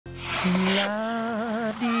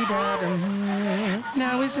La-dee-da-dum.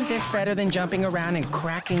 Now, isn't this better than jumping around and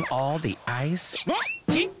cracking all the ice?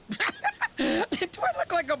 Do I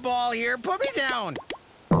look like a ball here? Put me down.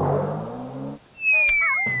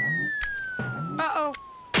 Uh-oh.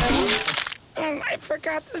 I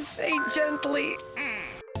forgot to say gently.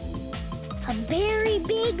 A very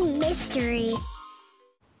big mystery.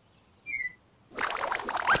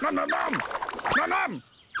 Nom nom nom! Nom nom!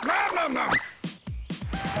 Nom nom nom!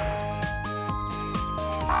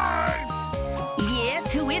 Hi!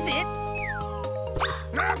 Yes, who is it?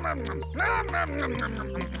 Nom nom nom! Nom nom nom nom nom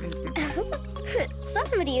nom!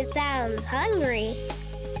 Somebody sounds hungry.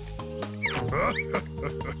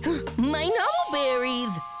 My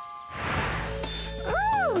Numbleberries!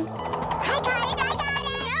 Ooh! I got it! No,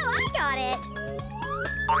 I got it!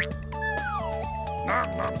 Nom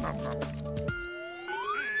nom nom nom!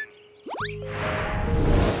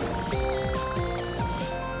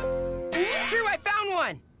 Drew, I found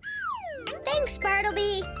one! Thanks,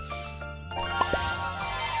 Bartleby.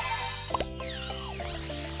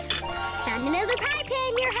 Found another pie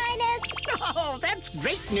pan, Your Highness. Oh, that's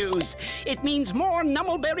great news. It means more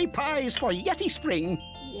Numbleberry pies for Yeti Spring.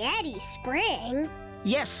 Yeti Spring?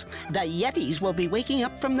 Yes, the Yetis will be waking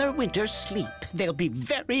up from their winter sleep. They'll be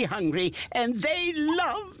very hungry, and they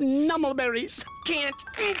love Numbleberries. Can't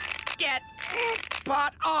get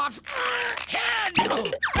bought off head!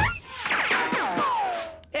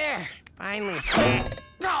 There, finally.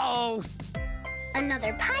 No!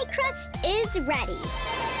 Another pie crust is ready.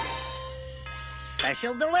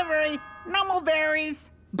 Special delivery, Numbleberries.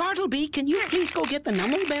 Bartleby, can you please go get the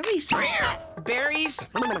Numbleberries? Berries?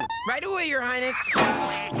 Right away, Your Highness.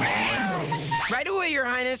 Right away, Your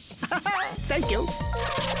Highness. Thank you.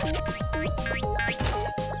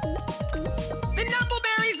 The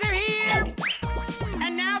Numbleberries are here!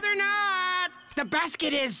 And now they're not! The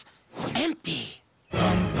basket is empty.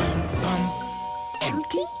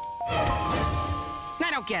 Empty? I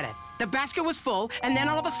don't get it. The basket was full, and then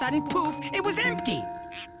all of a sudden, poof, it was empty.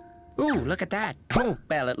 Ooh, look at that. Oh,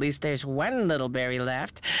 well, at least there's one little berry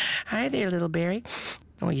left. Hi there, little berry.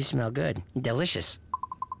 Oh, you smell good. Delicious.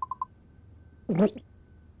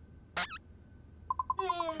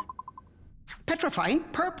 Petrifying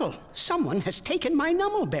purple. Someone has taken my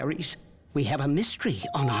Numbleberries. We have a mystery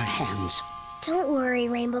on our hands. Don't worry,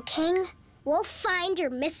 Rainbow King. We'll find your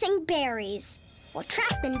missing berries. We'll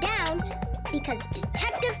track them down because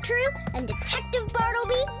Detective True and Detective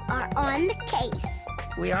Bartleby are on the case.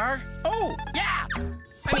 We are? Oh, yeah!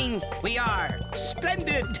 I mean, we are.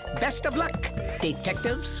 Splendid. Best of luck,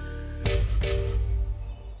 detectives.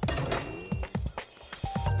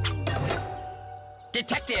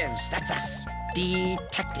 Detectives, that's us.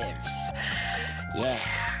 Detectives. Yeah.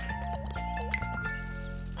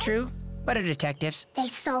 True? What are detectives? They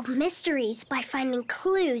solve mysteries by finding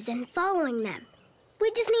clues and following them.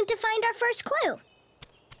 We just need to find our first clue.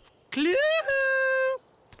 Clue!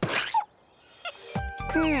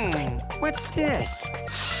 What's this?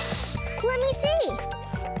 Let me see.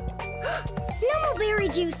 Numbleberry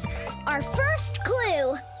juice, our first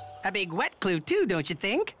clue. A big wet clue, too, don't you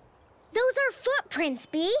think? Those are footprints,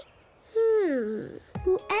 Bee.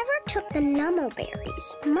 Whoever took the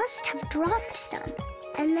Numbleberries must have dropped some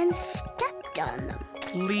and then stepped on them.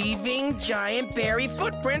 Leaving giant berry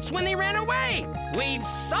footprints when they ran away. We've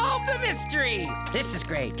solved the mystery. This is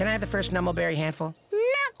great. Can I have the first Numbleberry handful?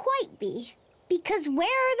 Not quite, Bee. Because where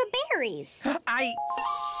are the berries?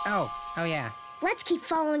 Oh, yeah. Let's keep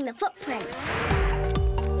following the footprints.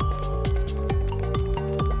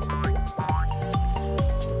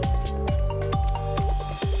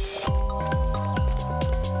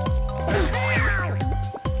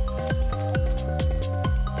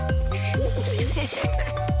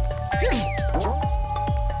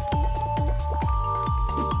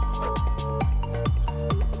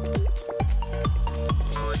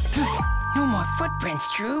 No more footprints,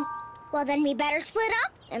 True. Well, then we better split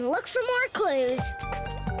up and look for more clues.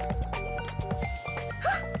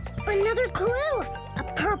 Another clue! A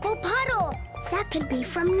purple puddle. That could be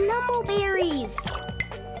from Numbleberries.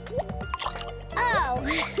 Oh,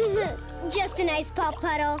 just a nice pop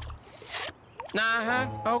puddle. Uh-huh,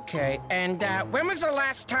 okay. And when was the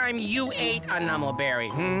last time you ate a Numbleberry,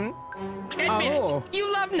 Admit it.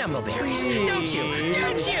 You love Numbleberries, don't you?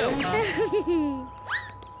 Don't you?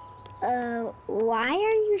 Why are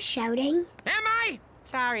you shouting? Am I?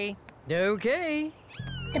 Sorry. Okay.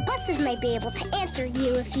 The buses might be able to answer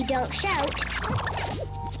you if you don't shout.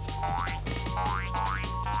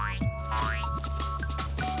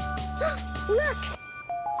 Look!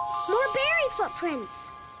 More berry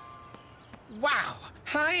footprints. Wow,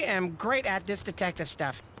 I am great at this detective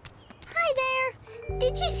stuff.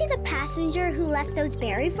 did you see the passenger who left those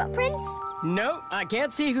berry footprints? No, I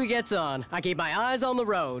can't see who gets on. I keep my eyes on the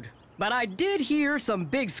road. But I did hear some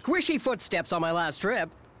big squishy footsteps on my last trip.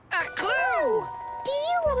 A clue! Do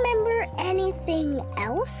you remember anything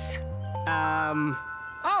else?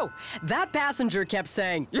 Oh, that passenger kept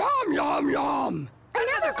saying, "Yum, yum, yum."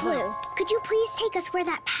 Another clue. Could you please take us where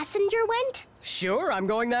that passenger went? Sure, I'm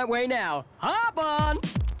going that way now. Hop on!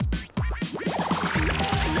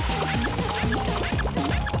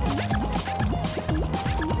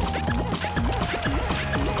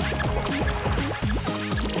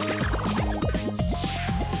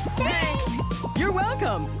 Thanks! You're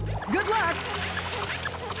welcome. Good luck.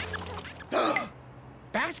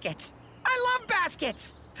 Baskets. I love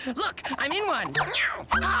baskets. Look, I'm in one.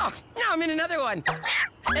 Oh, now I'm in another one.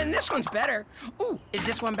 And this one's better. Ooh, is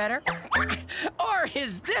this one better? Or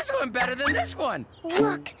is this one better than this one?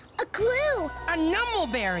 Look, a clue! A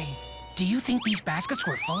numbleberry. Do you think these baskets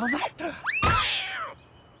were full of them?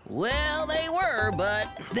 Well, they were,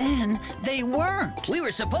 but Then they weren't. we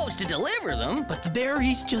were supposed to deliver them. But the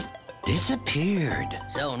berries just disappeared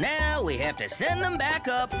So now we have to send them back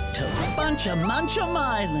up. to Bunch of Munchum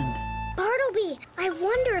Island. Bartleby, I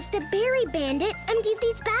wonder if the berry bandit emptied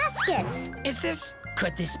these baskets.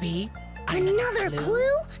 Could this be? Another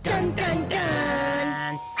clue? Dun dun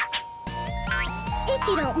dun! If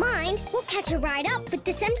you don't mind, we'll catch a ride up with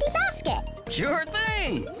this empty basket. Sure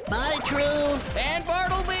thing. Bye, True. And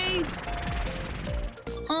Bartleby.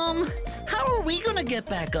 How are we gonna get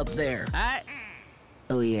back up there?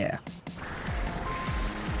 Oh, yeah.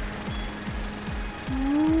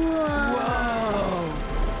 Whoa!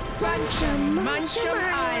 Munchum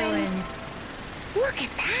Island. Look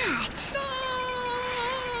at that!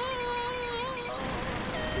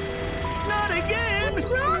 Not again! What's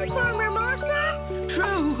wrong, Farmer Massa?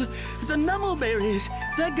 True. The numbleberries,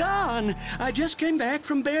 they're gone. I just came back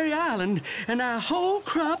from Berry Island, and our whole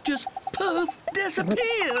crop just poof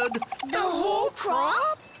disappeared. The whole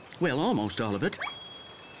crop? Well, almost all of it.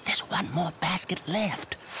 There's one more basket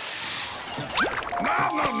left.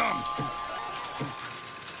 Nom, nom, nom.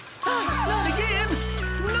 Not again!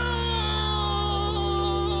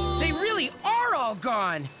 They really are all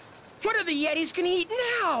gone. What are the Yetis gonna eat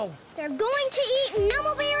now? They're going to eat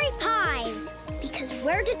numbleberry pies because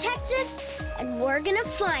we're detectives and we're gonna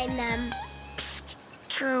find them. Psst,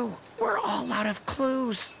 True. We're all out of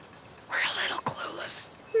clues. We're a little clueless.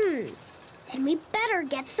 Then we better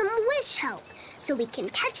get some wish help so we can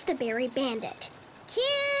catch the berry bandit.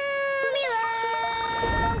 Cumulo!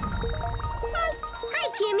 Hi,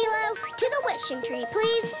 Cumulo. To the wishing tree,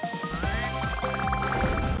 please.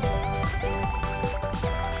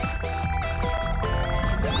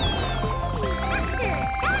 Faster!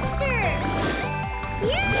 Faster!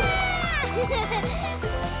 Yeah!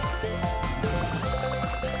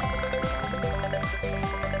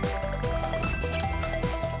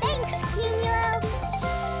 Thanks, Cumulo.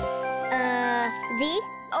 Z?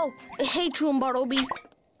 Oh, hey, True and Bartleby.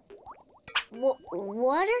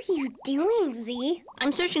 What are you doing, Z?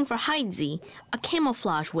 I'm searching for Hide Z, a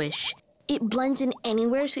camouflage wish. It blends in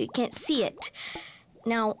anywhere so you can't see it.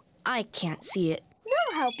 Now, I can't see it.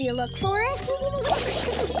 We'll help you look for it.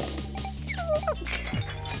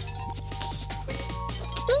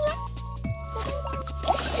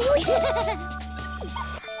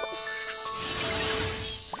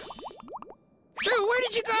 True, where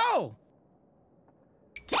did you go?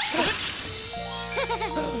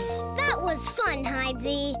 That was fun,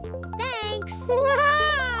 Hydesy. Thanks.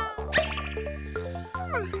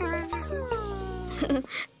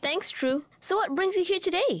 Thanks, True. So what brings you here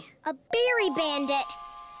today? A berry bandit.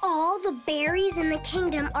 All the berries in the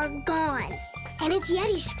kingdom are gone. And it's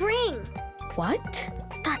Yeti Spring. What?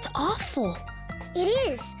 That's awful. It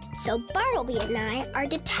is. So Bartleby and I are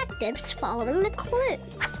detectives following the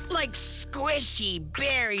clues. Like squishy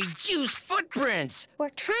berry juice footprints. We're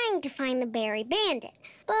trying to find the berry bandit,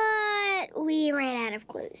 but we ran out of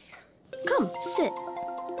clues. Come, sit.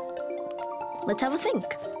 Let's have a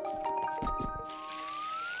think.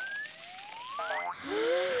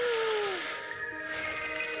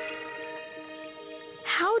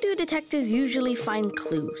 How do detectives usually find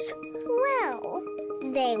clues? Well,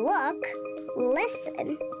 they look,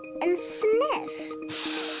 listen, and sniff.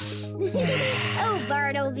 Oh,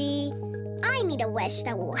 Bartleby, I need a wish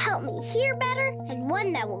that will help me hear better and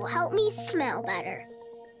one that will help me smell better.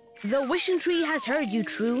 The wishing tree has heard you,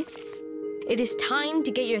 True. It is time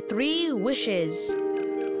to get your 3 wishes.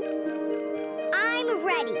 I'm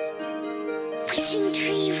ready. Wishing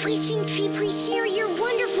tree, please share your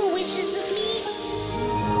wonderful wishes with me.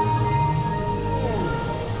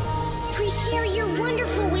 Please share your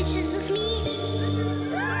wonderful wishes with me.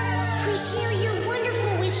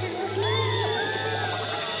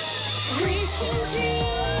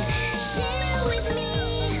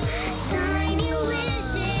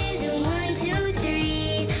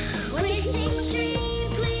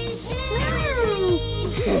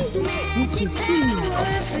 magic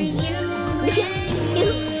power for you and me.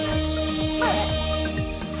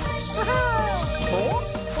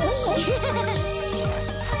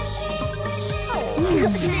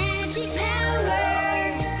 Magic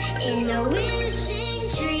power in the wishing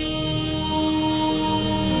tree.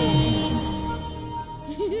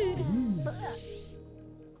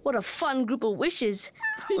 What a fun group of wishes.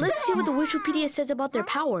 Let's see what the Wishopedia says about their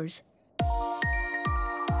powers.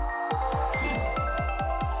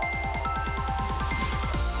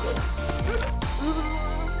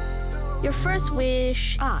 Your first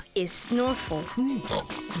wish, is Snorful.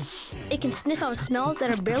 It can sniff out smells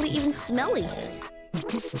that are barely even smelly.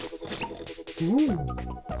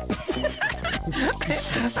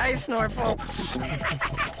 Hi, Snorful.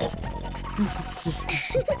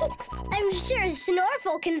 I'm sure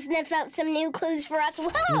Snorful can sniff out some new clues for us.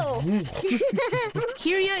 Whoa!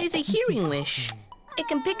 Hyria is a hearing wish. It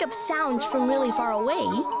can pick up sounds from really far away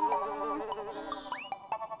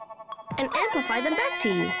and amplify them back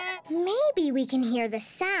to you. Maybe we can hear the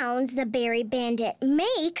sounds the berry bandit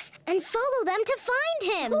makes and follow them to find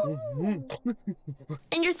him.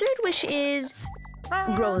 And your third wish is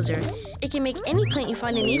Grozer. It can make any plant you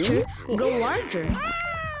find in nature grow larger.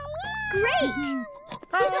 Great!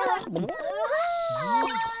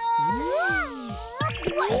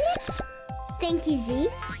 Thank you, Z.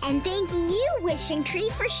 And thank you, Wishing Tree,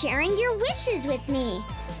 for sharing your wishes with me.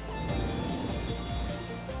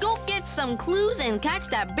 Go get some clues and catch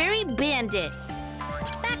that berry bandit.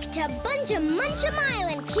 Back to Bunchum Munchum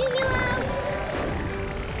Island, Cumulo!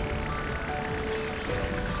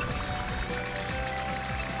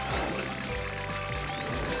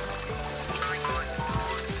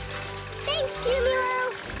 Thanks,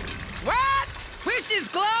 Cumulo! What? Wishes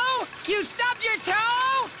glow? You stubbed your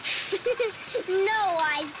toe? No,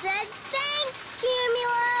 I said thanks,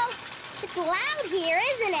 Cumulo! It's loud here,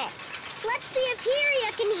 isn't it? Let's see if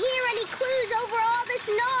Hyria can hear any clues over all this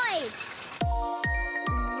noise.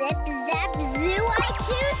 Zip, zap, zoo, I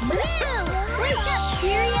choose blue! Wake up,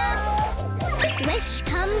 Hyria! Wish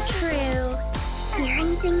come true. Hear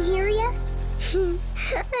anything, Hyria?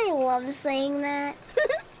 I love saying that.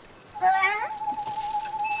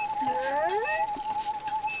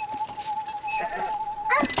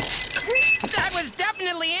 That was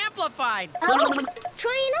definitely amplified.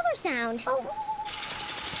 Try another sound.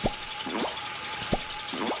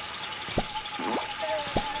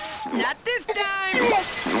 Not this time.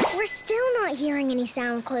 We're still not hearing any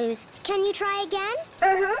sound clues. Can you try again?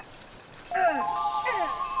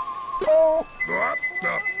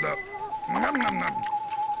 Nom, nom, nom.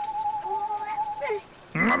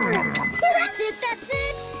 That's it, that's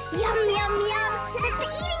it! Yum, yum, yum! That's the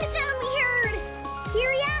eating sound we heard!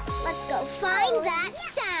 Hyria, let's go find that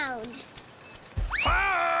sound!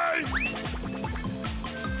 Hi!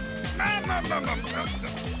 Nom, nom, nom, nom, nom.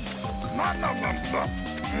 Nom, nom, nom, nom.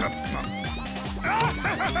 Nom, nom.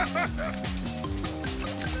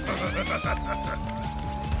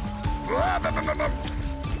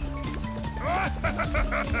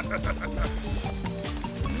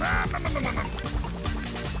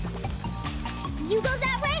 You go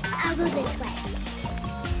that way, I'll go this way.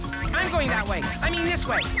 I'm going that way. I mean this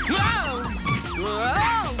way. Whoa!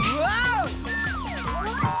 Whoa! Whoa!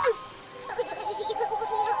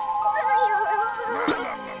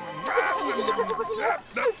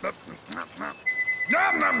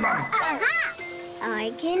 Nom, nom, nom.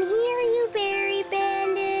 I can hear you, Berry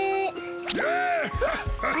Bandit.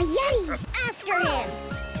 A Yeti! After him!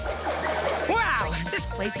 Wow! This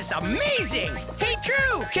place is amazing! Hey,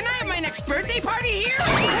 True! Can I have my next birthday party here?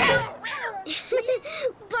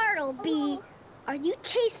 Bartleby, are you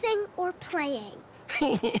chasing or playing?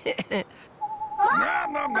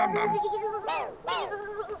 Nom, nom, nom, nom.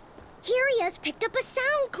 Hyria's picked up a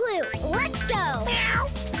sound clue. Let's go!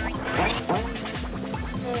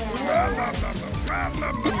 Nom, nom, nom, nom,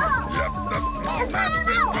 nom, nom. Yep, nom, nom, nom,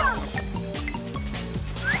 nom.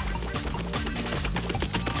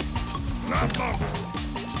 Nom, nom.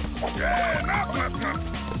 Yeah, nom, nom, nom.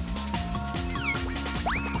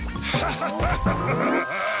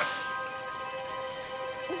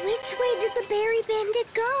 Which way did the Berry Bandit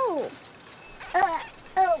go?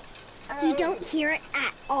 You don't hear it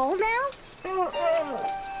at all now?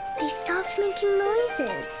 They stopped making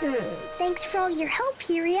noises. Thanks for all your help,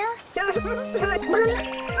 Hyria.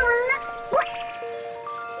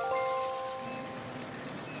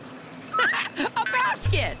 A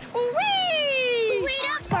basket! Whee! Wait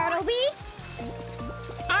up, Bartleby!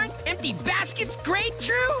 Aren't empty baskets great,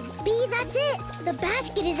 True? B, that's it. The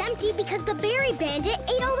basket is empty because the Berry Bandit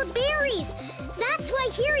ate all the berries. That's why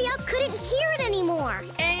Hyria couldn't hear it anymore.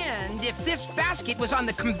 And And if this basket was on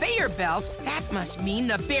the conveyor belt, that must mean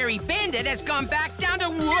the berry bandit has gone back down to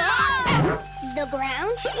what? The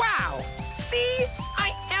ground? Wow! See?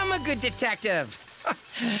 I am a good detective.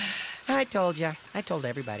 I told you. I told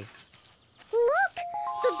everybody. Look!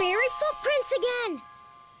 The berry footprints again!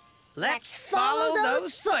 Let's follow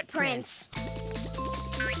those footprints.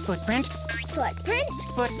 Footprint? Footprint?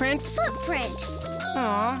 Footprint? Footprint.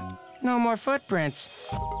 Aw, no more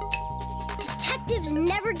footprints. Detectives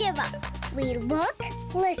never give up. We look,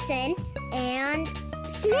 listen, and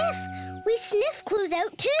sniff. We sniff clues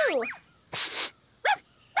out too.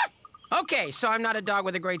 Okay, so I'm not a dog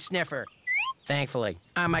with a great sniffer. Thankfully.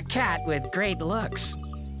 I'm a cat with great looks.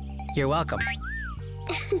 You're welcome.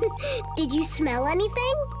 Did you smell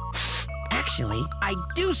anything? Actually, I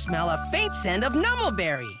do smell a faint scent of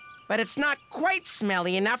numbleberry. But it's not quite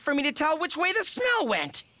smelly enough for me to tell which way the smell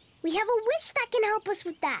went. We have a wish that can help us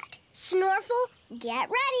with that. Snorful, get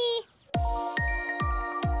ready.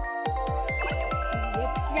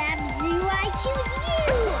 Zip, zap, zoo, I choose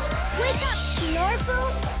you. Wake up, Snorful.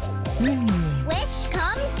 Wish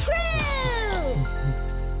come true.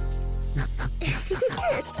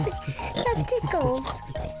 That tickles.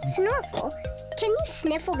 Snorful, can you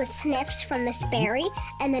sniffle the sniffs from this berry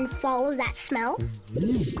and then follow that smell?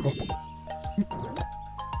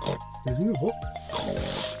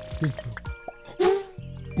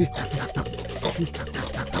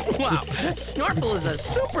 Wow, Snorful is a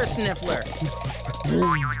super sniffler.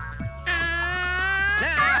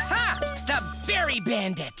 Aha! The berry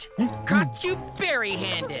bandit! Caught you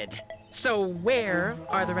berry-handed. So where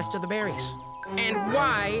are the rest of the berries? And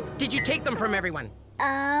why did you take them from everyone?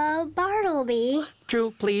 Bartleby.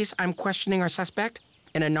 True, please, I'm questioning our suspect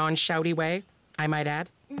in a non-shouty way, I might add.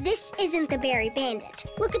 This isn't the berry bandit.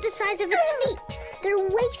 Look at the size of its feet. They're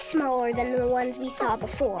way smaller than the ones we saw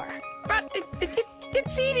before. But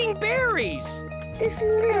it's eating berries. This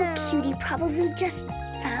little cutie probably just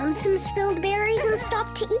found some spilled berries and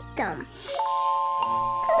stopped to eat them.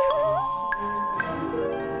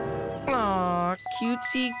 Aw,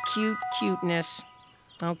 cutesy cute cuteness.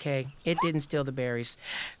 Okay, it didn't steal the berries,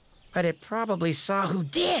 but it probably saw who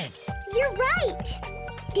did. You're right.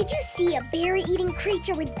 Did you see a berry-eating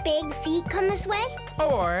creature with big feet come this way?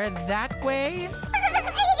 Or that way?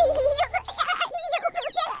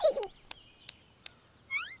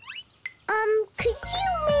 Could you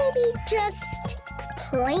maybe just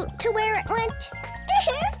point to where it went?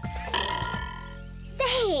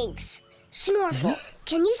 Thanks. Snorful,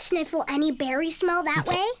 can you sniffle any berry smell that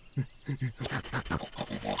way?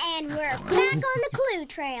 And we're back on the clue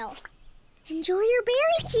trail. Enjoy your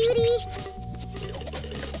berry, cutie.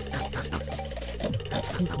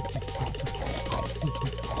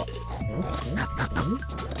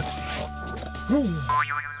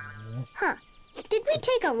 Huh. Did we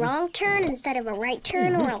take a wrong turn instead of a right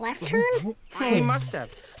turn or a left turn? We must have.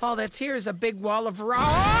 All that's here is a big wall of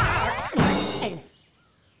rock.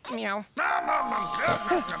 Meow.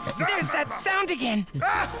 There's that sound again.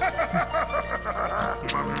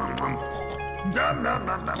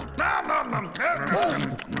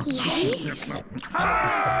 Yetis?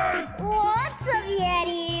 Lots of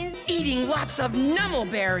Yetis. Eating lots of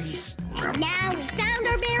numbleberries. Now we found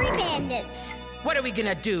our berry bandits. What are we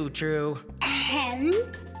gonna do, Drew?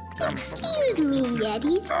 Excuse me,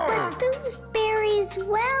 Yetis, but those berries,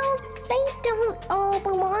 well, they don't all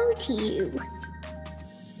belong to you.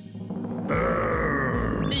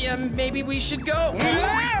 Yeah, maybe we should go.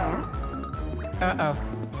 Uh-oh.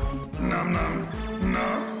 No.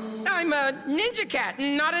 I'm a ninja cat,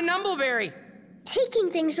 not a numbleberry. Taking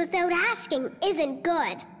things without asking isn't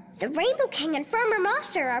good. The Rainbow King and Farmer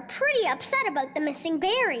Monster are pretty upset about the missing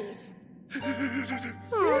berries.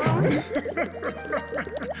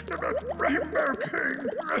 Rainbow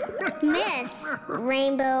King. Miss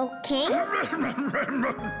Rainbow King?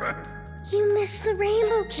 You missed the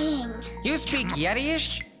Rainbow King. You speak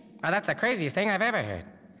Yeti-ish? Oh, that's the craziest thing I've ever heard.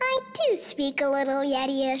 I do speak a little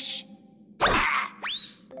Yeti-ish.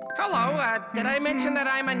 Hello, did I mention that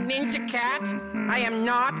I'm a ninja cat? I am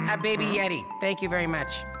not a baby Yeti. Thank you very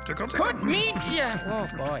much. Put me to... Oh,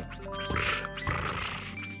 boy.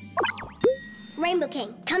 Rainbow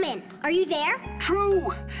King, come in. Are you there?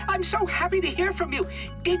 True. I'm so happy to hear from you.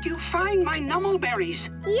 Did you find my numbleberries?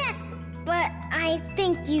 Yes, but I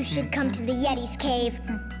think you should come to the Yeti's cave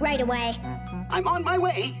right away. I'm on my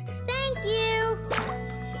way. Thank you.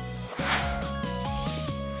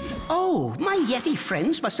 Oh, my Yeti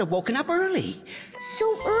friends must have woken up early.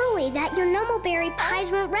 So early that your numbleberry pies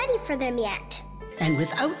weren't ready for them yet. And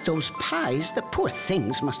without those pies, the poor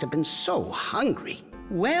things must have been so hungry.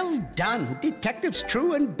 Well done, Detectives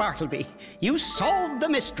True and Bartleby. You solved the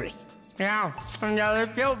mystery. Yeah, no, they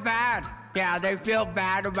feel bad. Yeah, they feel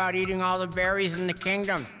bad about eating all the berries in the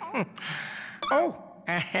kingdom. Oh,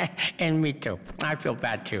 and me too. I feel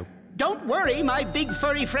bad too. Don't worry, my big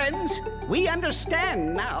furry friends. We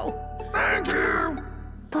understand now. Thank you.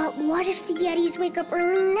 But what if the Yetis wake up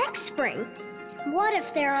early next spring? What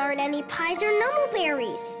if there aren't any pies or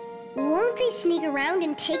numbleberries? Won't they sneak around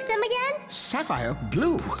and take them again? Sapphire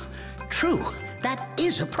blue. True, that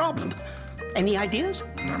is a problem. Any ideas?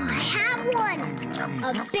 I have one.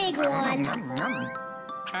 A big one.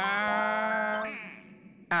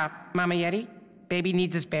 Mama Yeti, baby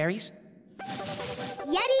needs his berries.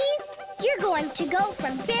 Yetis, you're going to go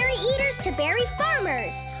from berry eaters to berry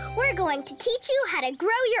farmers. We're going to teach you how to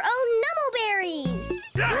grow your own numbleberries.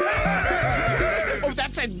 Oh,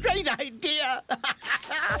 that's a great idea.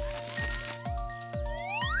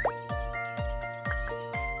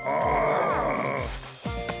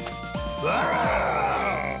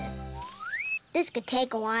 This could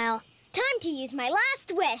take a while. Time to use my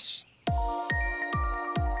last wish.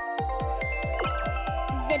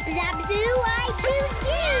 Zip zap zoo, I choose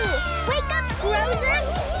you. Wake up, Grozer.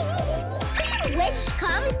 Wish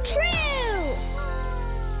come true.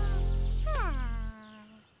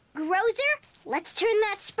 Grozer, let's turn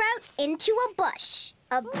that sprout into a bush.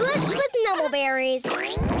 A bush with numbleberries.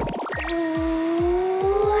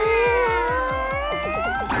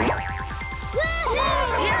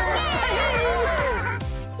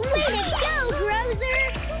 Way to go, Grozer!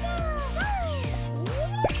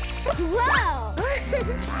 Whoa!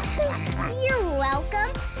 You're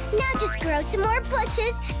welcome. Now just grow some more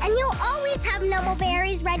bushes, and you'll always have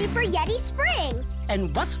numbleberries ready for Yeti Spring.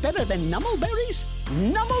 And what's better than numbleberries?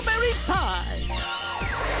 Numbleberry pie.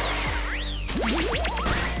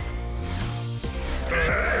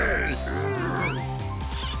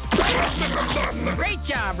 Great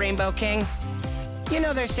job, Rainbow King. You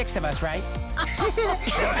know there's 6 of us, right?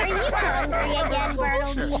 Are you hungry again,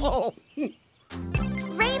 Bartleby? Oh.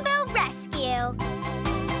 Rainbow Rescue.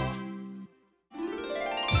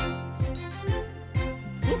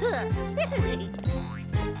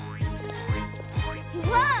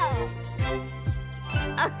 Whoa!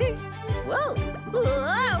 Whoa!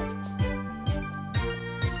 Whoa!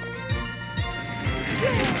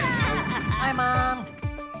 Hi, Mom.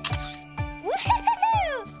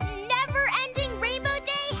 Woohoo! Never-ending Rainbow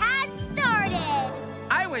Day has started!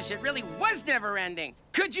 I wish it really was never ending.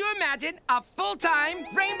 Could you imagine a full-time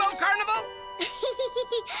Rainbow Carnival?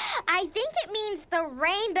 I think it means the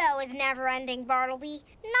rainbow is never-ending, Bartleby,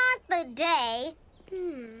 not the day.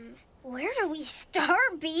 Where do we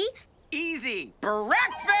start, Bee? Easy.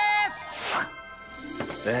 Breakfast!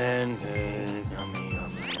 Pancake, yummy,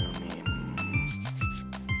 yummy,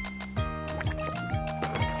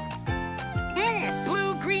 yummy.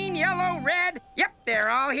 Blue, green, yellow, red. Yep, they're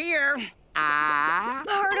all here.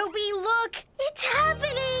 Bartleby, look! It's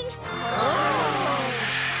happening!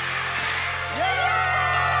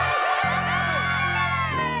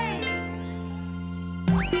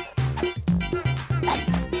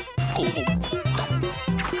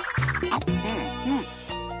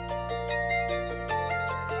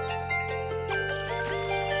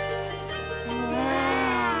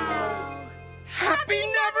 Happy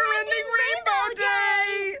never-ending Rainbow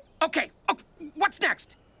Day! Okay, what's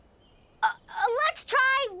next? Let's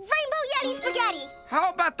try Rainbow Yeti Spaghetti!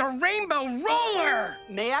 How about the Rainbow Roller?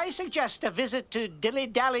 May I suggest a visit to Dilly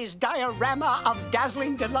Dally's diorama of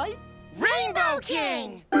dazzling delight? Rainbow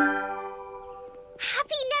King!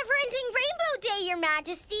 Happy never-ending Rainbow Day, Your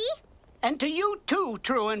Majesty! And to you too,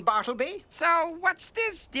 Truan Bartleby. So, what's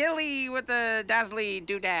this dilly with the dazzly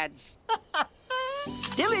doodads?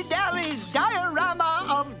 Dilly Dally's diorama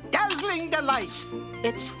of dazzling delight.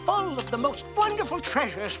 It's full of the most wonderful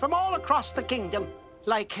treasures from all across the kingdom,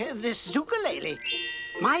 like this ukulele.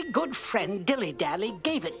 My good friend Dilly Dally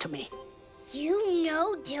gave it to me. You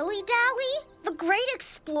know Dilly Dally, the great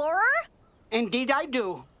explorer? Indeed I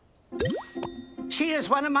do. She is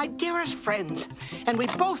one of my dearest friends, and we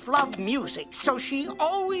both love music, so she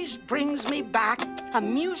always brings me back a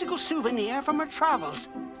musical souvenir from her travels.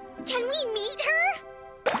 Can we meet her?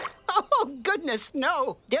 Oh, goodness,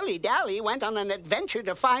 no. Dilly Dally went on an adventure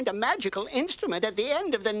to find a magical instrument at the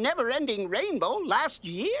end of the never-ending rainbow last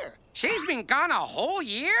year. She's been gone a whole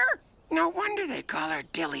year? No wonder they call her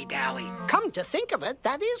Dilly Dally. Come to think of it,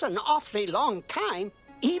 that is an awfully long time,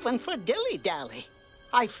 even for Dilly Dally.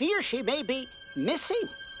 I fear she may be missing.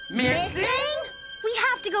 Missing? We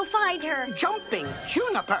have to go find her. Jumping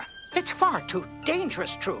Juniper. It's far too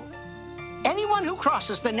dangerous, True. Anyone who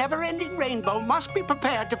crosses the never-ending rainbow must be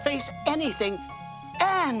prepared to face anything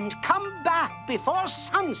and come back before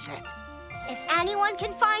sunset. If anyone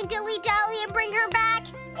can find Dilly-Dally and bring her back,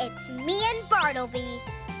 it's me and Bartleby.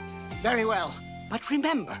 Very well. But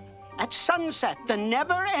remember, at sunset, the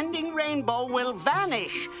never-ending rainbow will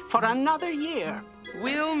vanish for another year.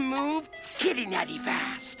 We'll move kitty-nutty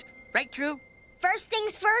fast. Right, True? First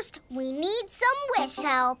things first, we need some wish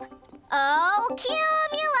help. Oh,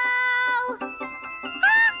 Cumulo!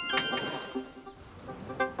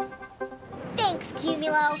 Thanks,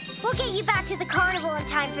 Cumulo. We'll get you back to the carnival in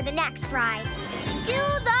time for the next ride.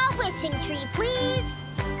 To the wishing tree, please.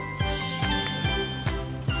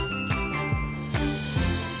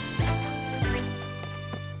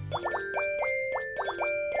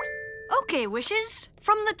 Okay, wishes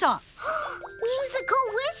from the top. Musical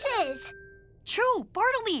wishes! True,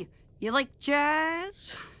 Bartleby. You like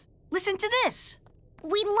jazz? Listen to this.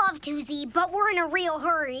 We'd love to, Z, but we're in a real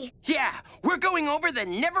hurry. Yeah, we're going over the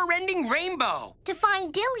never-ending rainbow. To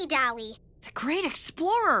find Dilly-Dally. The great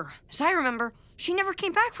explorer. As I remember, she never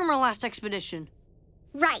came back from her last expedition.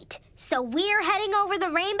 Right, so we're heading over the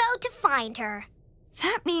rainbow to find her.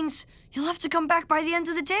 That means you'll have to come back by the end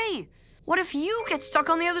of the day. What if you get stuck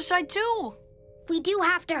on the other side, too? We do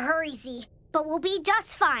have to hurry, Z, but we'll be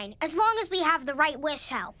just fine as long as we have the right wish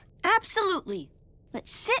help. Absolutely.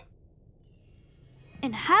 Let's sit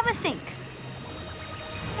and have a think.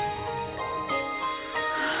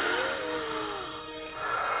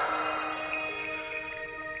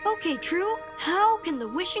 Okay, True. How can the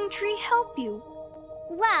wishing tree help you?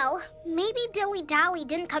 Well, maybe Dilly-Dally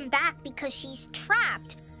didn't come back because she's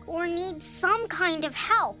trapped or needs some kind of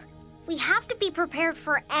help. We have to be prepared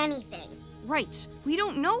for anything. Right. We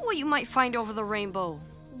don't know what you might find over the rainbow.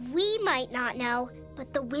 We might not know,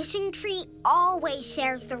 but the wishing tree always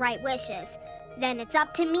shares the right wishes. Then it's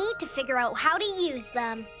up to me to figure out how to use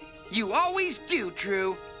them. You always do,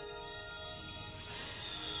 True.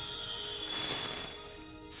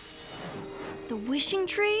 The wishing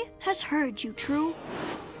tree has heard you, True.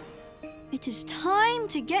 It is time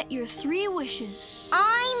to get your 3 wishes.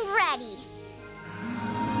 I'm ready.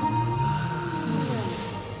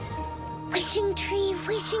 Wishing tree,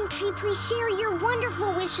 please share your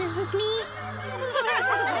wonderful wishes with me.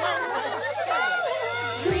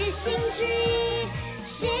 Wishing tree,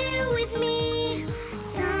 share with me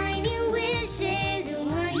tiny wishes.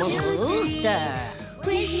 1, 2, 3.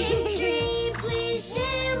 Wishing tree, please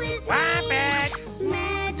share with me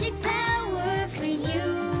magic power for you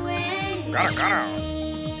and me. Got it.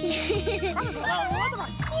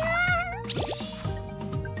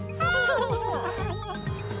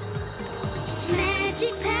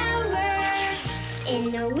 Magic power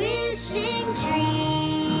in a wishing tree.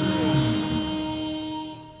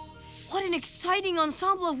 What an exciting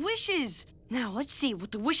ensemble of wishes! Now let's see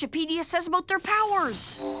what the Wishipedia says about their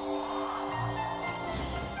powers.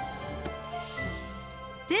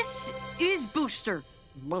 This is Booster.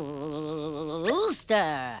 Booster.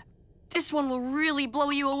 This one will really blow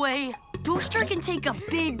you away. Booster can take a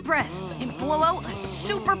big breath and blow out a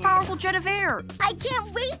super powerful jet of air. I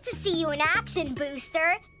can't wait to see you in action,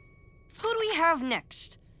 Booster. Who do we have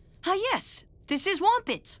next? Yes, this is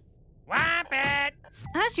Wompit. Wompit!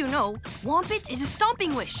 As you know, Wompit is a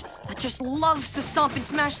stomping wish that just loves to stomp and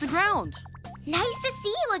smash the ground. Nice to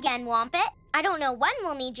see you again, Wompit. I don't know when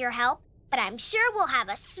we'll need your help, but I'm sure we'll have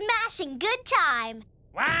a smashing good time.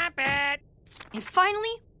 Wompit! And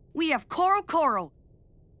finally, we have Koro Koro,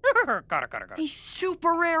 Got it. a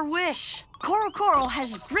super rare wish. Koro Koro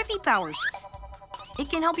has grippy powers. It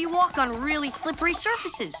can help you walk on really slippery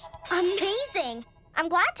surfaces. Amazing. I'm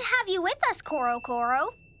glad to have you with us, Koro Koro.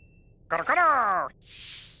 Got it.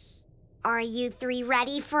 Are you 3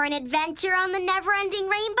 ready for an adventure on the never-ending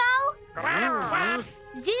rainbow?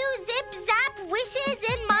 Zoo, zip, zap, wishes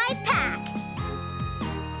in my pack.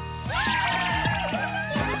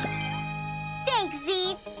 Thanks,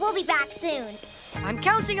 Z. We'll be back soon. I'm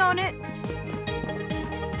counting on it.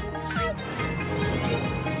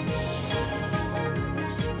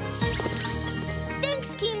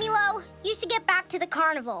 Thanks, Cumulo. You should get back to the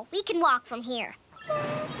carnival. We can walk from here.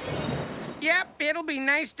 Yep, it'll be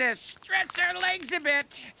nice to stretch our legs a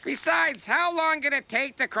bit. Besides, how long can it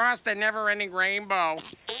take to cross the never-ending rainbow?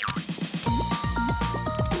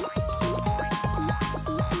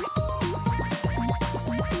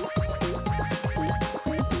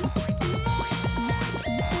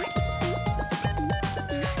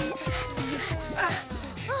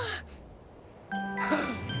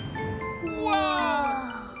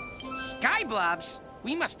 Whoa! Sky blobs?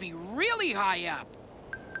 We must be really high up.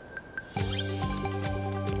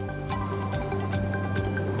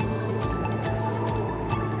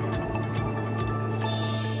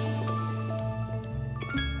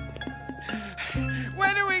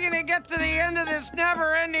 When are we gonna to get to the end of this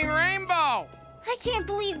never-ending rainbow? I can't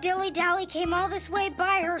believe Dilly Dally came all this way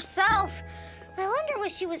by herself. I wonder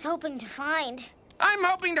what she was hoping to find. I'm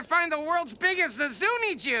hoping to find the world's biggest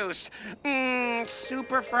Zazuni juice.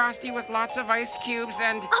 Super frosty with lots of ice cubes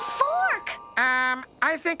and... A fork!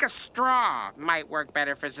 I think a straw might work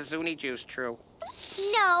better for Zazuni juice, True.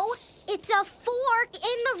 No, it's a fork in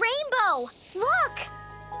the rainbow. Look!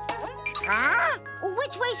 Huh?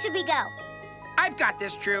 Which way should we go? I've got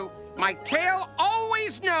this, True. My tail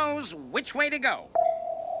always knows which way to go.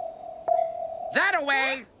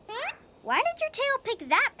 That-a-way. Why did your tail pick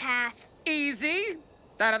that path? Easy.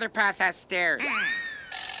 That other path has stairs.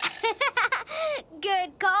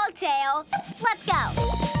 Good call, Tail. Let's go.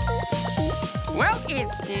 Well,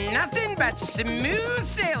 it's nothing but smooth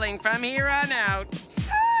sailing from here on out.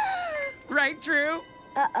 Right, True?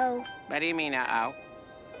 Uh-oh. What do you mean, uh-oh?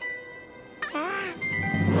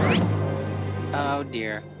 Oh,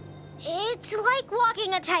 dear. It's like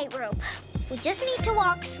walking a tightrope. We just need to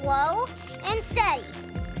walk slow and steady.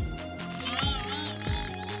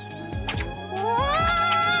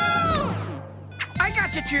 Whoa! I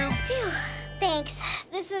got you, True. Phew. Thanks.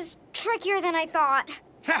 This is trickier than I thought.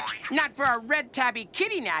 Not for a red tabby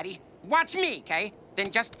kitty natty. Watch me, okay?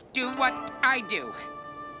 Then just do what I do.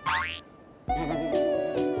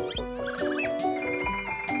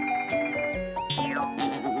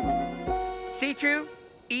 See, True?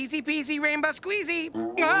 Easy peasy rainbow squeezy.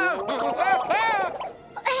 Oh.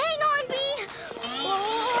 Hang on, Bee.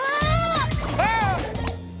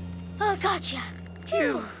 Oh, gotcha.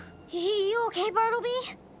 Phew. You okay,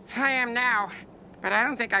 Bartleby? I am now, but I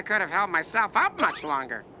don't think I could have held myself up much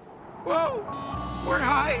longer. Whoa, we're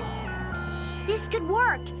high. This could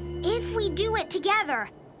work if we do it together.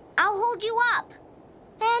 I'll hold you up.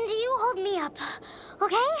 And you hold me up,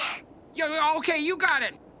 okay? Okay, you got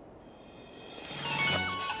it.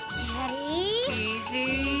 Steady.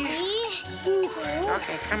 Easy. Ooh.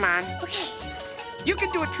 Okay, come on. Okay. You can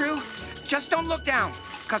do it, True. Just don't look down,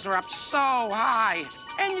 because we're up so high.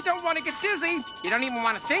 And you don't want to get dizzy. You don't even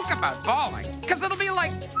want to think about falling, because it'll be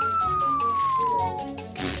like...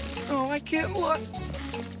 Oh, I can't look.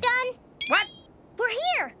 Done. What? We're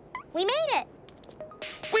here. We made it.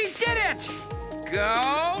 We did it!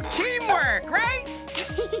 Go teamwork, right?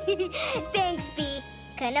 Thanks, Bee.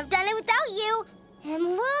 Couldn't have done it without you. And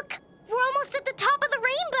look, we're almost at the top of the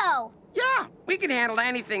rainbow. Yeah, we can handle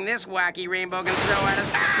anything this wacky rainbow can throw at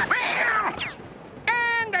us.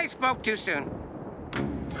 And I spoke too soon.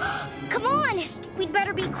 Come on. We'd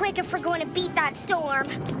better be quick if we're going to beat that storm.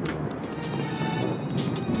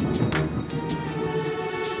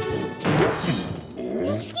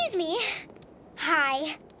 Excuse me.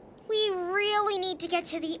 Hi. We really need to get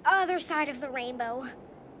to the other side of the rainbow.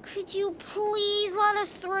 Could you please let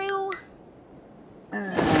us through?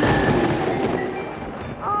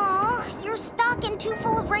 Aw, you're stuck and too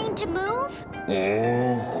full of rain to move?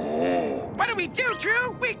 What do we do,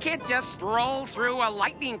 Drew? We can't just stroll through a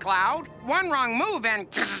lightning cloud. One wrong move and...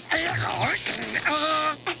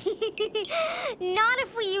 Not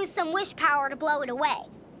if we use some wish power to blow it away.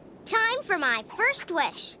 Time for my first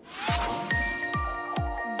wish.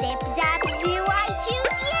 Zip, zap, zoo, I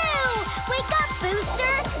choose you! Wake up,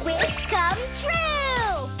 Booster! Wish come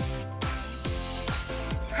true!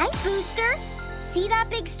 Hi, Booster. See that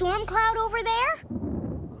big storm cloud over there?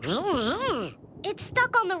 It's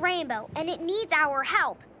stuck on the rainbow, and it needs our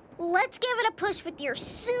help. Let's give it a push with your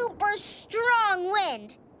super strong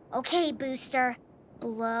wind. Okay, Booster.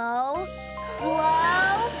 Blow,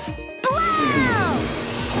 blow, blow!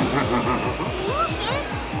 Look,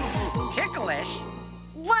 it's... ticklish.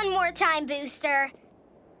 One more time, Booster.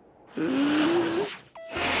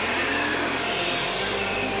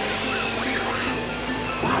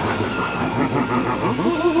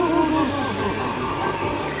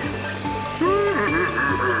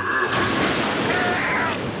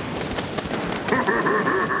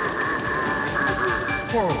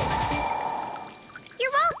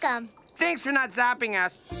 You're welcome. Thanks for not zapping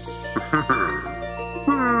us.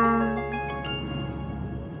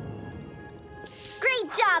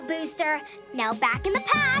 Great job, Booster. Now back in the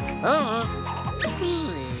pack.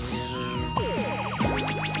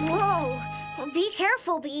 Whoa. Be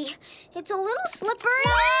careful, Bee. It's a little slippery.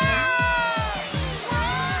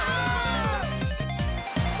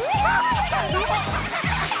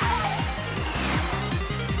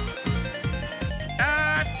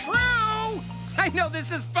 True! I know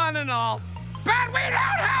this is fun and all, but we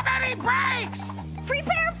don't have any brakes!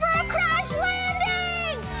 Prepare for a crash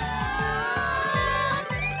landing!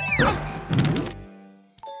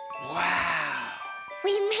 Wow.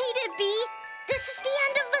 We made it, Bee. This is the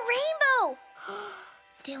end of the rainbow.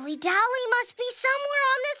 Dilly Dilly-Dally must be somewhere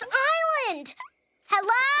on this island.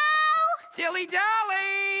 Hello?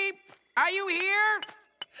 Dilly-Dally! Are you here?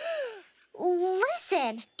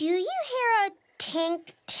 Listen, do you hear a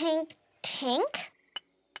tink, tink, tink?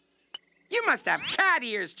 You must have cat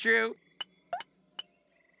ears, True.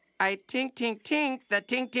 I tink, tink, tink. The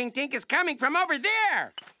tink, tink, tink is coming from over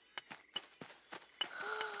there.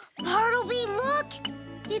 Bartleby, look!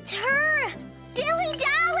 It's her!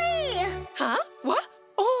 Dilly-Dally! Huh? What?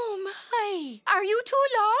 Oh, my. Are you two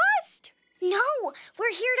lost? No,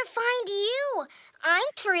 we're here to find you. I'm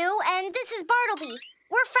True, and this is Bartleby.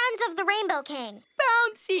 We're friends of the Rainbow King.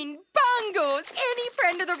 Bouncing bongos! Any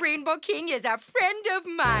friend of the Rainbow King is a friend of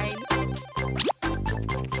mine.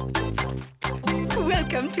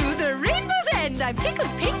 Welcome to the Rainbow's End. I'm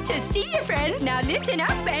tickled pink to see you, friends. Now listen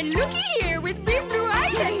up and looky here with big blue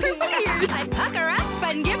eyes and purple ears. I pucker up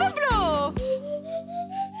and give a blow.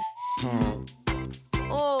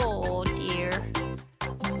 Oh, dear.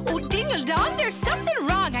 Oh, dingle-dong, there's something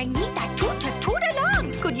wrong. I need that toot to toot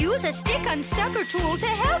along. Could use a stick unstucker tool to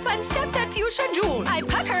help unstuck that fuchsia jewel. I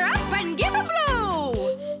pucker up and give a blow.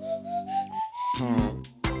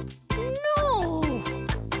 No.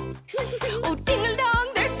 Oh,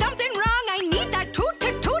 dingle-dong, there's something wrong. I need that toot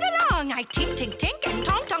to toot along. I tink, tink, tink and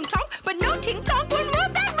tonk, tonk, tonk, but no tink, tonk will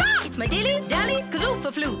move that rock. It's my dilly-dally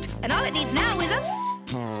kazoofa flute, and all it needs now is a...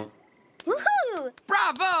 Woohoo!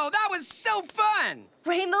 Bravo! That was so fun!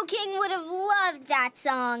 Rainbow King would have loved that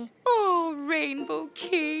song. Oh, Rainbow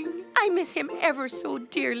King. I miss him ever so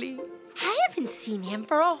dearly. I haven't seen him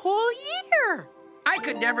for a whole year. I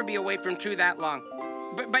could never be away from True that long.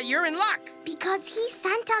 But you're in luck. Because he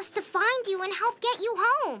sent us to find you and help get you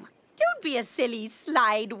home. Don't be a silly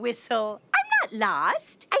slide whistle. I'm not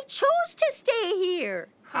lost. I chose to stay here.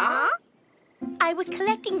 Huh? I was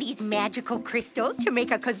collecting these magical crystals to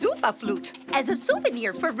make a kazoofa flute as a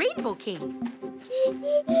souvenir for Rainbow King.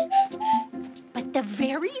 But the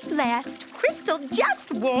very last crystal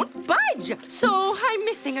just won't budge. So I'm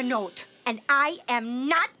missing a note, and I am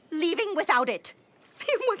not leaving without it.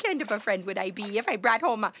 What kind of a friend would I be if I brought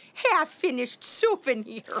home a half-finished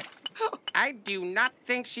souvenir? I do not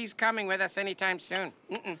think she's coming with us anytime soon.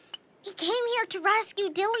 Mm-mm. We came here to rescue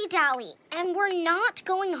Dilly-Dally, and we're not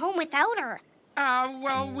going home without her.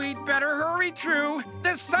 Well, we'd better hurry, True.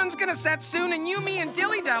 The sun's gonna set soon, and you, me, and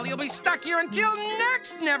Dilly-Dally will be stuck here until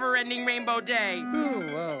next never-ending Rainbow Day. Ooh,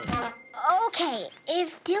 whoa. Okay,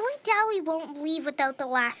 if Dilly-Dally won't leave without the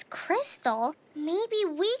last crystal, maybe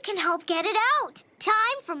we can help get it out.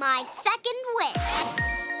 Time for my second wish.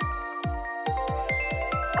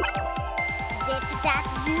 Zip, zap,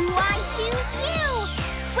 zoo, I choose you.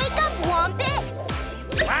 Wake up, Wompit.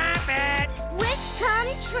 Wompit! Wish come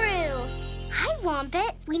true. Hi,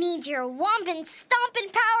 Wompit. We need your wompin'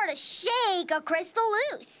 stompin' power to shake a crystal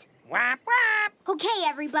loose. Womp womp! Okay,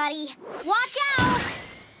 everybody, watch out!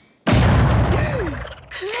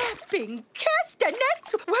 Clapping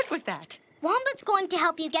castanets! What was that? Wompit's going to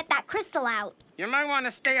help you get that crystal out. You might want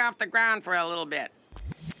to stay off the ground for a little bit.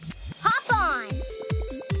 Hop on!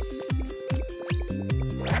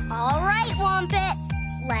 All right, Wompit.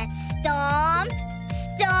 Let's stomp,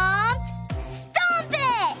 stomp, stomp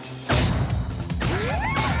it!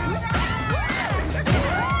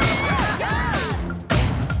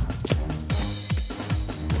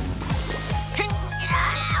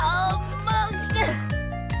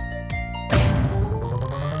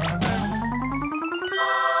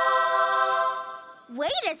 Way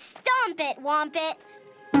to stomp it, Wompit.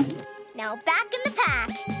 Now back in the pack.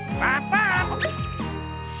 Womp womp!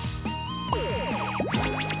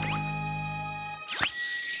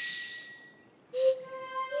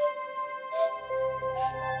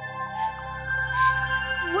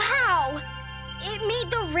 Wow! It made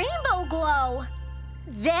the rainbow glow.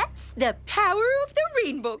 That's the power of the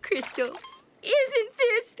rainbow crystals. Isn't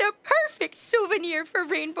this the perfect souvenir for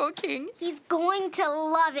Rainbow King? He's going to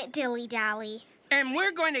love it, Dilly-Dally. And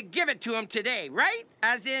we're going to give it to him today, right?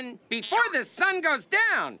 As in, before the sun goes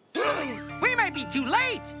down. We might be too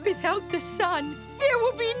late. Without the sun, there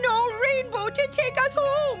will be no rainbow to take us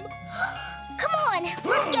home. Come on,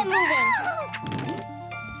 let's get moving.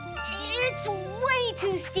 It's way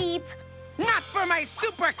too steep. Not for my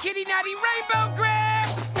super kitty natty rainbow grip!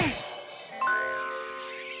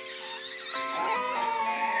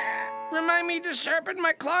 Remind me to sharpen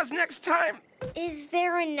my claws next time. Is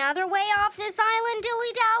there another way off this island,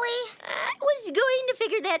 Dilly-Dally? I was going to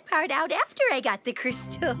figure that part out after I got the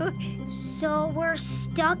crystal. So we're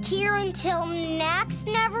stuck here until next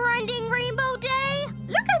never-ending Rainbow Day?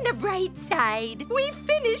 Look on the bright side. We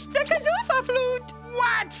finished the kazoofa flute.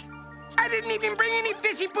 What? I didn't even bring any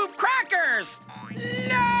fishy poof crackers!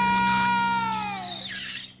 No!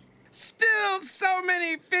 Still so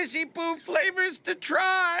many fishy poof flavors to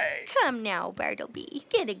try. Come now, Bartleby.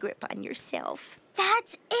 Get a grip on yourself.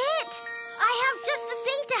 That's it! I have just the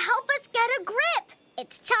thing to help us get a grip.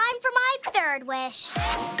 It's time for my third wish.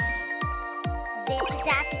 Zip,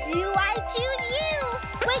 zap, zoo, I choose you.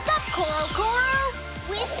 Wake up, Koro Koro.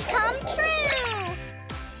 Wish come true.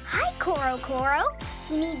 Hi, Koro Koro.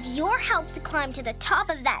 We need your help to climb to the top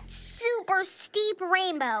of that super steep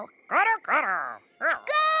rainbow. Koro, Koro. Go,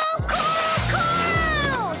 Koro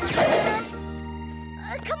Koro!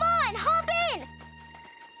 Come on, hop in.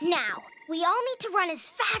 Now, we all need to run as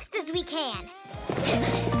fast as we can.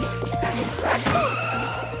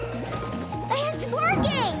 It's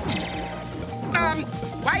working!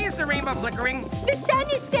 Why is the rainbow flickering? The sun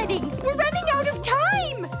is setting. We're running out of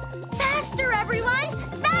time. Faster, everyone!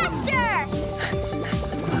 Faster!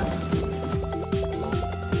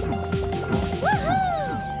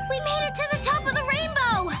 Woohoo! We made it to the top of the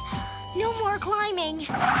rainbow! No more climbing.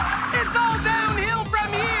 It's all downhill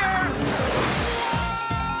from here!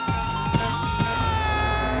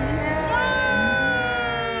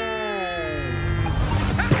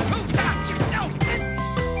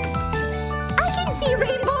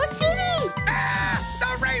 Rainbow City!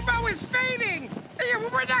 The rainbow is fading!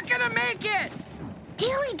 We're not gonna make it!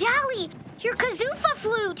 Dilly Dally, your kazoofa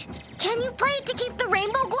flute. Can you play it to keep the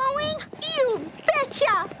rainbow glowing? You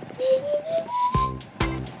betcha!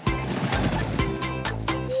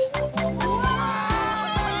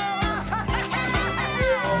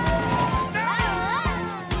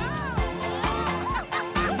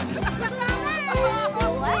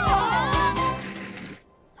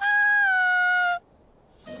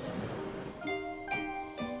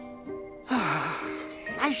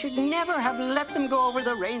 I should never have let them go over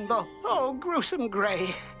the rainbow. Oh, gruesome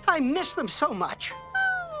gray. I miss them so much.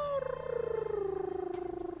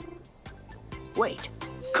 Wait,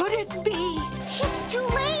 could it be? It's too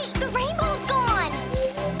late. The rainbow's gone.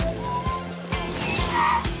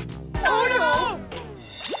 Oh, no!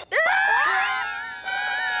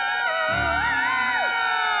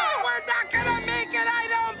 We're not gonna make it, I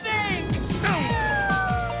don't think!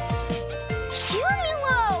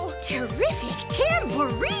 Cumulo! Terrific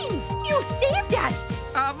tambourines! You saved us!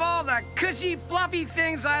 Of all the cushy, fluffy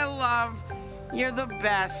things I love, you're the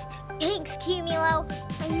best. Thanks, Cumulo.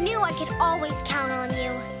 I knew I could always count on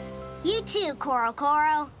you. You too, Koro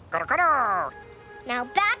Koro. Koro, Koro. Now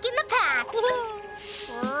back in the pack.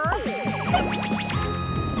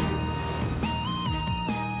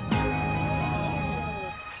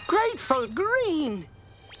 Grateful green.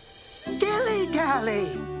 Dilly Dally.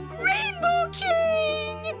 Rainbow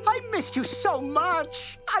King! I missed you so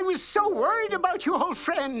much. I was so worried about you, old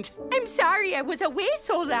friend. I'm sorry I was away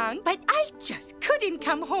so long, but I just couldn't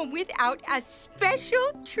come home without a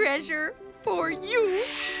special treasure for you.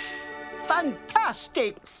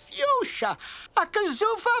 Fantastic fuchsia, a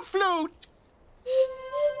kazoofa flute.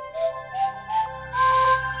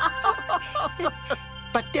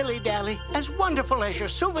 But Dilly Dally, as wonderful as your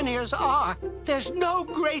souvenirs are, there's no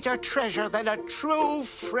greater treasure than a true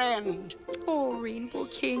friend. Oh, Rainbow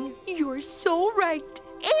King, you're so right.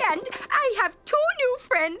 And I have 2 new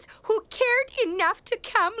friends who cared enough to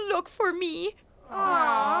come look for me.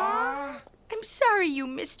 Aww. I'm sorry you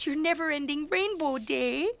missed your never-ending rainbow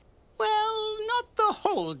day. Well, not the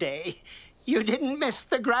whole day. You didn't miss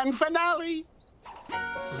the grand finale.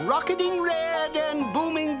 Rocketing red and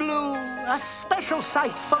booming blue, a special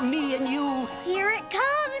sight for me and you. Here it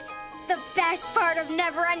comes. The best part of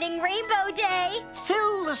Never-Ending Rainbow Day.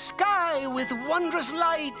 Fill the sky with wondrous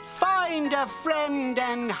light. Find a friend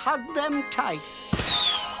and hug them tight.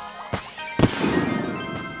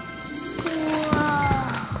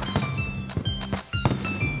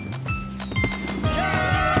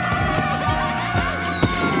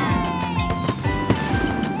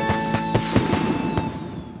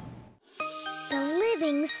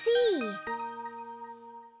 Sea.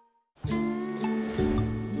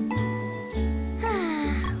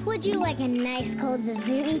 Would you like a nice cold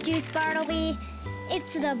Zazumi juice, Bartleby?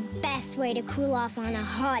 It's the best way to cool off on a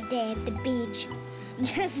hot day at the beach.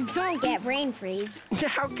 Just don't get brain freeze.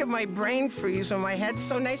 How can my brain freeze when my head's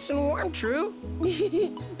so nice and warm, True?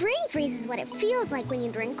 Brain freeze is what it feels like when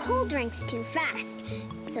you drink cold drinks too fast.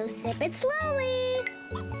 So sip it slowly.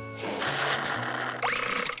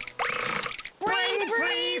 Brain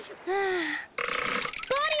freeze!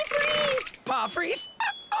 Body freeze! Paw freeze!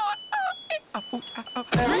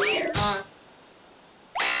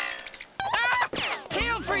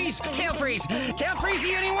 Tail freeze! Tail freeze! Tail freeze,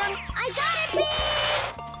 anyone? I got it,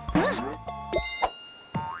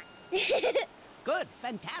 Bee! good.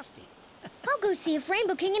 Fantastic. I'll go see if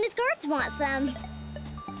Rainbow King and his guards want some.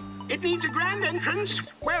 It needs a grand entrance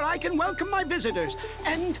where I can welcome my visitors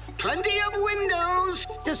and plenty of windows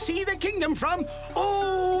to see the kingdom from.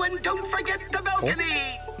 Oh, and don't forget the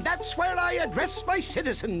balcony. That's where I address my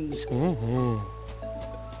citizens.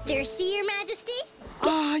 Thirsty, Your Majesty?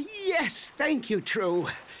 Ah, yes, thank you, True.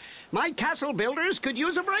 My castle builders could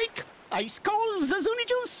use a break. Ice cold Zazuni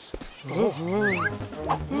juice.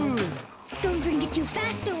 Don't drink it too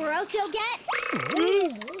fast, though, or else you'll get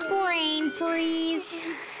brain freeze.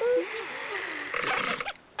 Oops.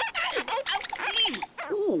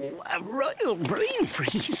 Ooh, a royal brain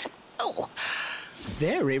freeze. Oh,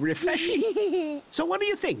 very refreshing. So what do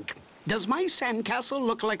you think? Does my sandcastle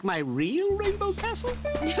look like my real rainbow castle?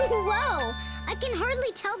 Whoa, I can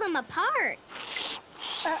hardly tell them apart.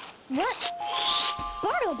 What?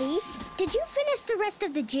 Bartleby, did you finish the rest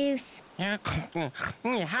of the juice? Huh?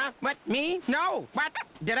 What, me? No. What?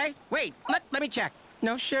 Did I? Wait, let me check.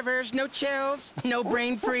 No shivers, no chills, no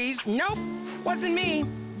brain freeze. Nope, wasn't me.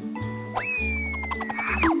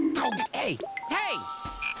 Oh, hey, hey!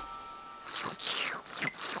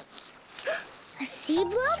 A sea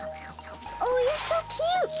blub? Oh, you're so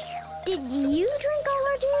cute. Did you drink all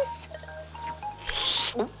our juice?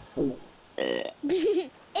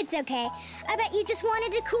 It's okay. I bet you just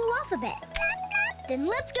wanted to cool off a bit. Then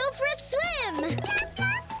let's go for a swim.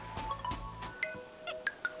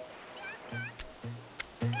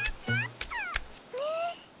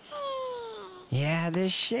 Yeah,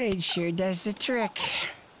 this shade sure does the trick.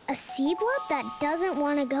 A sea blub that doesn't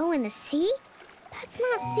want to go in the sea? That's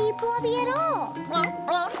not sea blubby at all.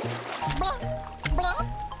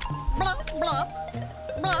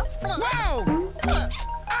 Whoa!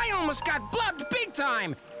 I almost got blubbed big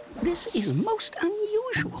time. This is most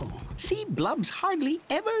unusual. Sea blubs hardly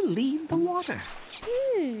ever leave the water.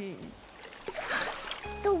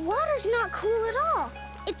 The water's not cool at all.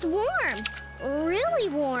 It's warm. Really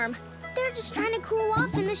warm. They're just trying to cool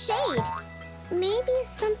off in the shade. Maybe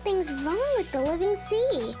something's wrong with the living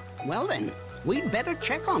sea. Well then, we'd better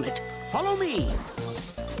check on it. Follow me.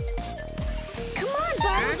 Come on,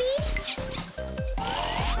 Bartleby.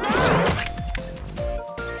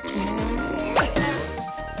 Wait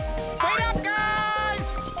up,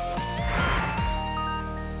 guys!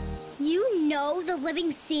 You know the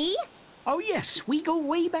living sea? Oh yes, we go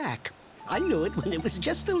way back. I knew it when it was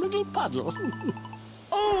just a little puddle.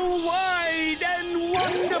 Oh, wide and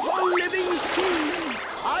wonderful living sea,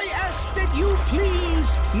 I ask that you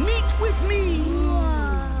please meet with me.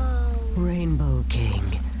 Rainbow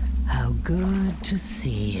King, how good to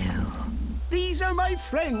see you. These are my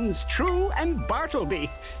friends, True and Bartleby.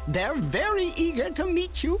 They're very eager to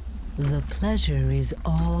meet you. The pleasure is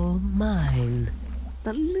all mine.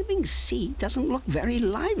 The living sea doesn't look very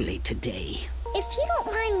lively today. If you don't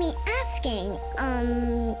mind me asking,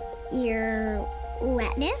 your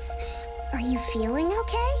wetness, are you feeling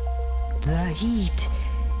okay? The heat,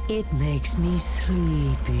 it makes me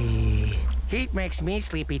sleepy. Heat makes me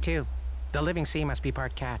sleepy, too. The living sea must be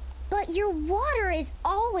part cat. But your water is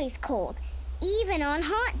always cold, even on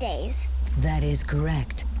hot days. That is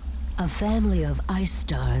correct. A family of ice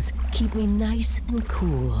stars keep me nice and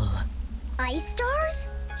cool. Ice stars?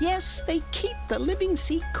 Yes, they keep the living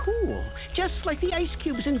sea cool, just like the ice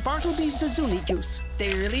cubes in Bartleby's Zazuni juice.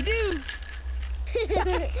 They really do.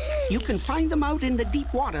 You can find them out in the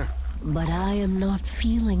deep water. But I am not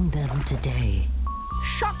feeling them today.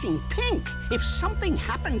 Shocking pink! If something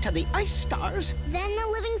happened to the ice stars... Then the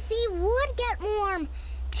living sea would get warm.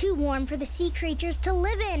 Too warm for the sea creatures to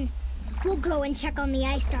live in. We'll go and check on the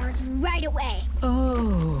ice stars right away.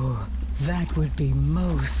 Oh, that would be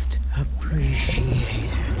most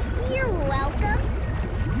appreciated. You're welcome.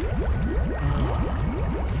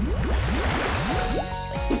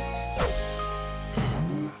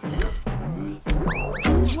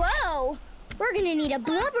 Whoa! We're gonna need a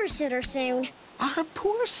blubber sitter soon. Our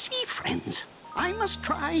poor sea friends. I must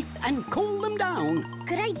try and cool them down.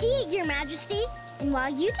 Good idea, Your Majesty. And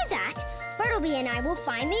while you do that, Bartleby and I will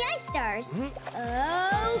find the ice stars.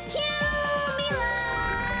 Oh, Cumulo!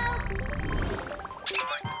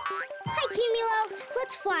 Hi, Cumulo.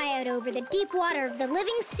 Let's fly out over the deep water of the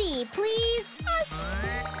living sea, please.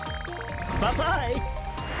 Bye-bye.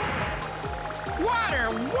 Water!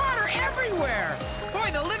 Water everywhere! Boy,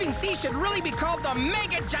 the living sea should really be called the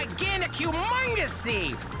Mega Gigantic Humongous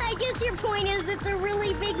Sea! I guess your point is it's a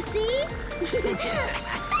really big sea?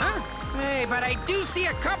 Huh? Hey, but I do see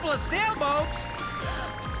a couple of sailboats!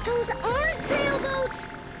 Those aren't sailboats!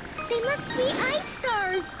 They must be ice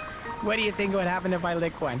stars! What do you think would happen if I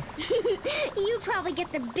lick one? You'd probably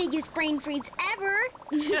get the biggest brain freeze ever.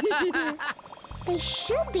 They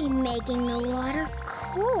should be making the water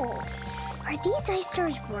cold. Are these ice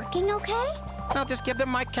stars working okay? I'll just give them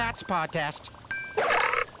my cat's paw test.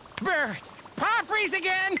 Brr! Paw freeze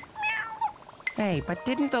again! Hey, but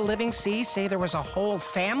didn't the living sea say there was a whole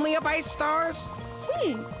family of ice stars?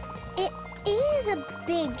 It is a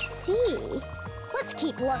big sea. Let's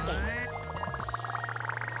keep looking.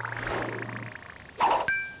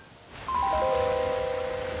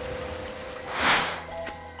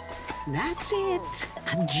 That's it.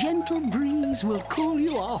 A gentle breeze will cool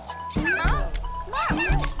you off.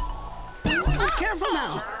 Careful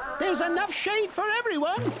now. There's enough shade for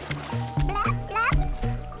everyone.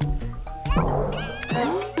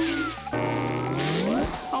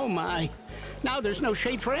 Oh my. Now there's no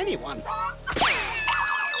shade for anyone.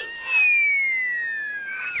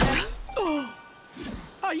 Oh.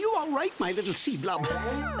 Are you all right, my little sea blub?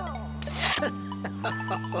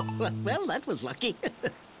 Well, that was lucky.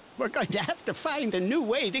 We're going to have to find a new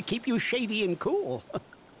way to keep you shady and cool.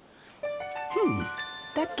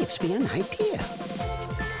 That gives me an idea.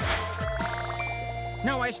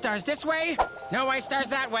 No ice stars this way, no ice stars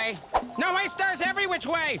that way, no ice stars every which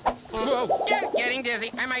way. Whoa, getting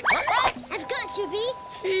dizzy. I might... I've got you, Bee.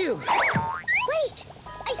 Phew. Wait,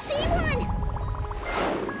 I see one.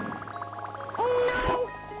 Oh no,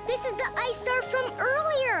 this is the ice star from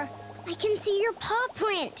earlier. I can see your paw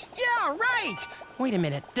print. Yeah, right. Wait a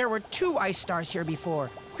minute, there were 2 ice stars here before.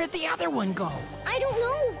 Where'd the other one go? I don't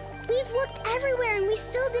know. We've looked everywhere and we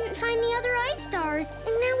still didn't find the other ice stars. And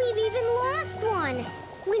now we've even lost one.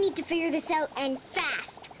 We need to figure this out and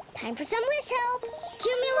fast. Time for some wish help.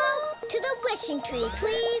 Cumulo, to the wishing tree,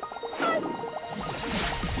 please.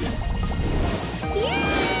 Yeah!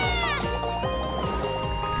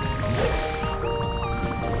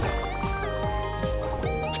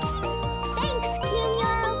 Thanks,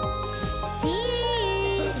 Cumulo. Z.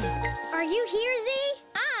 Are you here, Z?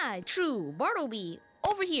 Ah, true. Bartleby,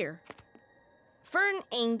 over here. Fern,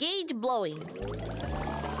 engage blowing.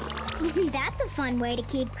 That's a fun way to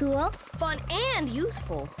keep cool. Fun and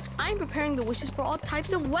useful. I'm preparing the wishes for all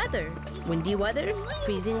types of weather. Windy weather,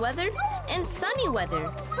 freezing weather, and sunny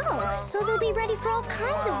weather. Oh, so they'll be ready for all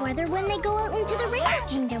kinds of weather when they go out into the Rainbow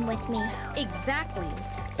Kingdom with me. Exactly.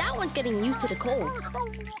 That one's getting used to the cold.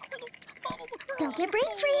 Don't get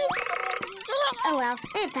brain freeze. Oh well,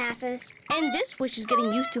 it passes. And this wish is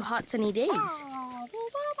getting used to hot sunny days.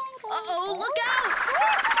 Uh-oh, look out!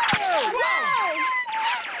 Whoa!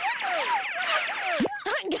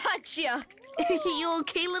 Gotcha! You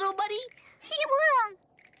okay, little buddy?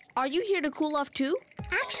 Are you here to cool off too?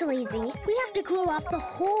 Actually, Z, we have to cool off the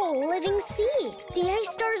whole living sea. The ice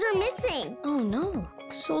stars are missing. Oh no.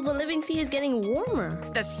 So the living sea is getting warmer.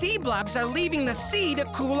 The sea blobs are leaving the sea to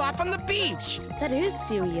cool off on the beach. That is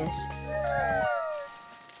serious.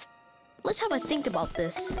 Let's have a think about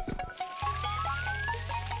this.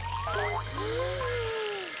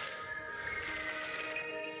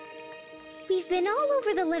 We've been all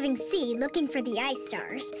over the living sea looking for the ice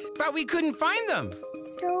stars. But we couldn't find them.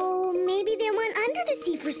 So maybe they went under the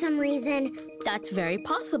sea for some reason. That's very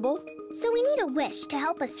possible. So we need a wish to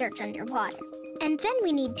help us search underwater. And then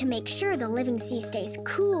we need to make sure the living sea stays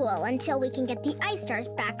cool until we can get the ice stars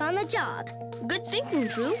back on the job. Good thinking,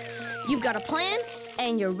 Drew. You've got a plan,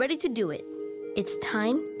 and you're ready to do it. It's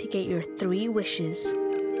time to get your 3 wishes.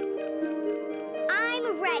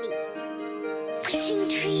 I'm ready. Wishing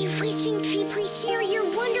tree, please share your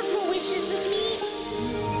wonderful wishes with me.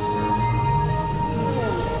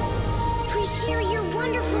 Please share your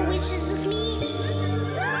wonderful wishes with me.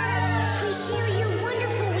 Please share your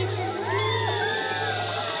wonderful wishes with me.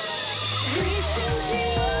 Wishing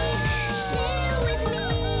tree, share with me.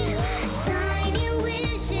 Tiny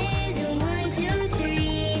wishes, 1, 2,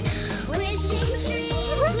 3. Wishing tree,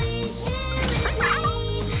 please share with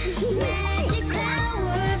me. Magic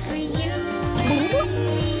power for you and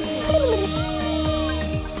me.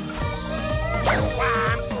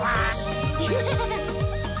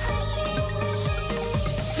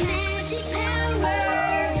 Magic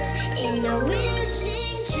power in the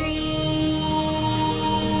wishing tree.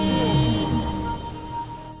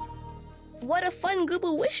 What a fun group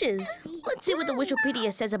of wishes. Let's see what the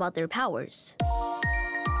Wishopedia says about their powers.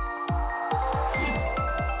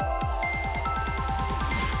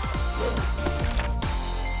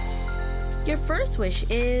 Your first wish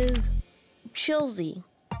is Chillsy.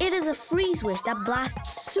 It is a freeze wish that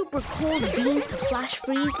blasts super cold beams to flash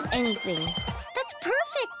freeze anything. That's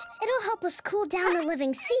perfect. It'll help us cool down the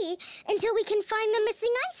living sea until we can find the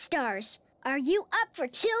missing ice stars. Are you up for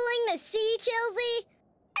chilling the sea, Chillsy?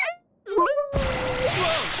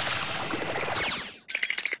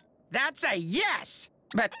 That's a yes!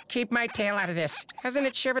 But keep my tail out of this. Hasn't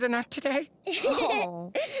it shivered enough today?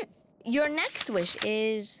 Oh. Your next wish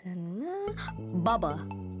is... Bubba.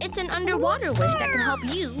 It's an underwater wish that can help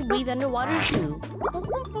you breathe underwater, too.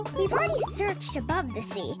 We've already searched above the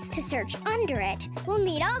sea. To search under it, we'll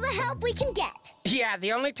need all the help we can get. Yeah,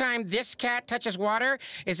 the only time this cat touches water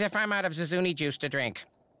is if I'm out of Zazuni juice to drink.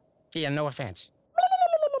 Yeah, no offense.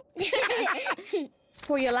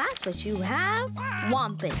 For your last wish, you have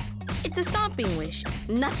Whomping. It's a stomping wish.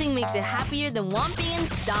 Nothing makes it happier than whomping and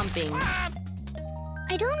stomping.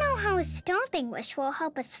 I don't know how a stomping wish will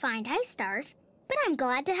help us find ice stars, but I'm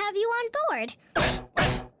glad to have you on board.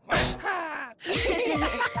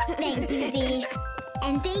 Thank you, Z.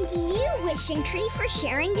 And thank you, Wishing Tree, for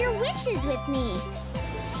sharing your wishes with me.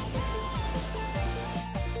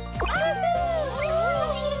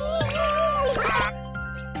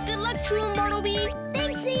 Good luck, True and Bartleby.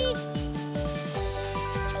 Thanks, Z.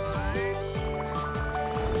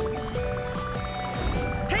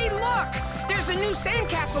 Hey, look! There's a new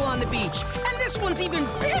sandcastle on the beach, and this one's even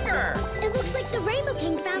bigger! It looks like the Rainbow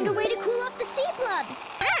King found a way to cool off the sea blubs.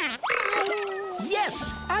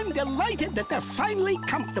 Yes, I'm delighted that they're finally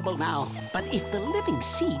comfortable now. But if the living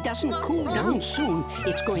sea doesn't cool down soon,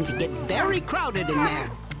 it's going to get very crowded in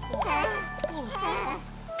there.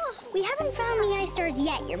 We haven't found the ice stars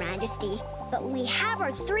yet, Your Majesty, but we have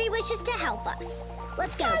our 3 wishes to help us.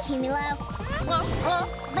 Let's go, Cumulo.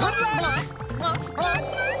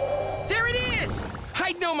 There it is!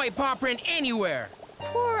 I'd know my paw print anywhere.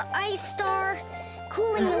 Poor Ice Star,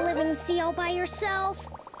 cooling the living sea all by yourself.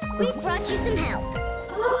 We've brought you some help.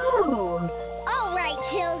 Oh. All right,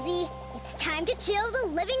 Chilsey, it's time to chill the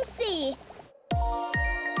living sea.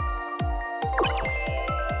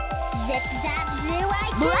 Zip, zap, zoo, I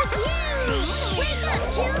choose you! Wake up,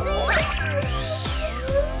 Chilsey!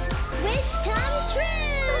 Wish come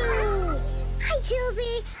true! Hi,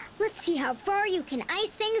 Chilsey. Let's see how far you can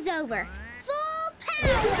ice things over. Full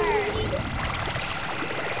power!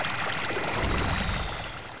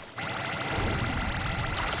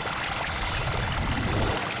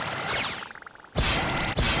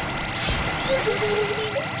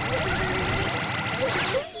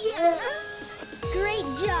 Great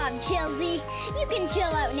job, Chilsey. You can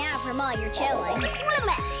chill out now from all your chilling.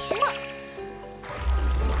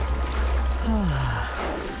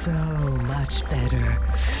 So much better.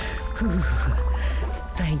 Whew.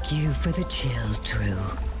 Thank you for the chill, True.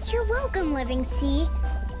 You're welcome, Living Sea.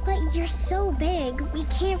 But you're so big, we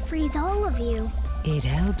can't freeze all of you. It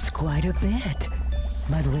helps quite a bit.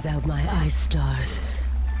 But without my ice stars,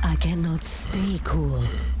 I cannot stay cool.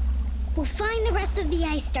 We'll find the rest of the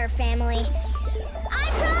Ice Star family. I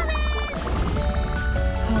promise!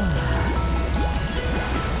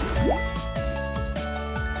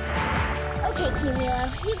 Okay, Cumulo,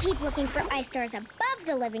 you keep looking for ice stars above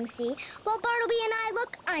the living sea, while Bartleby and I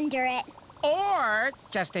look under it. Or,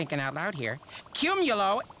 just thinking out loud here,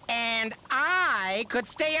 Cumulo and I could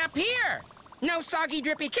stay up here. No soggy,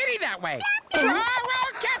 drippy kitty that way.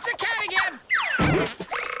 Oh, catch the cat again!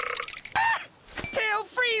 Tail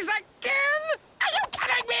freeze again? Are you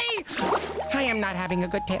kidding me? I am not having a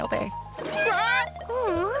good tail day. Aw,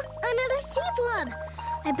 another sea blub.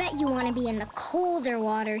 I bet you want to be in the colder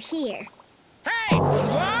water here. Hey!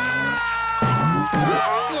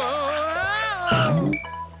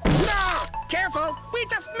 No! Careful! We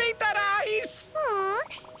just made that ice! Aw,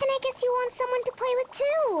 and I guess you want someone to play with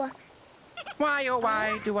too. Why, oh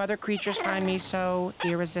why, do other creatures find me so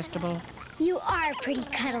irresistible? You are pretty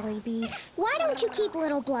cuddly, Beef. Why don't you keep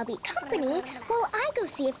little Blubby company while I go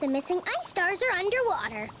see if the missing ice stars are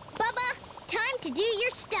underwater? Bubba, time to do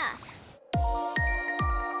your stuff.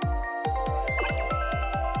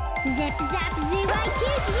 Zip, zap, zoo, I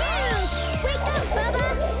choose you! Wake up, Bubba!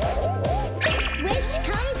 Wish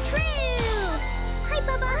come true! Hi,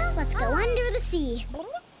 Bubba. Let's go under the sea.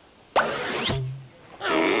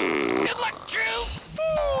 Good luck, Drew!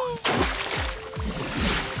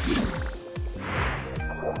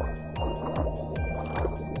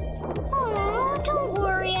 Aw, don't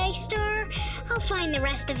worry, Ice Star. I'll find the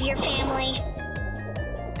rest of your family.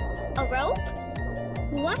 A rope?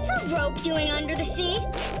 What's a rope doing under the sea?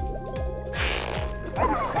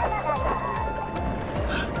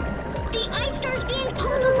 The ice star's being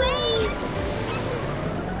pulled away!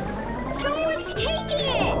 Someone's taking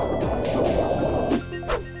it!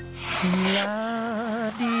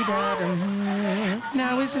 La-dee-da-dum.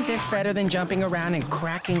 Now, isn't this better than jumping around and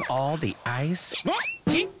cracking all the ice? Do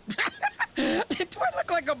I look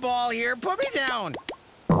like a ball here? Put me down.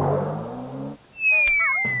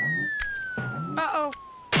 Uh-oh.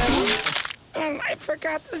 I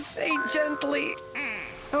forgot to say gently.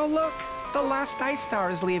 Oh, look. The last ice star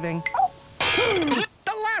is leaving. The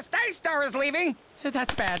last ice star is leaving.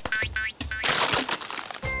 That's bad.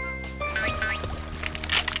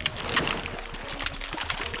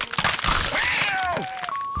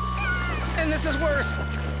 And this is worse.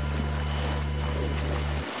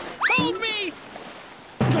 Hold me!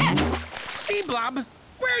 Sea Blob,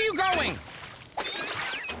 where are you going?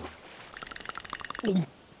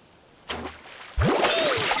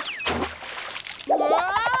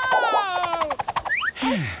 Whoa!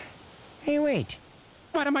 Hey, wait.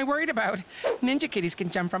 What am I worried about? Ninja kitties can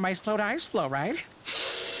jump from ice floe to ice floe, right?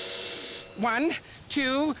 1,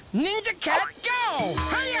 2, Ninja Cat, go!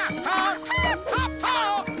 Hiya! Hop, hop,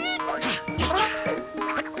 hop!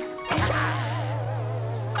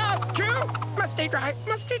 Oh, true. Must stay dry.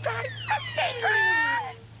 Must stay dry. Must stay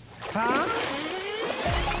dry. Huh?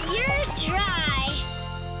 You're dry.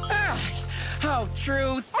 Oh,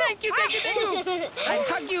 true. Thank you, thank you, thank you. I'd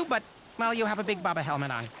hug you, but, well, you have a Big Bubba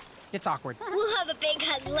helmet on. It's awkward. We'll have a big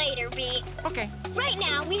hug later, Bee. Okay. Right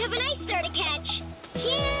now, we have an ice star to catch.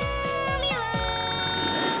 Cumulo!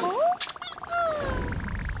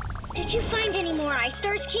 Did you find any more ice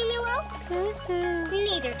stars, Cumulo?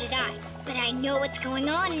 Neither did I, but I know what's going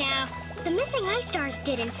on now. The missing ice stars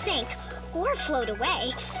didn't sink or float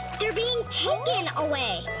away. They're being taken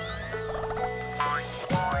away.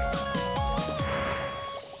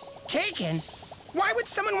 Taken? Why would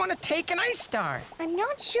someone want to take an ice star? I'm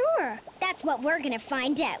not sure. That's what we're gonna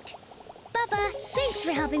find out. Bubba, thanks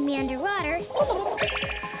for helping me underwater.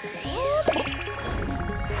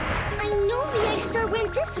 I know the ice star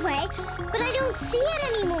went this way, but I don't see it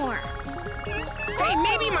anymore. Hey,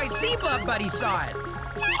 maybe my sea blob buddy saw it.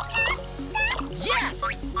 Yes!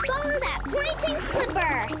 Follow that pointing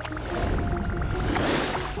flipper.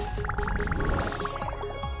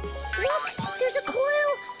 Look, there's a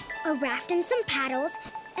clue. A raft and some paddles,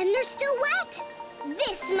 and they're still wet.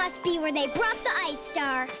 This must be where they brought the ice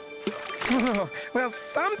star. Oh, well,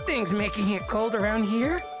 something's making it cold around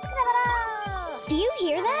here. Do you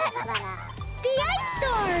hear that? The ice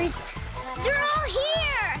stars! They're all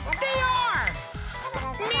here! They are!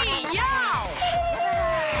 Meow!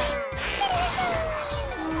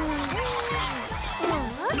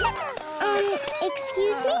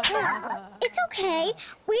 Excuse me? It's okay.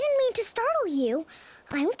 We didn't mean to startle you.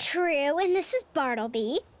 I'm True, and this is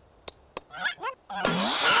Bartleby.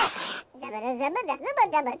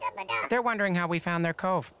 They're wondering how we found their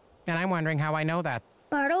cove, and I'm wondering how I know that.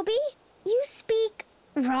 Bartleby? You speak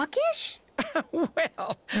Rockish?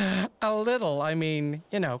 Well, a little. I mean,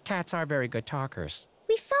 you know, cats are very good talkers.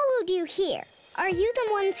 We followed you here. Are you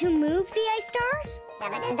the ones who moved the ice stars?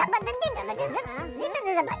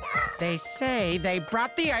 They say they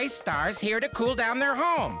brought the ice stars here to cool down their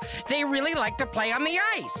home. They really like to play on the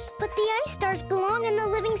ice. But the ice stars belong in the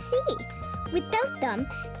living sea. Without them,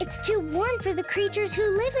 it's too warm for the creatures who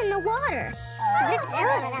live in the water.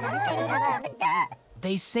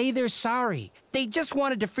 They say they're sorry. They just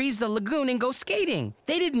wanted to freeze the lagoon and go skating.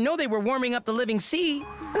 They didn't know they were warming up the living sea.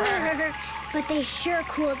 But they sure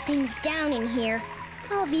cooled things down in here.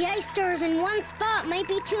 All the ice stars in one spot might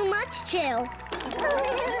be too much chill.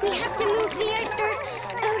 We have to move the ice stars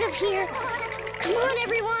out of here. Come on,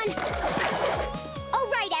 everyone. All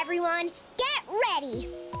right, everyone, get ready.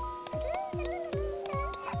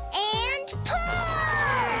 And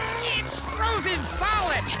pull! It's frozen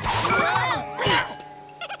solid!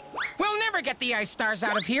 We'll never get the ice stars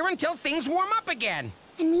out of here until things warm up again.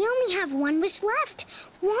 And we only have one wish left.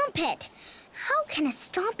 Wompet. How can a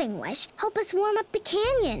stomping wish help us warm up the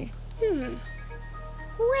canyon?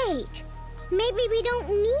 Wait. Maybe we don't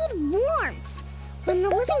need warmth. When the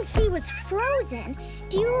living sea was frozen,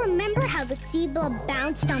 do you remember how the sea blob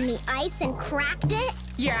bounced on the ice and cracked it?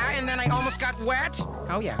 Yeah, and then I almost got wet.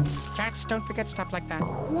 Oh, yeah. Cats don't forget stuff like that.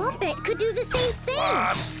 Wompet could do the same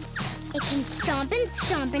thing. It can stomp and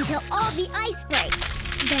stomp until all the ice breaks.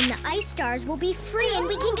 Then the ice stars will be free and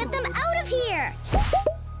we can get them out of here.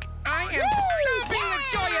 I am stomping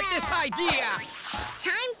with joy at this idea.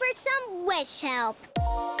 Time for some wish help.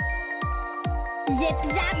 Zip,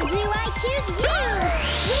 zap, zoo, I choose you!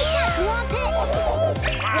 Wake up, Wompet!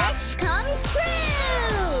 Wish come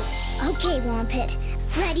true! Okay, Wompet.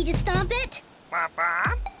 Ready to stomp it?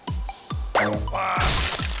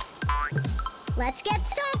 Let's get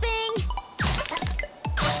stomping!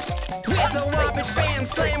 With the Wompet Bam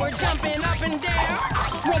Slam, we're jumping up and down.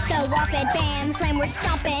 With the Wompet Bam Slam, we're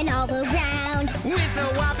stomping all around. With the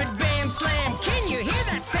Wompet Bam Slam, can you hear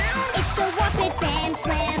that sound? It's the Wompet Bam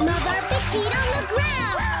Slam of our big feet on the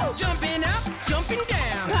ground. Jumping up, jumping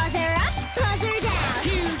down. Paws her up, paws her down.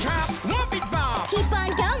 Huge hop, Wompet Bob. Keep on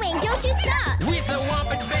going, don't you stop. With the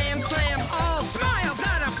Wompet Bam Slam,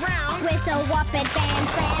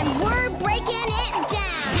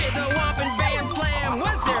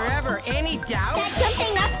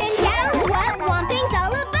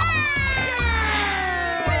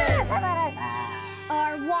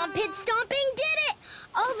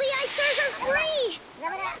 are free!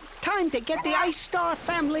 Time to get the Ice Star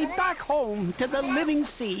family back home to the living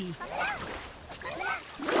sea.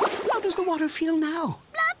 How does the water feel now?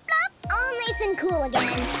 Blop, blop. All nice and cool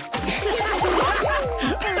again.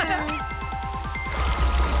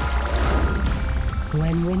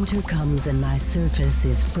 When winter comes and my surface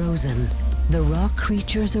is frozen, the rock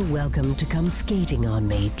creatures are welcome to come skating on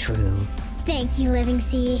me, True. Thank you, living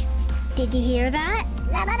sea. Did you hear that?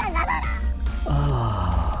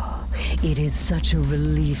 Oh, it is such a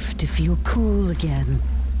relief to feel cool again.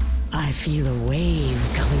 I feel a wave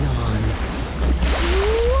coming on.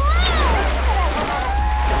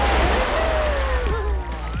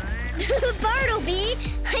 Bartleby,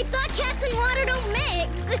 I thought cats and water don't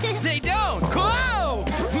mix. They don't. Whoa!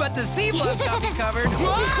 But the sea bugs got me covered.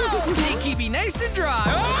 Whoa! They keep me nice and dry.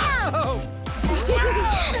 Whoa!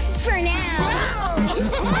 For now.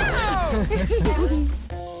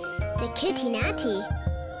 The kitty natty.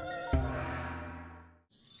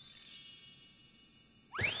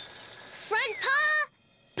 Front paw,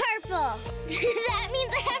 purple. That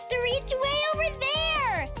means I have to reach way over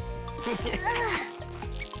there.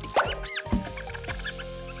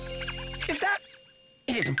 Is that?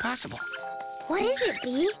 It isn't possible. What is it,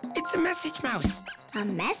 Bee? It's a message mouse. A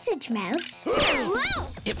message mouse? Whoa!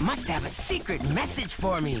 It must have a secret message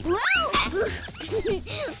for me. Whoa!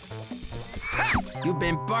 You've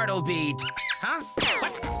been Bartleby'd. Huh?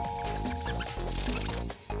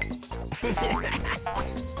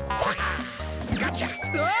 What? Gotcha.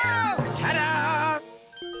 Oh, ta-da!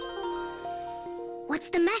 What's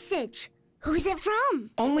the message? Who's it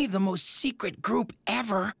from? Only the most secret group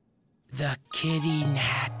ever. The Kitty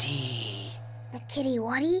Natty. The kitty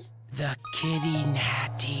whatty? The Kitty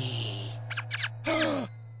Natty.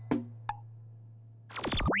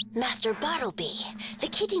 Master Bartleby, the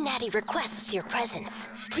Kitty Natty requests your presence.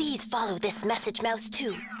 Please follow this message mouse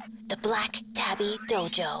to the Black Tabby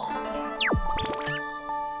Dojo.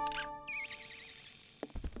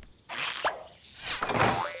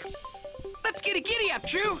 Let's get a giddy up,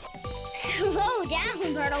 True. Slow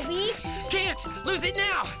down, Bartleby. Can't lose it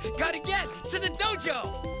now. Gotta get to the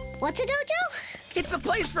dojo. What's a dojo? It's a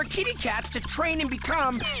place for kitty cats to train and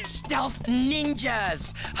become stealth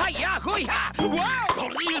ninjas. Hi-ya, hoo-ya! Whoa!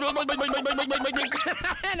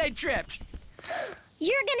 And I tripped.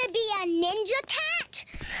 You're gonna be a ninja cat?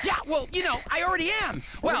 Yeah, well, you know, I already am.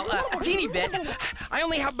 Well, a teeny bit. I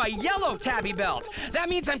only have my yellow tabby belt. That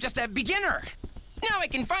means I'm just a beginner. Now I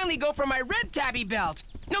can finally go for my red tabby belt,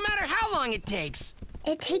 no matter how long it takes.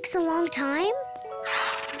 It takes a long time?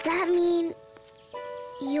 Does that mean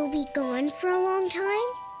you'll be gone for a long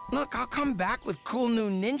time? Look, I'll come back with cool new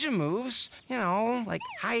ninja moves. You know, like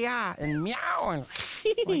hi-ya and meow and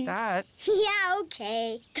like that. Yeah,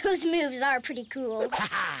 okay. Those moves are pretty cool.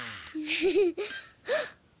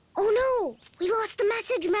 Oh no! We lost the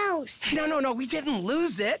message mouse! No, we didn't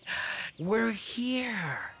lose it. We're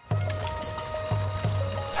here.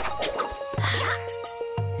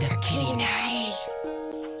 The Kitty Natty.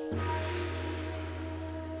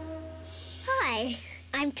 Hi,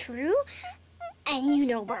 I'm True, and you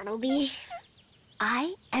know Bartleby.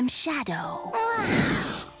 I am Shadow.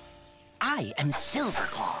 I am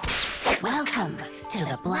Silverclaw. Welcome to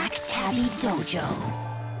the Black Tabby Dojo.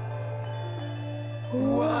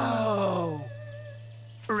 Whoa!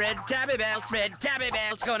 Red tabby belt,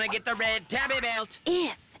 gonna get the red tabby belt.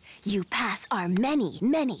 If you pass our many,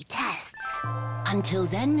 many tests. Until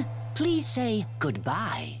then, please say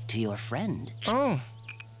goodbye to your friend. Oh,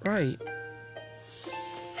 right.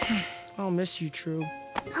 I'll miss you, True.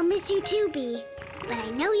 I'll miss you too, Bee, but I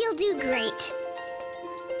know you'll do great.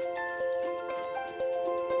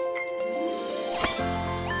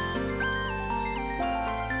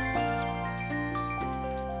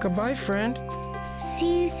 Goodbye, friend.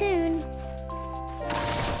 See you soon.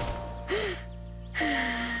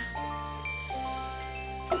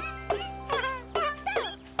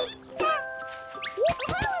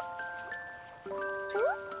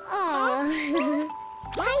 Aw.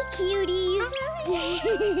 Bye, cuties.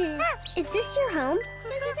 Is this your home?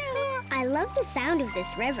 I love the sound of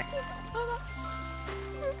this river.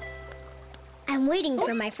 I'm waiting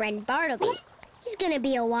for my friend Bartleby. He's gonna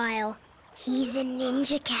be a while. He's in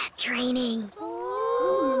ninja cat training.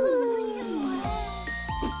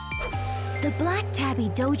 The Black Tabby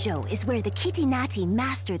Dojo is where the Kitty Natty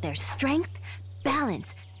master their strength,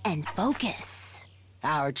 balance, and focus.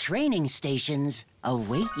 Our training stations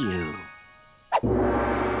await you.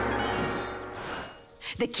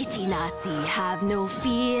 The Kitty Natty have no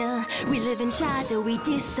fear. We live in shadow, we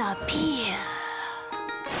disappear.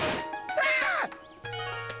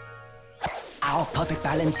 Our perfect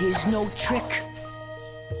balance is no trick.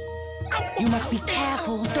 You must be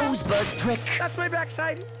careful. Those buzz prick. That's my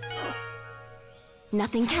backside.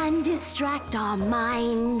 Nothing can distract our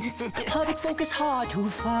mind. Perfect focus hard to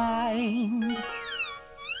find.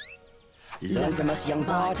 Learn from us, young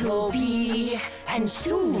Bartleby, and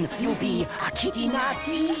soon you'll be a kitty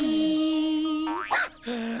natty.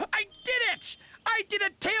 I did it! I did a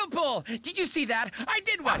tail pull! Did you see that? I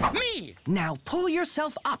did one! Me! Now pull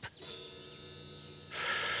yourself up.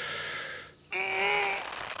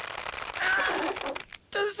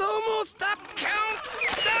 Does almost stop count?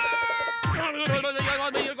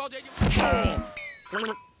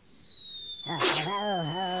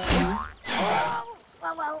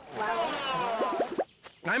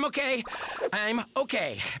 I'm okay. I'm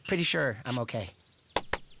okay. Pretty sure I'm okay.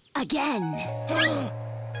 Again.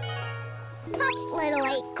 Hop, little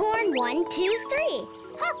acorn, 1, 2, 3.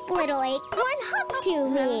 Hop, little acorn, hop to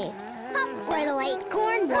me. Hop, little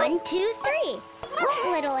acorn, 1, 2, 3.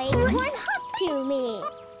 Hop, little acorn, hop to me.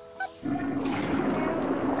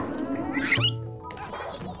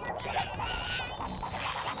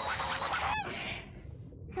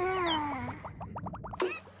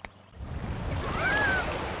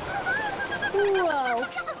 Whoa,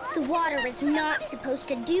 the water is not supposed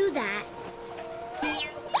to do that.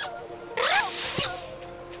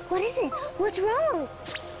 What is it? What's wrong?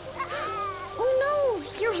 Oh no,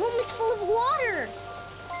 your home is full of water.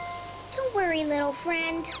 Don't worry, little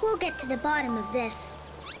friend. We'll get to the bottom of this.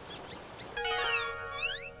 I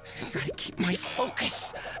gotta keep my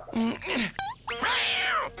focus.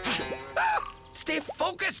 Stay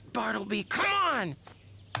focused, Bartleby. Come on.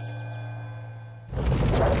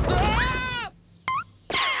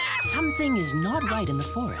 Something is not right in the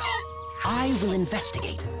forest. I will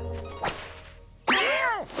investigate.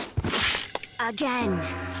 Again.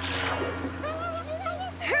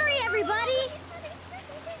 Hurry, everybody!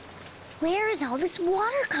 Where is all this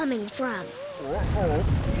water coming from?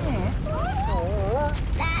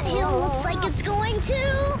 That hill looks like it's going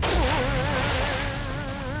to...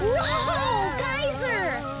 Whoa!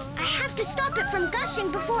 Geyser! I have to stop it from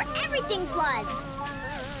gushing before everything floods.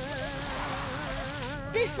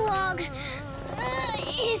 This log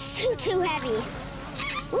is too heavy.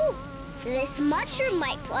 Ooh, this mushroom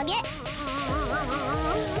might plug it.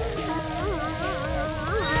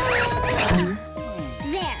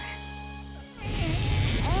 There.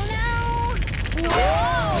 Oh no!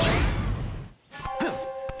 Whoa!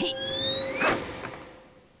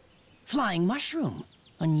 Flying mushroom.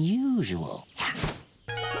 Unusual.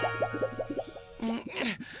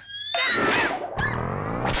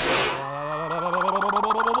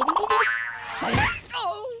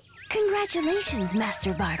 Congratulations,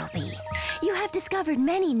 Master Bartleby. You have discovered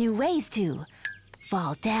many new ways to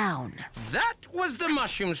fall down. That was the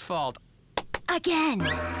mushroom's fault. Again.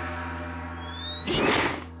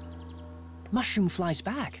 Mushroom flies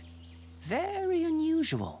back. Very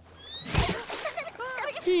unusual.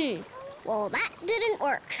 Well, that didn't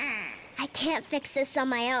work. I can't fix this on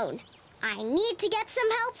my own. I need to get some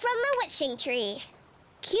help from the wishing tree.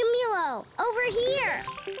 Cumulo, over here.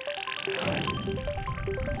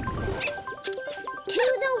 To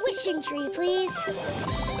the wishing tree, please.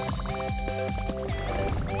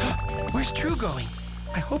 Where's True going?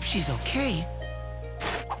 I hope she's okay.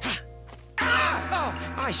 Oh,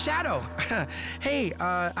 Shadow. Hey,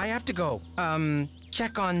 I have to go.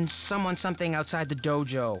 Check on something outside the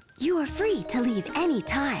dojo. You are free to leave any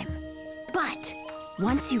time. But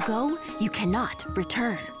once you go, you cannot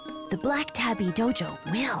return. The Black Tabby Dojo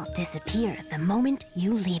will disappear the moment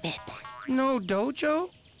you leave it. No dojo?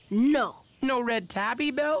 No. No red tabby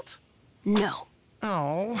belt? No.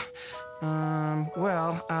 Oh.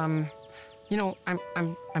 You know,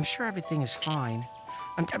 I'm sure everything is fine.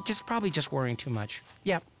 I'm probably just worrying too much.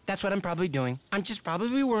 Yeah, that's what I'm probably doing. I'm just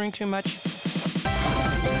probably worrying too much.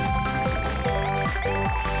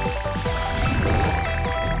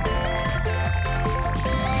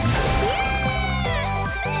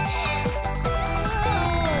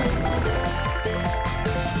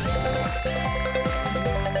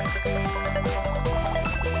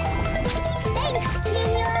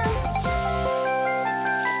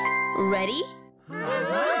 Ready?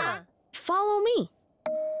 Follow me.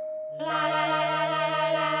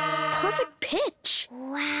 Perfect pitch.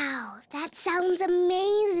 Wow, that sounds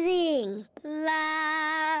amazing.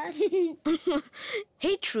 La.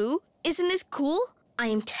 Hey, True, isn't this cool? I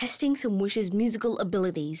am testing some Wish's musical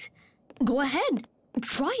abilities. Go ahead,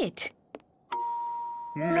 try it.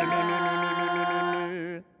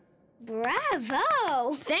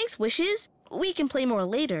 Bravo! Thanks, Wishes. We can play more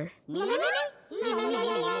later.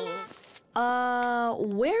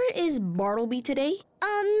 Where is Bartleby today?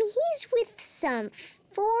 He's with some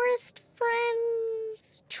forest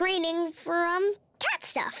friends training for, cat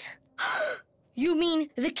stuff. You mean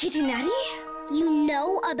the Kitty Natty? You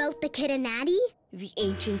know about the Kitty-Natty? The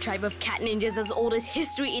ancient tribe of cat ninjas as old as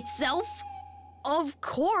history itself? Of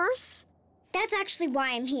course. That's actually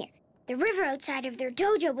why I'm here. The river outside of their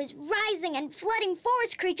dojo is rising and flooding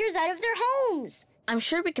forest creatures out of their homes. I'm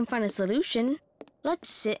sure we can find a solution. Let's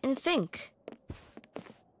sit and think.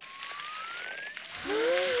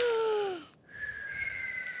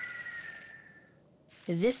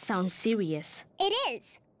 This sounds serious. It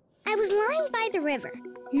is. I was lying by the river,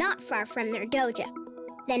 not far from their dojo.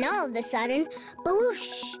 Then all of a sudden,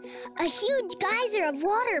 boosh! A huge geyser of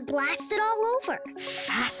water blasted all over.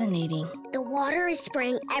 Fascinating. The water is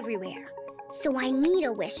spraying everywhere, so I need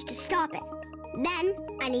a wish to stop it. Then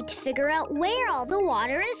I need to figure out where all the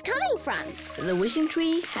water is coming from. The wishing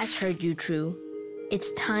tree has heard you, True.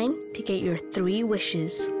 It's time to get your 3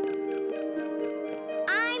 wishes.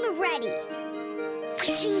 I'm ready.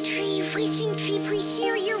 Wishing tree, please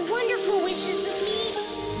share your wonderful wishes with me.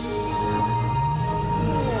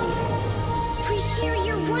 Please share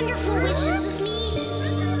your wonderful wishes with me.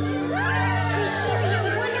 Please share your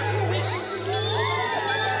wonderful wishes with me.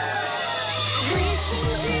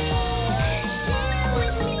 Wishing tree, share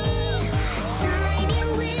with me. Tiny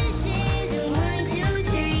wishes, 1, 2,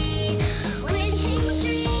 3. Wishing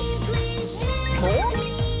tree, please share with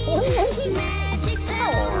me. Magic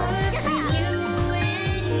power for you and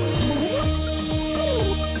me.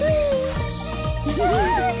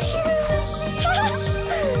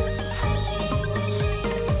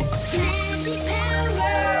 Magic power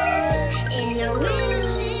in the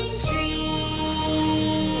wishing tree.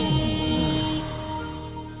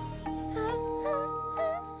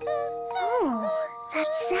 Oh, that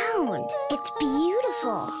sound. It's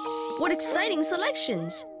beautiful. What exciting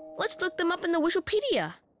selections! Let's look them up in the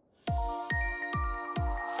Wishopedia.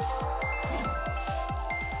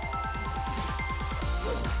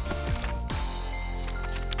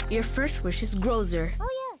 Your first wish is Grozer. Oh,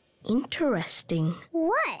 yeah. Interesting.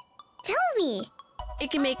 What? Tell me.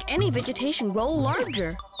 It can make any vegetation grow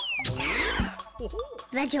larger.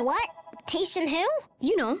 What? Tation who?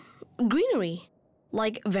 You know, greenery.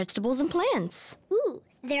 Like vegetables and plants. Ooh,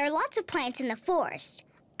 there are lots of plants in the forest.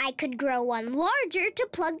 I could grow one larger to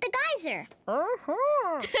plug the geyser.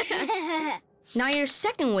 Now your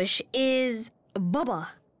second wish is Bubba.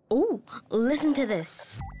 Ooh, listen to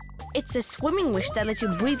this. It's a swimming wish that lets you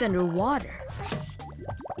breathe underwater.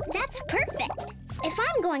 That's perfect. If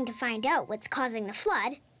I'm going to find out what's causing the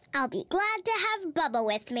flood, I'll be glad to have Bubba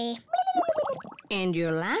with me. And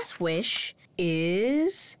your last wish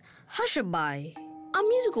is Hushaby, a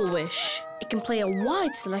musical wish. It can play a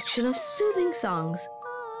wide selection of soothing songs.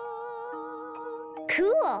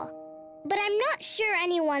 Cool. But I'm not sure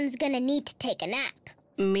anyone's gonna need to take a nap.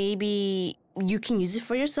 Maybe you can use it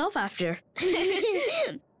for yourself after.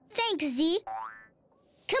 Thanks, Z.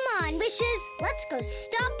 Come on, wishes. Let's go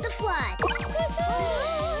stop the flood.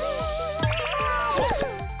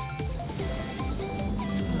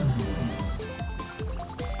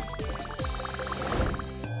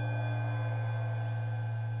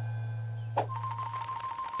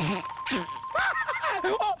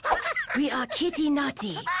 We are Kitty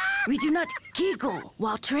Natty. We do not giggle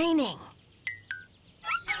while training.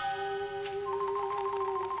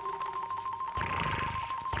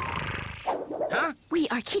 Huh? We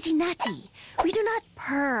are Kitty Natty. We do not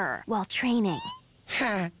purr while training.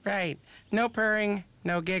 Right. No purring,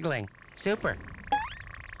 no giggling. Super.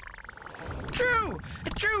 True!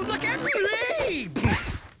 True, look at me!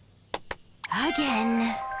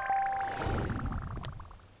 Again.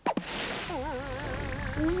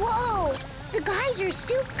 Whoa! The geyser's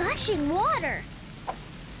still gushing water.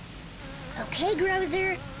 Okay,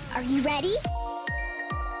 Grozer, are you ready?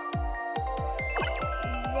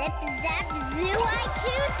 Zip, zap, zoo, I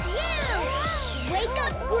choose you! Wake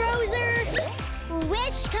up, Grozer!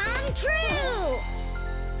 Wish come true!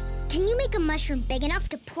 Can you make a mushroom big enough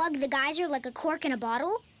to plug the geyser like a cork in a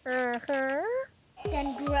bottle? Uh-huh.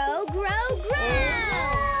 Then grow, grow,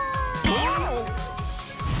 grow!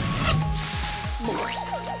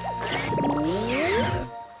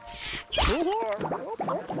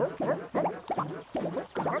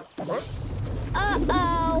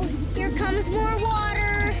 Uh-oh! Here comes more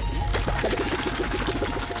water!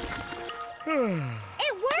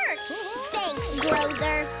 It worked! Thanks,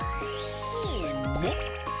 Grozer.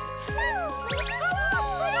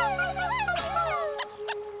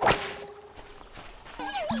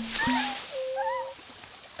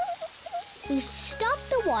 We've stopped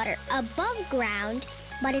the water above ground,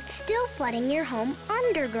 but it's still flooding your home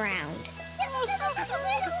underground.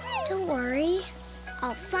 Don't worry.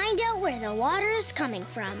 I'll find out where the water is coming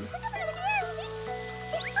from.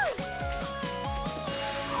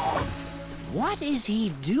 What is he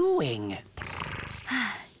doing?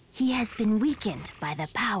 He has been weakened by the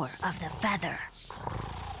power of the feather.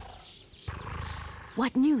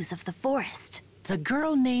 What news of the forest? The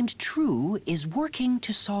girl named True is working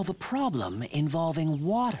to solve a problem involving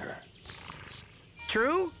water.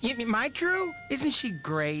 True? You mean my True? Isn't she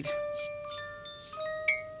great?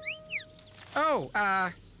 Oh,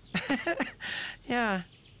 yeah.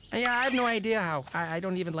 I have no idea how. I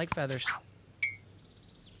don't even like feathers.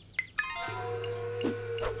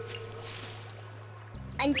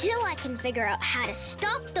 Until I can figure out how to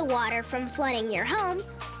stop the water from flooding your home,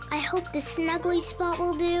 I hope the snuggly spot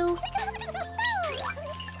will do.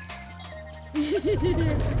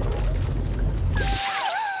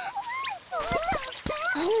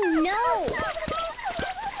 Oh no!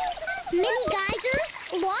 Mini geysers?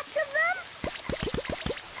 Lots of them?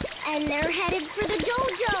 And they're headed for the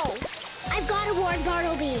dojo. I've got to warn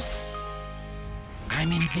Bartleby.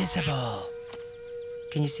 I'm invisible.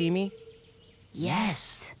 Can you see me?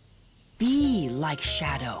 Yes. Be like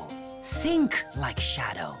Shadow. Think like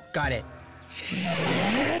Shadow. Got it.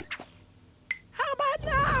 How about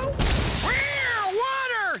now? Wow,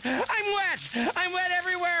 water! I'm wet! I'm wet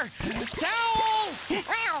everywhere! Towel!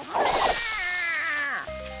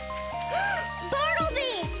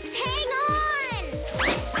 Bartleby, hang on!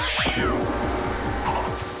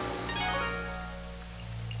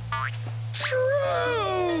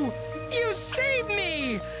 True! You saved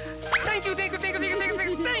me! Thank you, thank you, thank you, thank you, thank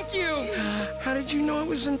you, thank you! How did you know I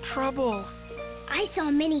was in trouble? I saw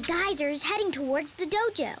mini geysers heading towards the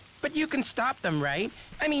dojo. But you can stop them, right?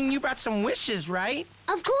 I mean, you brought some wishes, right?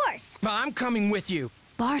 Of course. Well, I'm coming with you.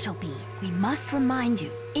 Bartleby, we must remind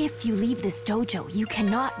you, if you leave this dojo, you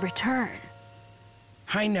cannot return.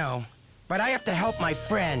 I know, but I have to help my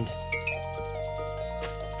friend.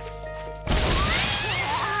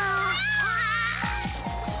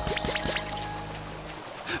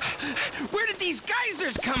 Where did these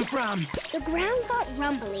geysers come from? The ground got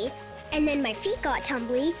rumbly, and then my feet got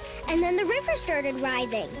tumbly, and then the river started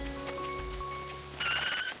rising.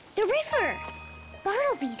 The river!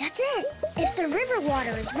 Bartleby, that's it. If the river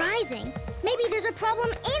water is rising, maybe there's a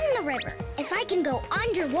problem in the river. If I can go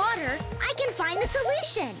underwater, I can find the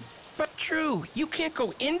solution. But True, you can't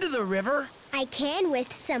go into the river. I can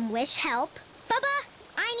with some wish help. Bubba,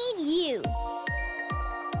 I need you.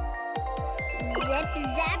 Zip,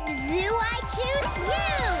 zap, zoo, I choose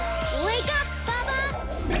you! Wake up, Bubba!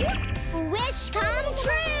 Wish come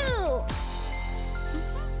true!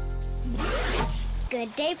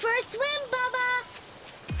 Good day for a swim, Bubba!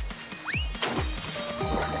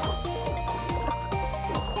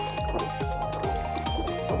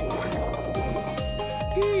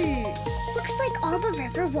 Looks like all the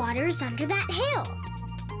river water is under that hill.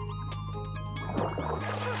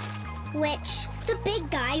 Which the big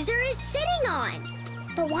geyser is sitting on.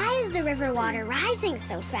 But why is the river water rising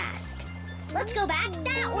so fast? Let's go back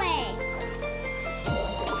that way.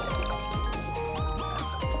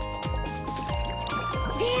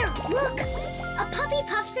 There, look! A Puffy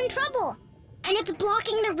Puff's in trouble. And it's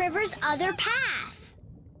blocking the river's other path.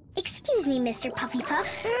 Excuse me, Mr. Puffy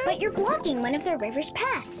Puff, but you're blocking one of the river's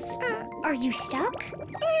paths. Are you stuck?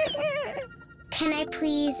 Can I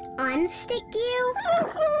please unstick you?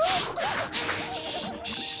 Shh,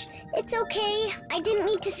 shh. It's okay. I didn't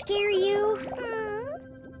mean to scare you.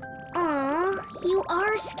 Aw, you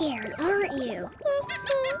are scared, aren't you?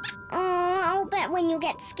 Aw, I'll bet when you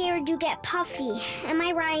get scared, you get puffy. Am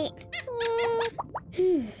I right?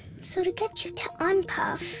 So to get you to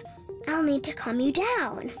unpuff, I'll need to calm you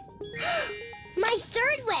down. My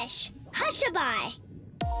third wish, Hushabye.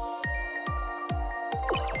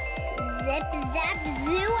 Zip, zap,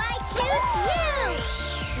 zoo, I choose you!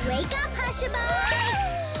 Wake up, Hushabye!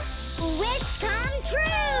 Wish come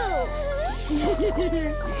true!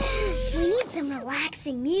 We need some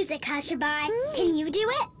relaxing music, Hushabye. Can you do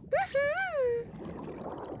it?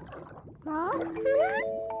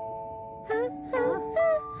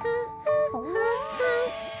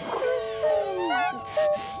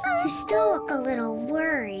 You still look a little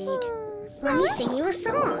worried. Let me sing you a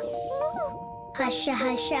song. Husha,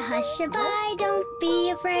 husha, husha-bye, don't be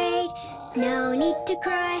afraid. No need to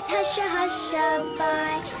cry, husha,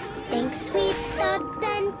 husha-bye. Think sweet thoughts,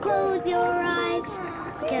 then close your eyes.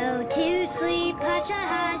 Go to sleep, husha,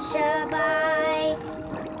 husha-bye.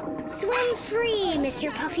 Swim free,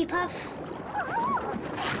 Mr. Puffy Puff.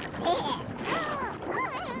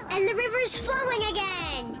 And the river's flowing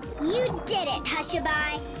again. You did it,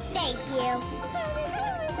 Hushabye. Thank you.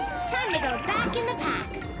 Time to go back in the pack.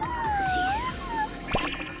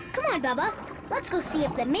 on, Bubba. Let's go see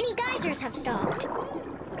if the mini geysers have stopped.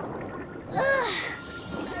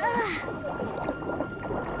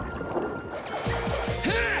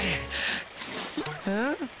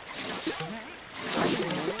 Huh?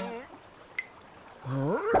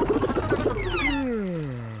 Whoa!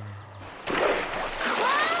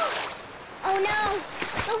 Oh no!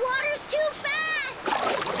 The water's too fast!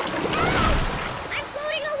 Help! I'm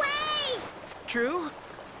floating away! True?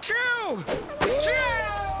 True! True!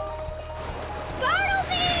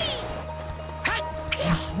 Bartleby!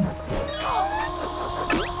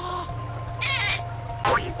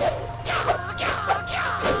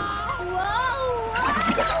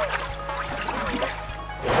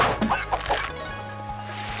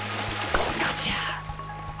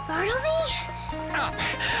 Bartleby? Up!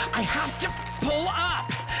 I have to pull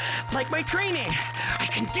up! Like my training! I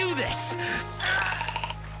can do this!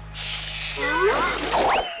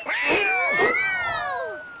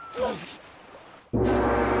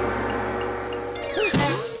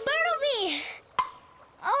 Bartleby!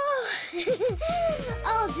 Oh!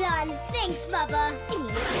 All done. Thanks, Bubba.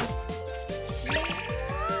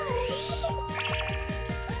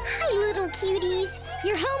 Hi, little cuties.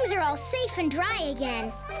 Your homes are all safe and dry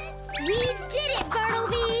again. We did it,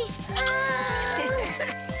 Bartleby!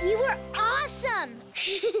 You were awesome!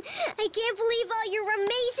 I can't believe all your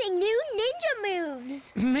amazing new ninja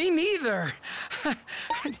moves! Me neither.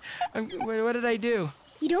 What did I do?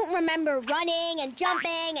 You don't remember running and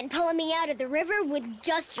jumping and pulling me out of the river with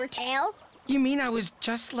just your tail? You mean I was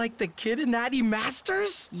just like the Kid and Natty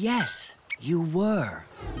Masters? Yes, you were.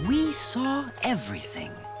 We saw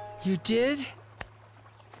everything. You did?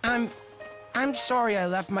 I'm sorry I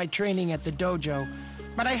left my training at the dojo,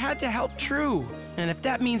 but I had to help True. And if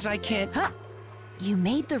that means I can't... Huh. You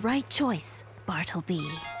made the right choice, Bartleby.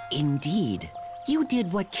 Indeed. You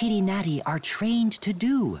did what Kitty Natty are trained to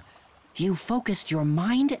do. You focused your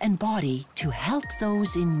mind and body to help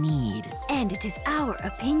those in need. And it is our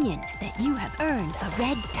opinion that you have earned a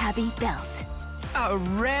red tabby belt. A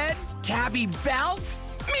red tabby belt?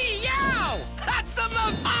 Meow! That's the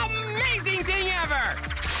most amazing thing ever!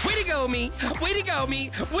 Way to go, me! Way to go,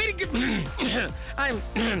 me! Way to go! I'm...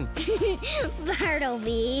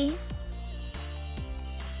 Bartleby.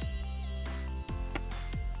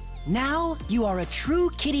 Now you are a true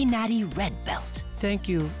Kitty Natty red belt. Thank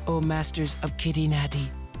you, oh masters of Kitty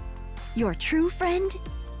Natty. Your true friend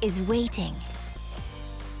is waiting.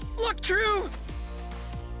 Look, True!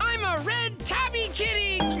 I'm a red tabby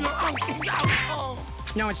kitty!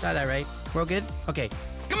 No one saw that, right? We're all good? Okay.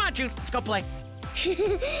 Come on, True. Let's go play.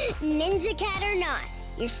 Ninja cat or not,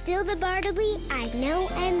 you're still the Bartleby I know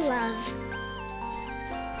and love.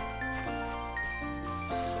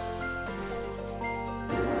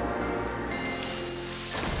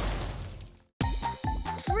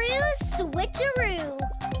 True switcheroo.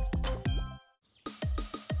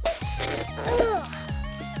 Ugh.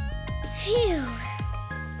 Phew.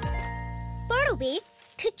 Bartleby,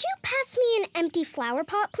 could you pass me an empty flower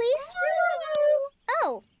pot, please?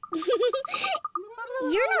 Oh.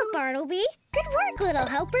 You're not Bartleby. Good work, little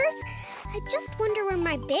helpers. I just wonder where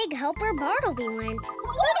my big helper Bartleby went.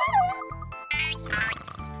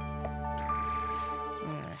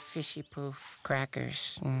 Fishy poof,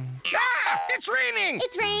 crackers. Ah! It's raining!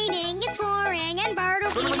 It's raining, it's pouring, and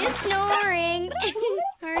Bartleby is snoring.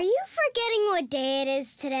 Are you forgetting what day it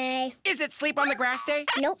is today? Is it sleep on the grass day?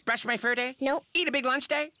 Nope. Brush my fur day? Nope. Eat a big lunch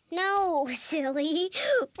day? No, silly.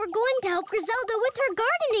 We're going to help Griselda with her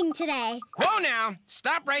gardening today. Whoa now!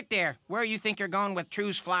 Stop right there. Where you think you're going with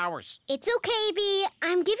True's flowers? It's okay, Bee.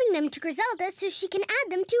 I'm giving them to Griselda so she can add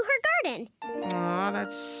them to her garden. Aw,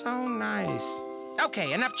 that's so nice.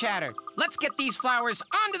 Okay, enough chatter. Let's get these flowers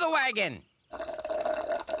onto the wagon. What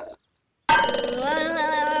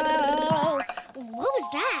was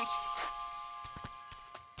that?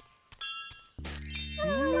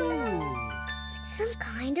 It's some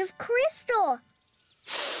kind of crystal.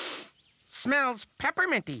 Smells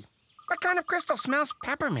pepperminty. What kind of crystal smells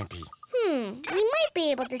pepperminty? We might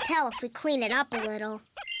be able to tell if we clean it up a little.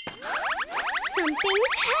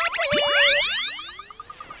 Something's happening!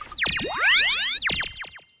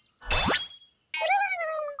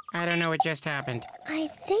 I don't know what just happened. I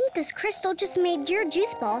think this crystal just made your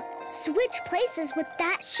juice ball switch places with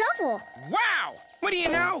that shovel. Wow! What do you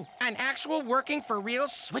know? An actual working for real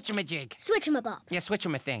switch-a-majig. Switch-em-a-bob. Yeah,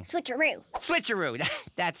 switch-em-a-thing. Switcheroo. Switcheroo.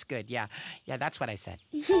 That's good, yeah. Yeah, that's what I said.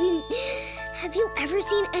 Have you ever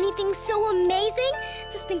seen anything so amazing?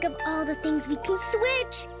 Just think of all the things we can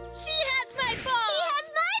switch. She has my ball! He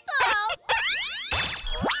has my ball!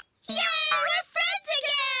 Yay! We're friends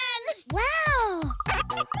again! Wow!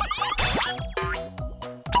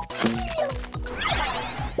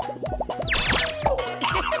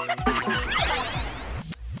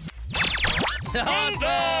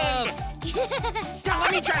 Awesome!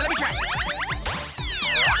 Let me try.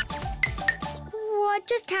 What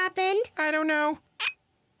just happened? I don't know.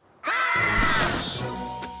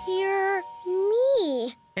 You're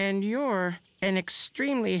me. And you're an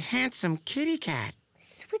extremely handsome kitty cat.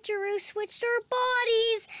 Switcheroo switched our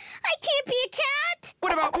bodies. I can't be a cat.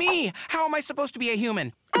 What about me? How am I supposed to be a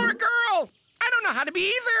human? Or a girl? I don't know how to be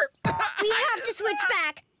either. We have to switch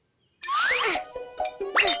back. How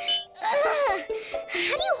do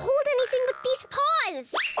you hold anything with these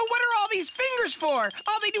paws? Oh, what are all these fingers for?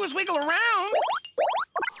 All they do is wiggle around.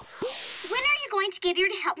 When are you going to get here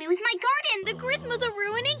to help me with my garden? The Grismos are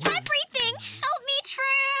ruining everything. Help me,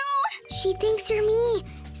 True. She thinks you're me.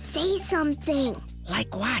 Say something.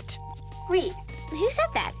 Like what? Wait, who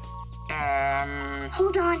said that?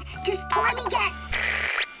 Hold on. Just let me get.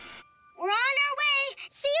 We're on our way.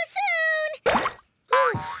 See you soon.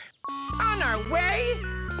 On our way?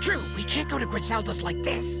 True, we can't go to Griselda's like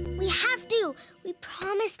this. We have to. We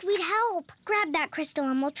promised we'd help. Grab that crystal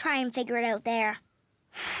and we'll try and figure it out there.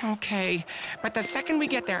 Okay, but the second we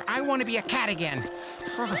get there, I want to be a cat again.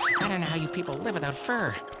 I don't know how you people live without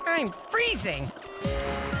fur. I'm freezing.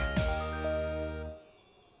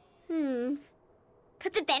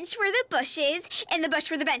 Put the bench where the bush is, and the bush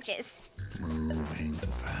where the bench is. Moving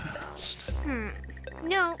fast.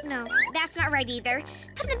 No, that's not right either.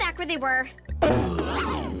 Put them back where they were.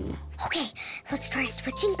 Okay, let's try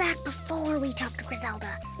switching back before we talk to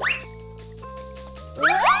Griselda.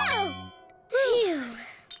 Whoa! Phew.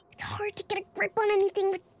 It's hard to get a grip on anything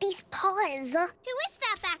with these paws. Who is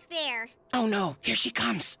that back there? Oh no, here she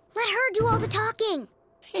comes. Let her do all the talking.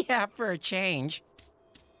 Yeah, for a change.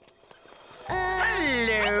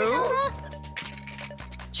 Hello. Griselda?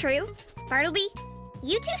 True? Bartleby?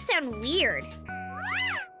 You two sound weird.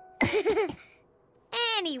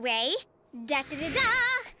 Anyway, da-da-da-da.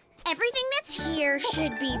 Everything that's here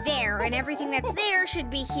should be there, and everything that's there should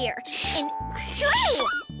be here. And True!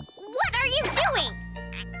 What are you doing?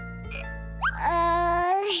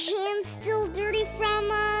 Hands still dirty from,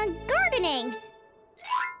 gardening.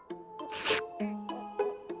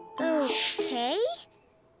 Okay.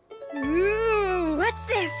 What's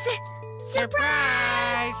this?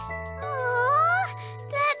 Surprise! Aww,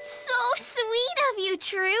 that's so sweet of you,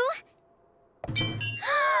 True.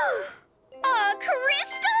 A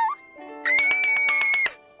crystal?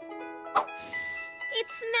 It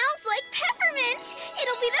smells like peppermint.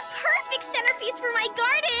 It'll be the perfect centerpiece for my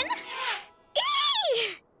garden.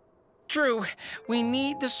 Eee! True, we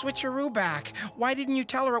need the switcheroo back. Why didn't you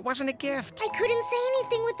tell her it wasn't a gift? I couldn't say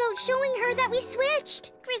anything without showing her that we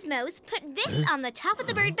switched. Grismos, put this on the top of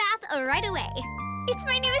the bird bath right away. It's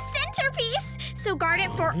my new centerpiece, so guard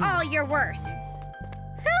it for all you're worth.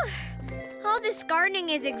 Whew. All this gardening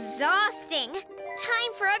is exhausting.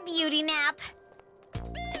 Time for a beauty nap.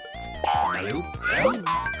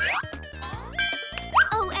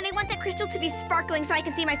 Oh, and I want that crystal to be sparkling so I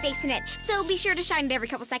can see my face in it. So be sure to shine it every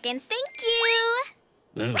couple seconds. Thank you.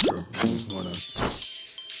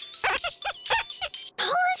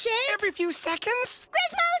 Polish it. Every few seconds?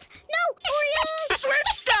 Grismos, no, Oreos.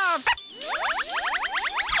 Switch stuff!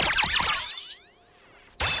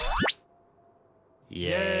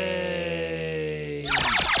 Yay!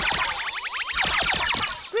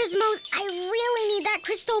 Grismos, I really need that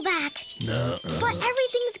crystal back. No. But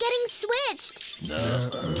everything's getting switched. No.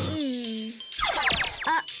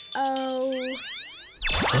 Uh-oh.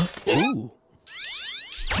 Ooh.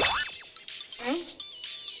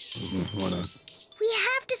 We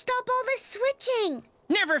have to stop all this switching.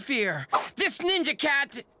 Never fear. This ninja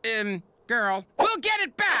cat, girl, will get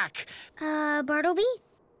it back. Bartleby?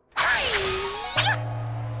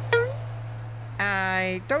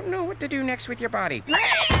 I don't know what to do next with your body. I'm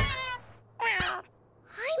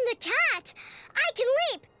the cat. I can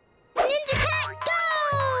leap. Ninja cat,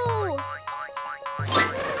 go!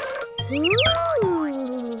 Ooh.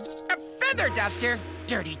 A feather duster?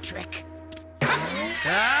 Dirty trick.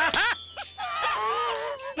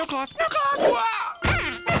 No claws, no claws!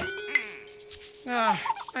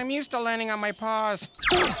 I'm used to landing on my paws.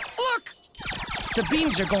 Look! The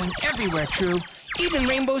beams are going everywhere, True. Even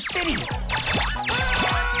Rainbow City.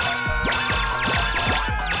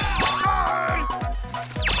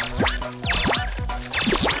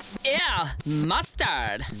 Yeah,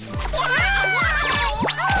 mustard.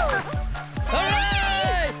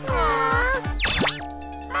 Hooray!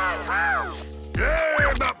 My house!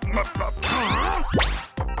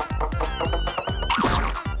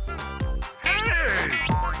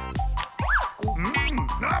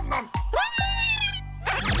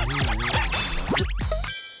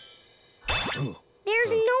 There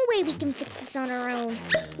There's no way we can fix this on our own.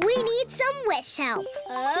 We need some wish help.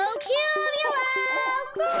 Oh, Cumulo!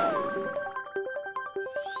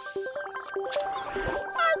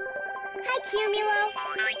 Hi, Cumulo.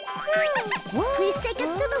 Please take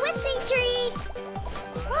us to the wishing tree.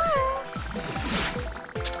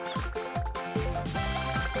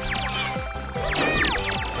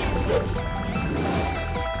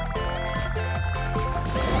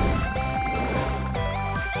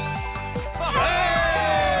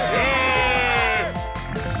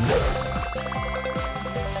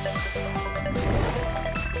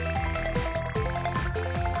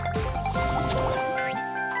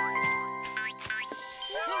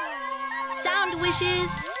 Sound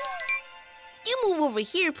wishes. You move over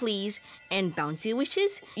here, please. And bouncy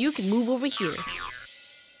wishes, you can move over here.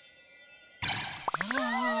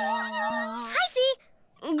 Hi, Z.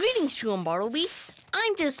 Greetings, True and Bartleby.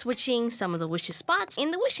 I'm just switching some of the wishes spots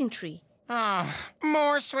in the wishing tree. Oh,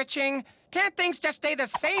 more switching? Can't things just stay the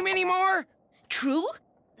same anymore? True?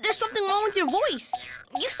 There's something wrong with your voice.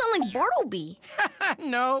 You sound like Bartleby.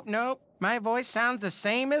 No. My voice sounds the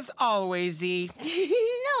same as always, Z.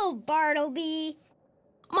 No, Bartleby.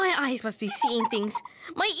 My eyes must be seeing things.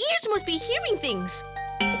 My ears must be hearing things.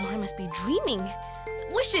 Oh, I must be dreaming.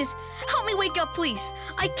 Wishes, help me wake up, please.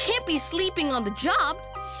 I can't be sleeping on the job.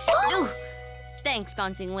 Ooh. Thanks,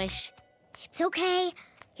 Bouncing Wish. It's okay.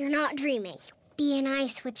 You're not dreaming. Bee and I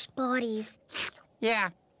switched bodies.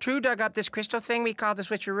 Yeah, True dug up this crystal thing we call the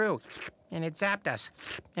switcheroo, and it zapped us.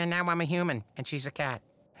 And now I'm a human, and she's a cat.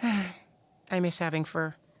 I miss having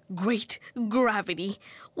fur. Great gravity.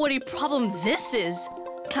 What a problem this is.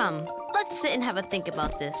 Come, let's sit and have a think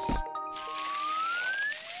about this.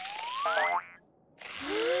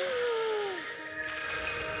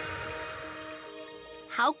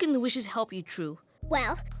 How can the wishes help you, True?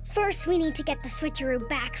 Well, first we need to get the switcheroo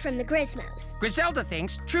back from the Grismos. Griselda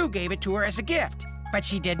thinks True gave it to her as a gift, but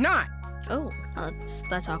she did not. Oh,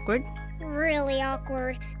 that's awkward. Really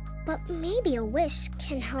awkward. But maybe a wish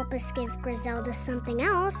can help us give Griselda something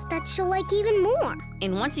else that she'll like even more.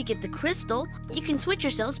 And once you get the crystal, you can switch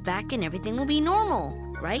yourselves back and everything will be normal,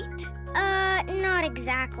 right? Not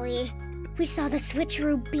exactly. We saw the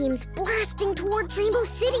switcheroo beams blasting towards Rainbow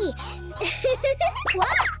City.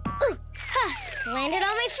 What? Ooh, landed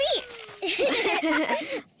on my feet.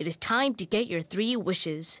 It is time to get your 3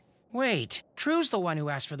 wishes. Wait, True's the one who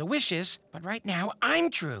asked for the wishes, but right now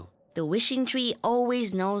I'm True. The wishing tree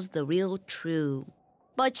always knows the real True.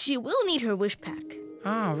 But she will need her wish pack.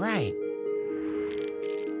 All right.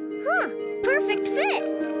 Huh, perfect fit.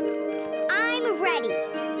 I'm ready.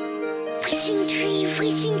 Wishing tree,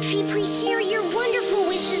 please share your wonderful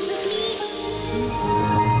wishes with me.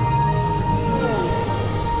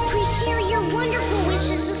 Please share your wonderful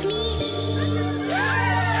wishes with me.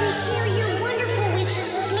 Please share your wonderful wishes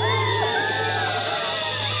with me.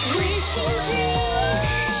 Wishing tree.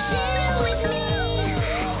 Share with me,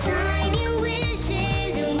 tiny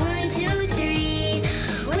wishes, 1, 2, 3.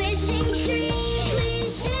 Wishing tree,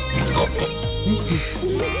 please share with me.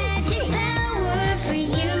 Magic power for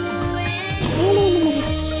you and me.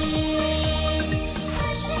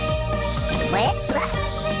 Magic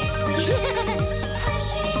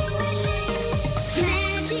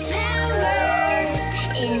power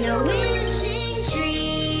in the wishing tree.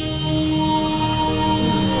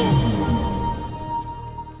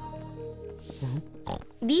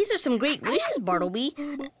 These are some great wishes, Bartleby.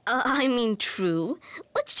 I mean, True.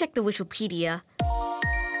 Let's check the Wishopedia.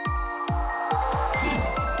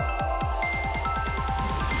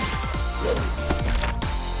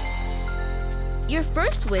 Your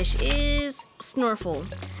first wish is Snorful.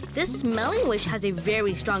 This smelling wish has a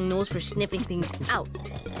very strong nose for sniffing things out.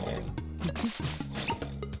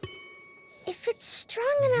 If it's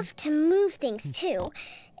strong enough to move things too,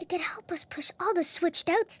 it could help us push all the switched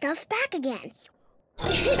out stuff back again.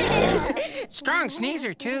 Strong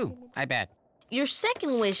sneezer, too, I bet. Your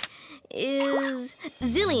second wish is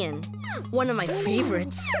Zillion, one of my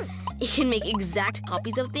favorites. It can make exact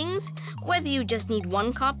copies of things, whether you just need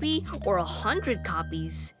 1 copy or 100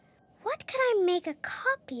 copies. What could I make a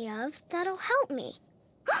copy of that'll help me?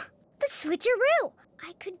 The switcheroo!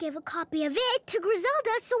 I could give a copy of it to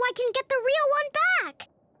Griselda so I can get the real one back.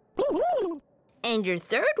 And your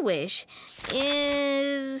third wish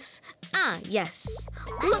is... yes.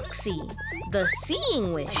 Look-see, the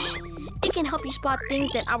seeing wish. It can help you spot things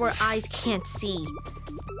that our eyes can't see.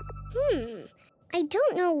 I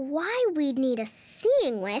don't know why we'd need a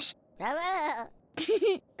seeing wish. But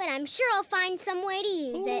I'm sure I'll find some way to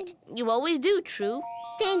use it. You always do, True.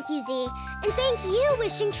 Thank you, Z. And thank you,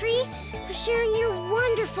 Wishing Tree, for sharing your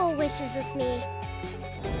wonderful wishes with me.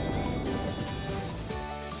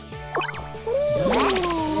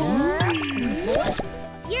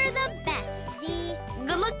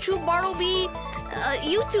 Bartleby.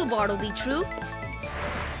 You too, Bartleby, true?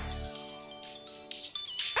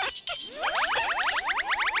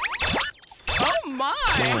 Oh, my!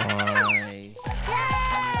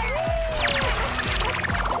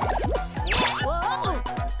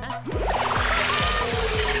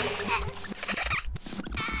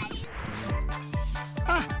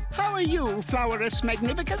 How are you, Flowerus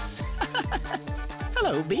Magnificus?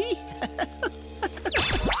 Hello, Bee.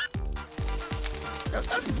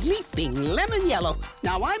 Leaping lemon yellow.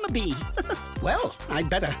 Now I'm a bee. Well, I'd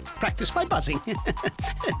better practice my buzzing.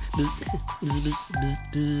 Bzz, bzz, bzz,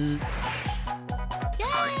 bzz.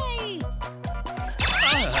 Yay!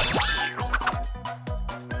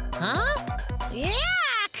 Huh?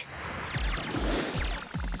 Yuck!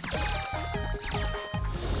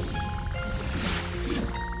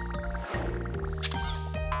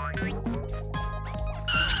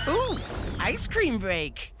 Ooh, ice cream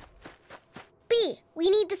break. B, we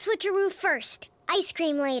need the switcheroo first. Ice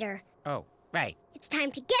cream later. Oh, right. It's time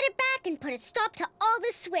to get it back and put a stop to all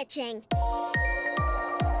this switching.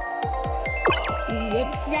 Zip,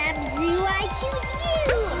 zap, zoo, I choose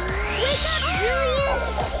you! Wake up, Zillion!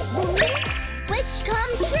 Wish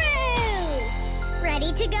come true!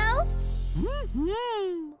 Ready to go?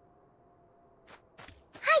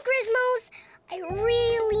 Hi, Grizmos! I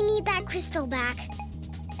really need that crystal back.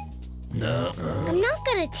 No. I'm not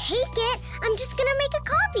gonna take it. I'm just gonna make a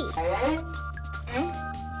copy.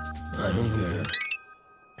 I don't care.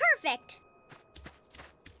 Perfect.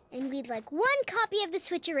 And we'd like one copy of the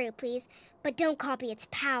switcheroo, please. But don't copy its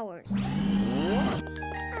powers.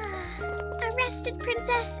 A rested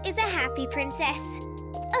princess is a happy princess.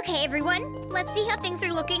 Okay, everyone, let's see how things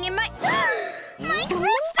are looking in my... my crystal!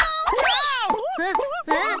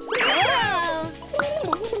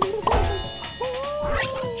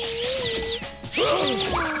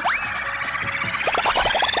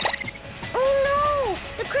 Oh no!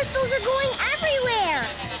 The crystals are going everywhere!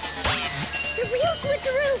 The real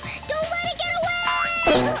switcheroo! Don't let it get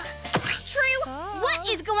away! True, what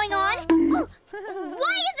is going on?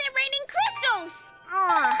 Why is it raining crystals?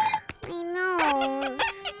 My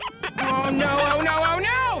nose. Oh, no, oh, no, oh,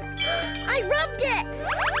 no! I rubbed it!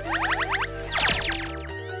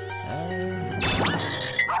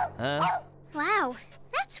 Wow,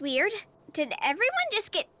 that's weird. Did everyone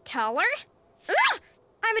just get taller? Ugh!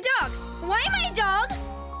 I'm a dog. Why am I a dog?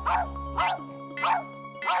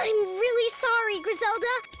 I'm really sorry,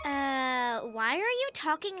 Griselda. Why are you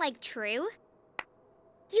talking like True?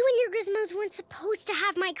 You and your Gizmos weren't supposed to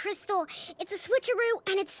have my crystal. It's a switcheroo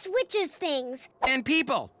and it switches things. And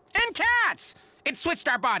people. And cats. It switched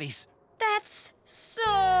our bodies. That's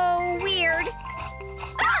so weird.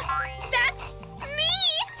 Ah! That's me!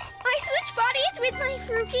 I switch bodies with my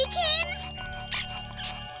Fruki-kins.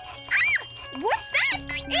 Ah! What's that?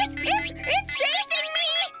 It's chasing me!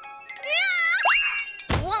 Ah!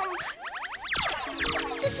 Whomp!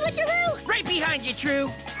 The switcheroo! Right behind you, True.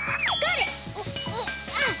 Got it!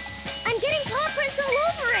 I'm getting paw prints all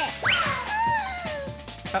over it.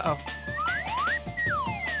 Uh-oh.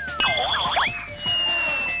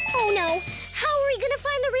 Oh no! How are we gonna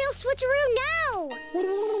find the real switcheroo now?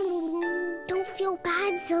 Don't feel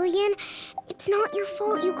bad, Zillion. It's not your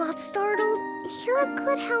fault you got startled. You're a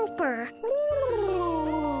good helper.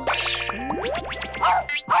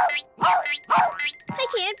 I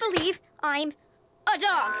can't believe I'm a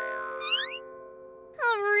dog.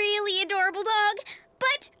 A really adorable dog,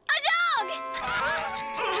 but a dog!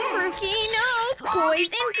 Fruki, no!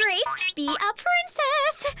 Poise and grace, be a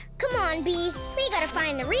princess! Come on, Bee. We gotta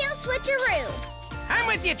find the real switcheroo. I'm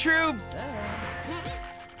with you, True.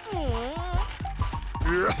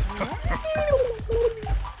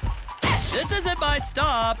 This isn't my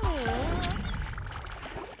stop.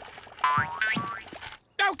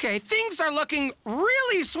 Okay, things are looking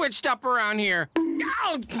really switched up around here.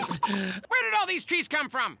 Oh, where did all these trees come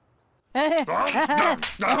from? Oh,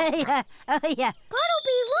 yeah.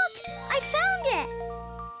 Bartleby, look! I found it!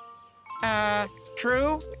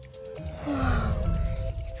 True?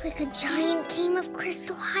 It's like a giant game of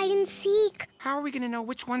crystal hide and seek. How are we gonna know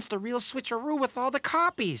which one's the real switcheroo with all the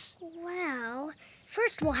copies? Well,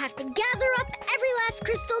 first we'll have to gather up every last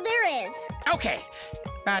crystal there is. Okay,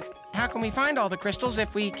 but how can we find all the crystals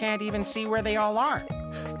if we can't even see where they all are?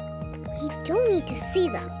 We don't need to see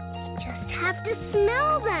them. We just have to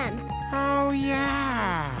smell them. Oh,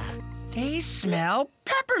 yeah. They smell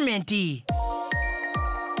pepperminty.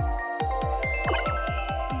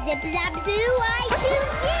 Zip, zap, zoo, I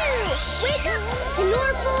choose you. Wake up,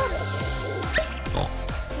 Snorful.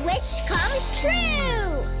 Wish comes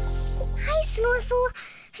true. Hi, Snorful.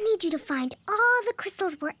 I need you to find all the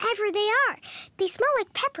crystals wherever they are. They smell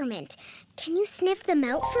like peppermint. Can you sniff them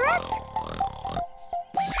out for us?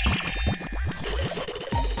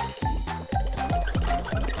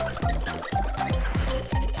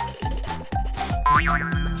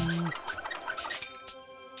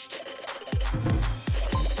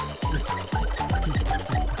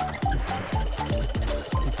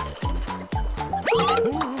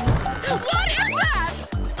 What is that?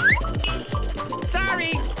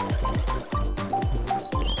 Sorry.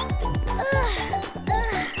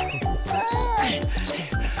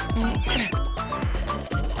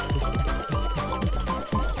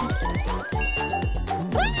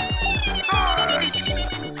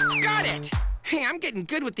 Got it. Hey, I'm getting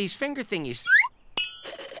good with these finger thingies.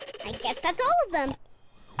 I guess that's all of them.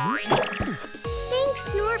 Thanks,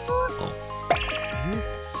 Snorkel.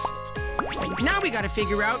 Now we gotta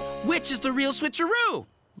figure out which is the real switcheroo.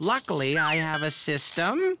 Luckily, I have a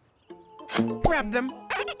system. Grab them.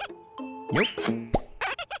 Nope.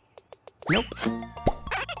 Nope.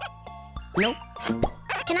 Nope.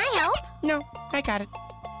 Can I help? No, I got it.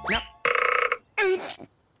 Nope.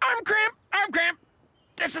 Arm cramp! Arm cramp!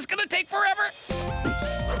 This is gonna take forever!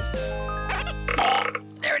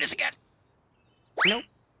 There it is again. Nope.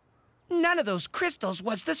 None of those crystals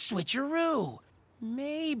was the switcheroo.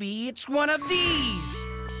 Maybe it's one of these.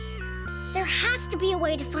 There has to be a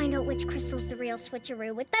way to find out which crystal's the real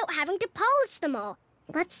switcheroo without having to polish them all.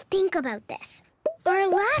 Let's think about this. Our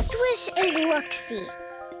last wish is look-see.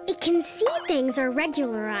 It can see things our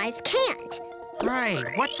regular eyes can't.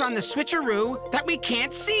 Right. What's on the switcheroo that we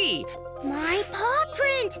can't see? My paw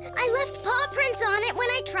print! I left paw prints on it when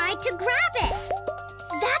I tried to grab it.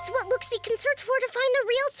 That's what look-see can search for to find the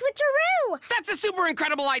real switcheroo. That's a super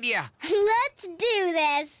incredible idea. Let's do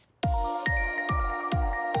this.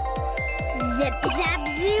 Zip, zap,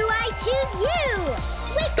 zoo, I choose you.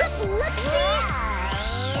 Wake up, look-see.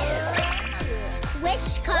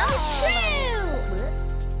 Wish come true.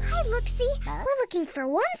 Hi, look-see. We're looking for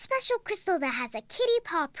one special crystal that has a kitty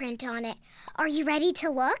paw print on it. Are you ready to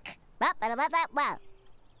look?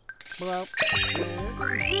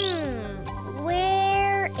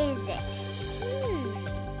 Where is it?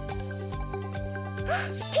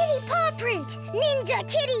 Kitty paw print! Ninja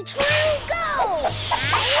Kitty True Go!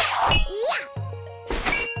 Yeah!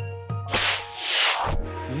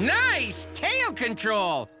 Nice tail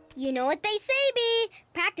control. You know what they say, Bee.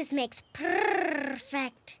 Practice makes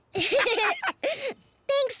perfect.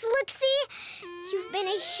 Thanks, Looksy. You've been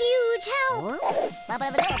a huge help.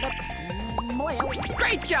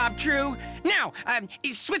 Great job, True. Now,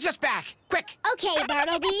 switch us back, quick. Okay,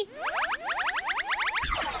 Bartleby.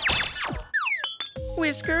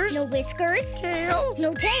 Whiskers. No whiskers. Tail.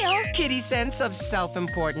 No tail. Kitty sense of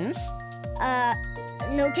self-importance.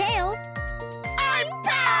 No tail. I'm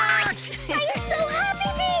back! I'm so happy,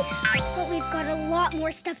 Bee. But we've got a lot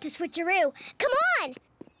more stuff to switcheroo. Come on.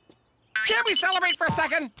 Can't we celebrate for a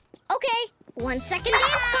second? Okay, 1 second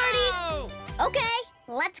dance party. Okay,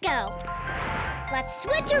 let's go. Let's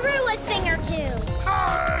switcheroo a thing or two.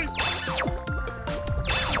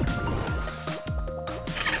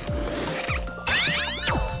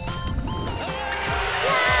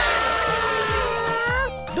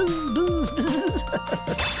 Buzz, buzz, buzz.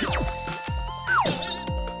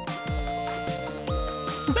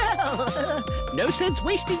 Well, no sense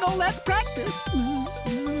wasting all that practice. Bzz,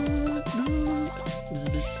 bzz, bzz, bzz,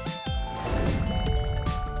 bzz.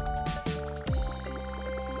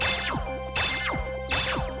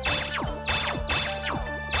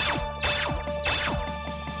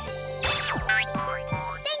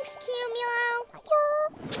 Thanks, Cumulo.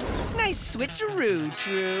 Nice switcheroo,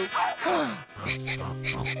 True.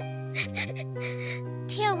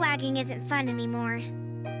 Tail wagging isn't fun anymore.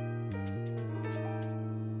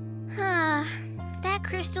 That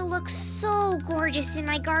crystal looks so gorgeous in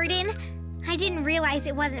my garden. I didn't realize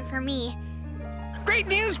it wasn't for me. Great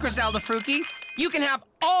news, Griselda Fruki. You can have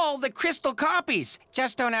all the crystal copies.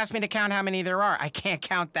 Just don't ask me to count how many there are. I can't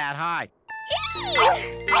count that high.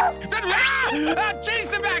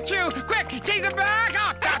 Chase him back, True! Quick, chase him back!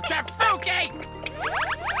 Oh, Dr. Fruki!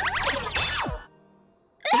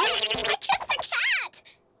 I kissed a cat!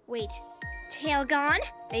 Wait, tail gone,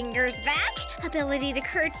 fingers back, ability to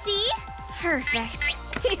curtsy. Perfect.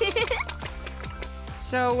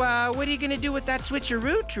 So, what are you gonna do with that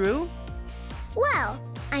switcheroo, True? Well,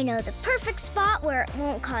 I know the perfect spot where it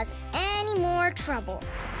won't cause any more trouble.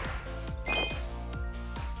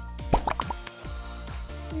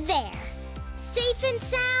 There. Safe and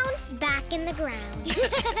sound, back in the ground.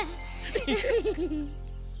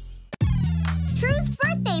 True's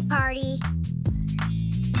birthday party.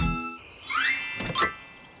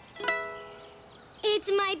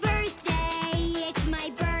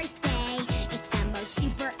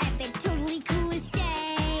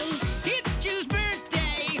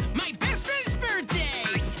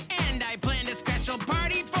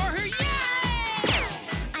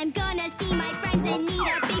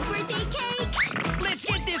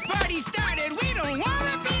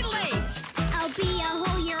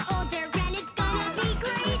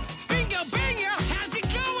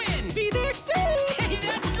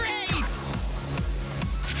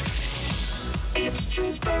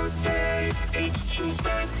 True's birthday. It's True's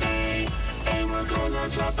birthday. And we're gonna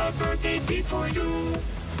drop a birthday beat for you.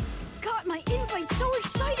 Got my invite, so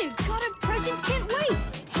excited. Got a present, can't wait.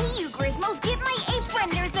 Hey, you Grismos, get my apron.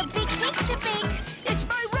 There's a big cake to bake. It's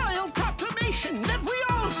my royal proclamation that we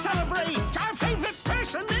all celebrate our favorite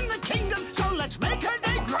person in the kingdom. So let's make her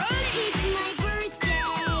day great. It's my birthday.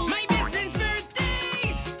 My best friend's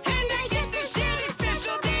birthday! And I get to share this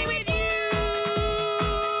special day with you!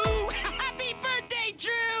 Happy birthday,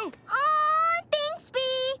 Drew! Aw, thanks,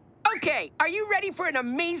 Bee. Okay, are you ready for an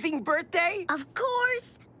amazing birthday? Of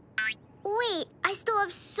course. Wait, I still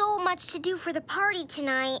have so much to do for the party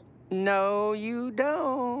tonight. No, you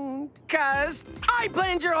don't. 'Cause I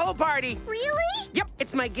planned your whole party. Really? Yep,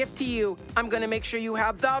 it's my gift to you. I'm gonna make sure you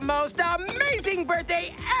have the most amazing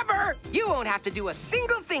birthday ever! You won't have to do a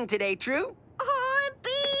single thing today, True. Aw,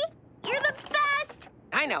 Bee, you're the best.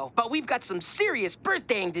 I know, but we've got some serious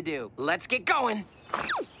birthdaying to do. Let's get going.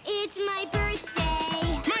 It's my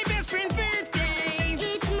birthday. My best friend's birthday!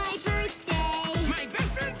 It's my birthday. My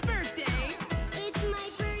best friend's birthday! It's my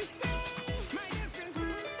birthday. My best friend's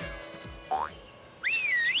birthday!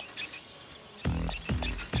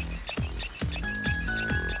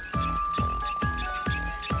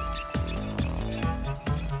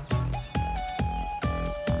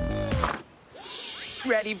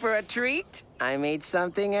 Ready for a treat? I made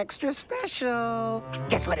something extra special.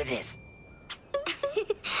 Guess what it is?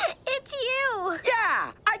 It's you.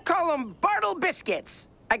 Yeah, I call them Bartle biscuits.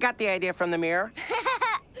 I got the idea from the mirror.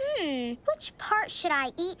 Which part should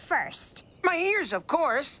I eat first? My ears, of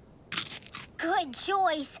course. Good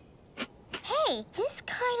choice. Hey, this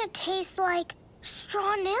kind of tastes like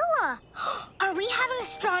strawnilla. Are we having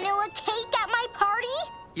strawnilla cake at my party?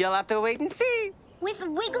 You'll have to wait and see. With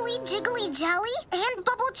wiggly jiggly jelly and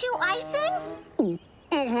bubble chew icing?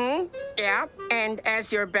 Mm-hmm. Yeah, and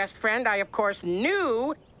as your best friend, I of course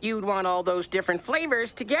knew you'd want all those different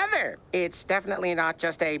flavors together. It's definitely not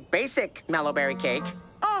just a basic mellowberry cake.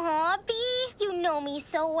 Aw, Bee, you know me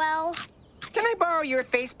so well. Can I borrow your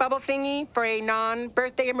face bubble thingy for a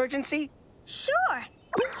non-birthday emergency? Sure.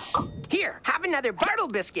 Here, have another Bartle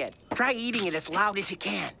biscuit. Try eating it as loud as you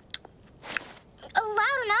can.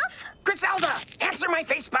 Loud enough? Griselda, answer my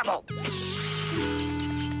face bubble.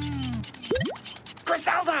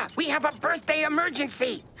 Griselda, we have a birthday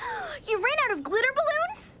emergency. You ran out of glitter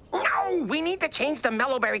balloons? No, we need to change the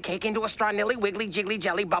mellowberry cake into a strawnilly wiggly jiggly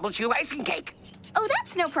jelly bubble chew icing cake. Oh,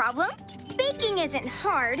 that's no problem. Baking isn't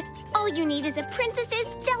hard. All you need is a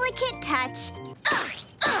princess's delicate touch.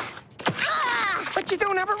 But you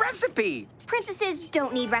don't have a recipe. Princesses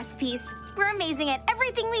don't need recipes. We're amazing at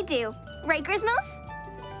everything we do. Right, Grismos?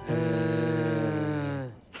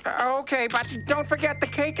 Okay, but don't forget the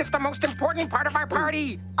cake is the most important part of our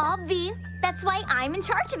party. Obvi. That's why I'm in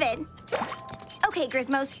charge of it. Okay,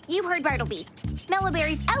 Grismos, you heard Bartleby.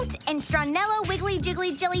 Mellowberry's out, and Strawnello Wiggly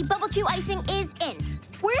Jiggly Jelly Bubble Chew Icing is in.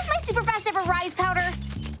 Where's my super fast ever rise powder?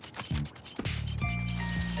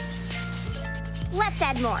 Let's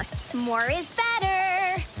add more. More is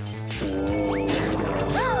better.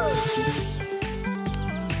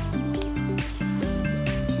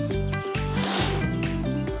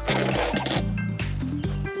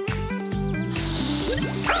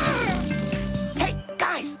 Hey,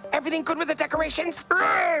 guys, everything good with the decorations?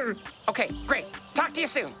 Okay, great. Talk to you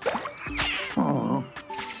soon.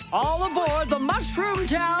 All aboard the Mushroom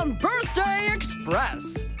Town Birthday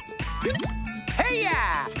Express. Hey,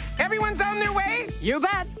 yeah! Everyone's on their way? You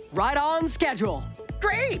bet. Right on schedule.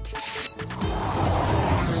 Great!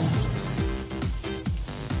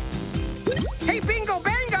 Hey, Bingo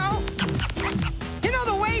Bango! You know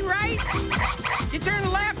the way, right? You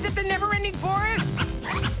turn left at the never-ending forest?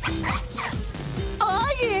 Oh,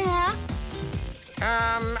 yeah.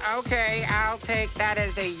 Okay, I'll take that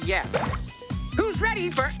as a yes. Who's ready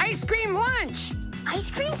for ice cream lunch? Ice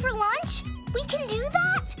cream for lunch? We can do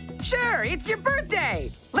that? Sure, it's your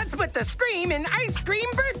birthday. Let's put the scream in ice cream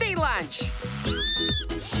birthday lunch.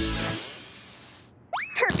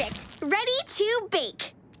 Perfect. Ready to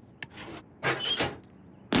bake.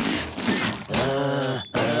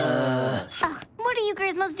 What are you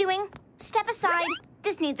Grismos doing? Step aside.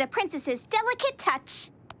 This needs a princess's delicate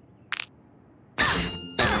touch.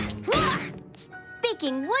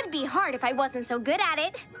 Baking would be hard if I wasn't so good at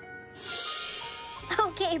it.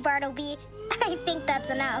 Okay, Bartleby. I think that's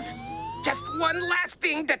enough. Just one last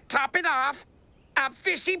thing to top it off. A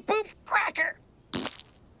fishy poof cracker.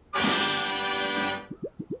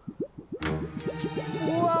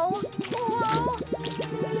 Whoa, whoa.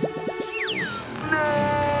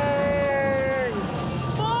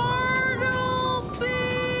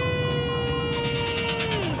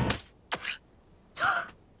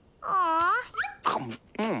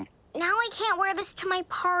 to my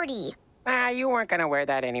party. You weren't gonna wear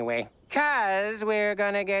that anyway. 'Cause we're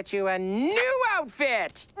gonna get you a new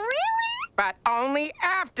outfit. Really? But only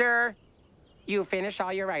after you finish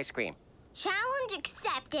all your ice cream. Challenge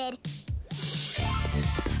accepted.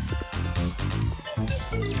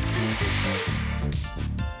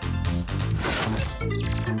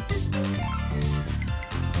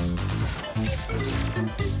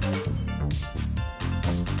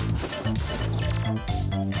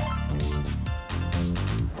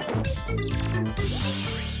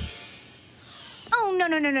 Oh,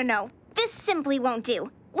 no. This simply won't do.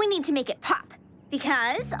 We need to make it pop.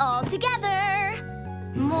 Because all together,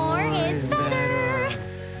 more is better.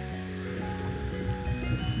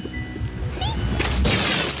 See?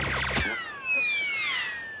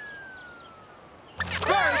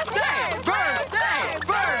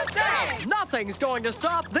 Birthday! Nothing's going to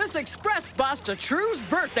stop this express bus to True's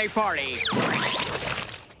birthday party.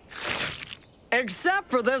 Except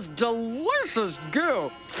for this delicious goo.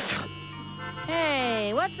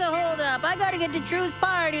 Hey, what's the holdup? I gotta get to True's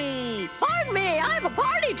party. Pardon me, I have a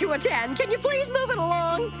party to attend. Can you please move it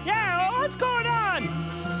along? Yeah, what's going on?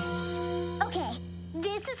 Okay,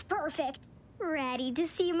 this is perfect. Ready to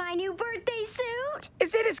see my new birthday suit?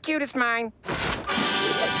 Is it as cute as mine?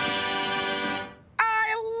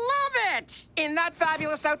 I love it! In that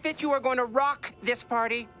fabulous outfit, you are going to rock this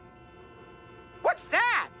party. What's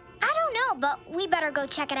that? I don't know, but we better go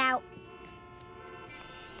check it out.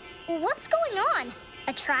 What's going on?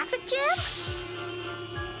 A traffic jam?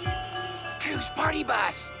 True's party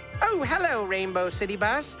bus. Oh, hello, Rainbow City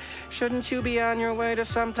Bus. Shouldn't you be on your way to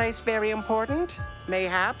someplace very important?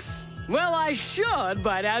 Mayhaps? Well, I should,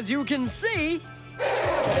 but as you can see,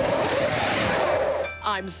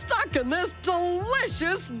 I'm stuck in this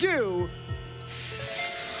delicious goo.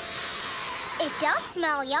 It does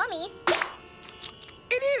smell yummy.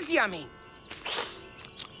 It is yummy.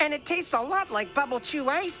 And it tastes a lot like bubble chew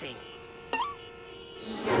icing.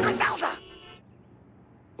 Griselda!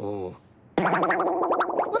 Well,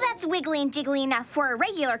 that's wiggly and jiggly enough for a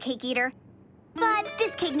regular cake eater. But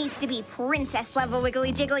this cake needs to be princess level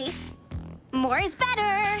wiggly jiggly. More is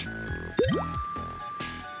better.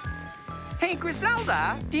 Hey,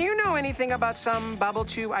 Griselda, do you know anything about some bubble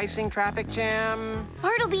chew icing traffic jam?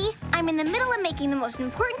 Bartleby, I'm in the middle of making the most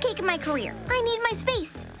important cake in my career. I need my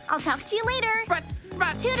space. I'll talk to you later. But...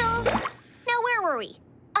 Toodles! Now, where were we?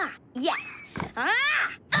 Ah, yes.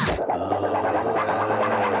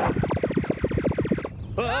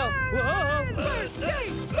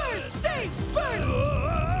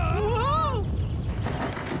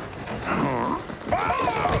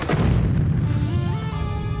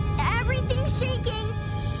 Everything's shaking.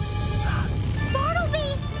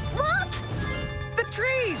 Bartleby, look! The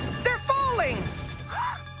trees! They're falling!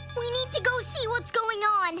 We need to go see what's going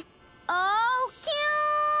on. Oh,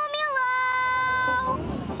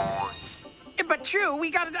 Cumulo! But True, we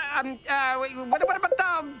gotta, what about the...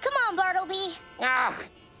 Come on, Bartleby.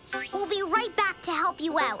 We'll be right back to help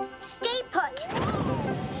you out. Stay put.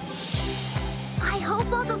 I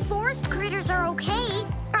hope all the forest critters are okay.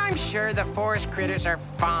 I'm sure the forest critters are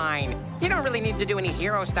fine. You don't really need to do any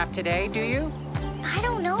hero stuff today, do you? I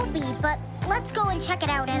don't know, Bee, but let's go and check it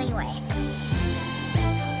out anyway.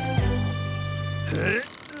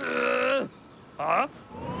 Huh?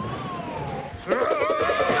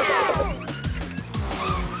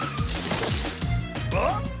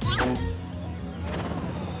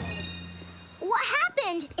 What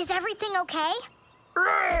happened? Is everything okay?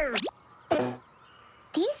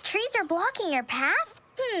 These trees are blocking your path?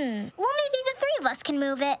 Well, maybe the three of us can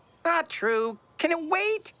move it. Not true. Can it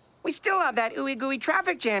wait? We still have that ooey-gooey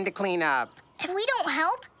traffic jam to clean up. If we don't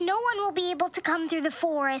help, no one will be able to come through the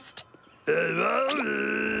forest.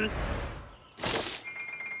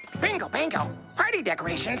 Bingo, bango. Party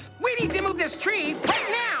decorations. We need to move this tree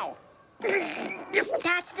right now.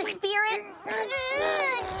 That's the spirit.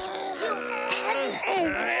 It's too heavy.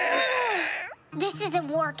 This isn't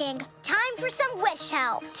working. Time for some wish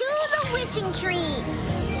help. To the wishing tree.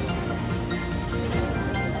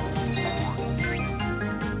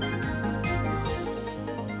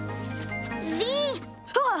 Z!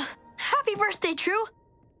 Happy birthday, True.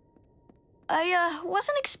 I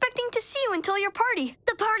wasn't expecting to see you until your party.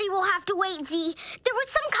 The party will have to wait, Z. There was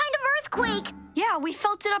some kind of earthquake. Yeah, we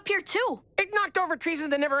felt it up here, too. It knocked over trees in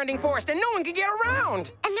the never-ending forest, and no one can get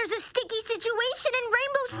around. And there's a sticky situation in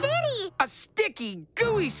Rainbow City. A sticky,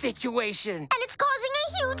 gooey situation. And it's causing a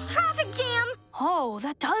huge traffic jam. Oh,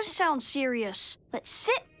 that does sound serious. Let's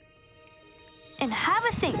sit and have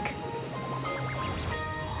a think.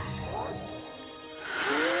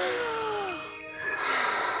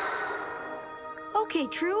 Okay,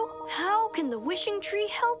 True. How can can the wishing tree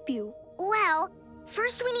help you? Well,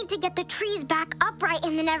 first we need to get the trees back upright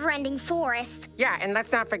in the never-ending forest. Yeah, and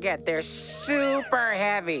let's not forget, they're super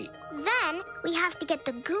heavy. Then we have to get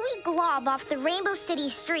the gooey glob off the Rainbow City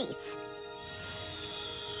streets.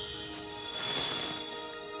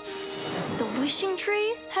 The wishing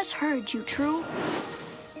tree has heard you, True.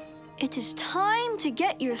 It is time to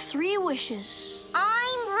get your 3 wishes.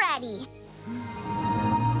 I'm ready.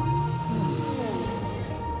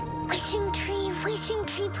 Wishing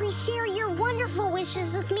tree, please share your wonderful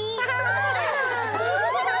wishes with me.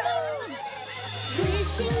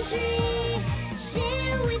 Wishing tree,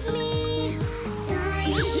 share with me.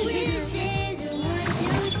 Tiny wishes,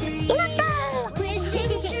 1, 2, 3.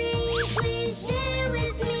 Wishing tree, please share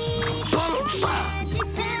with me. Magic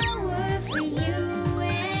power for you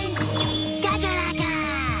and me.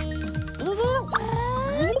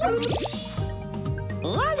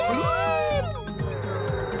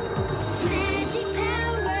 Magic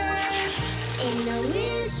power in the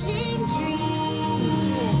wishing tree.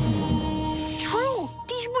 True!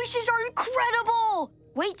 These wishes are incredible!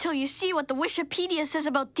 Wait till you see what the Wishipedia says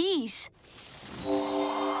about these.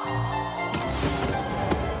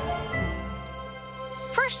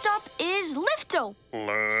 First up is Lifto.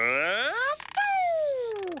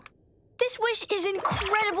 This wish is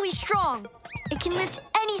incredibly strong. It can lift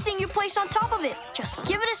anything you place on top of it. Just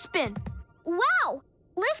give it a spin. Wow!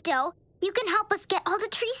 Lifto, you can help us get all the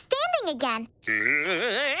trees standing again.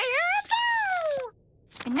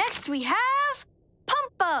 And next we have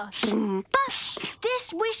Pumpa.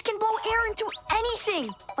 This wish can blow air into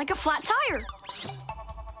anything, like a flat tire.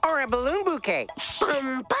 Or a balloon bouquet.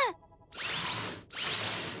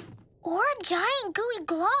 Or a giant gooey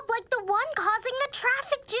glob like the one causing the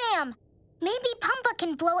traffic jam. Maybe Pumpa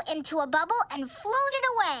can blow it into a bubble and float it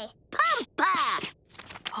away. Pumpa!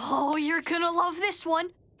 Oh, you're gonna love this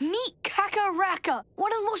one. Meet Kakaraka,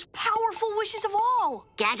 one of the most powerful wishes of all.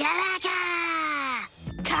 Kakaraka!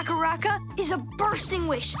 Kakaraka is a bursting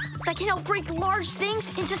wish that can help break large things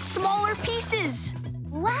into smaller pieces.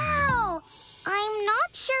 Wow! I'm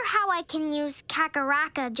not sure how I can use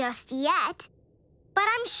Kakaraka just yet, but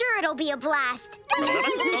I'm sure it'll be a blast.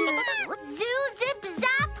 Zoo, zip,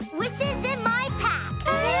 zap, wishes in my pack.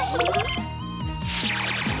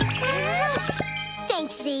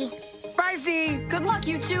 Thanks, Z. Bye, Z. Good luck,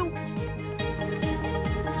 you two.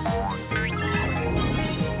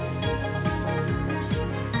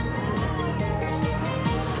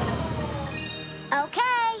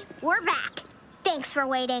 Okay, we're back. Thanks for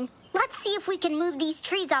waiting. Let's see if we can move these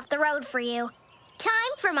trees off the road for you.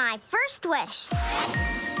 Time for my first wish.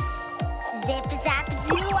 Zip, zap,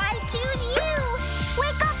 zoo, I choose you.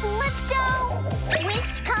 Wake up, Lifto.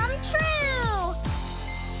 Wish come true.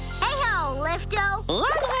 Hey-ho, Lifto.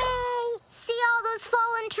 See all those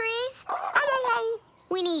fallen trees?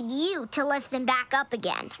 We need you to lift them back up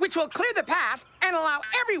again. Which will clear the path and allow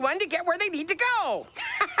everyone to get where they need to go.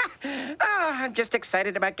 I'm just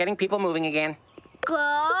excited about getting people moving again. Go,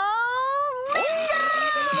 Lifto!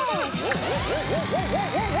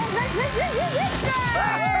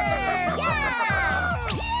 Yeah!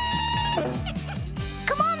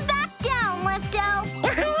 Come on back down, Lifto.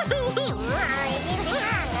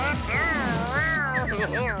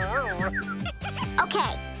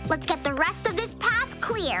 Okay, let's get the rest of this path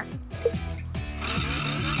clear.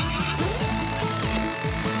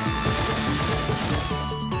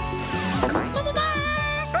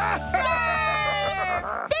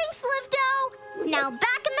 Thanks, Lifto. Now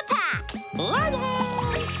back in the pack.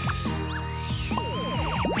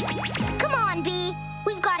 Come on, Bee.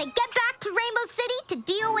 We've got to get back to Rainbow City to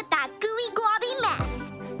deal with that gooey globby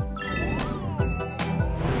mess.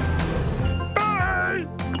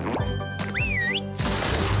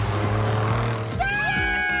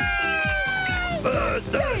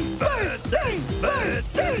 Birthday, birthday,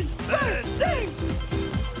 birthday, birthday.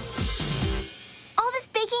 All this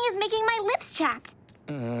baking is making my lips chapped.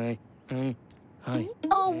 Hi.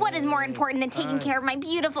 Oh, what is more important than taking care of my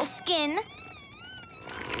beautiful skin?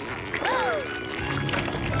 Uh-oh.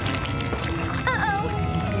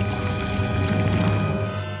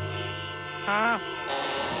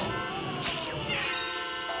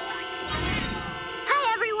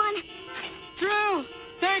 Hi, everyone. True!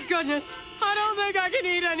 Thank goodness! I don't think I can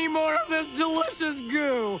eat any more of this delicious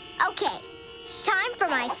goo. Okay, time for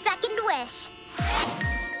my second wish.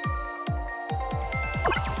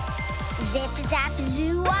 Zip, zap,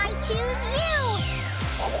 zoo, I choose you.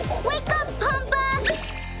 Wake up, Pumpa.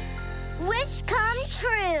 Wish come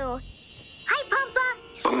true. Hi, Pumpa.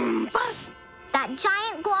 That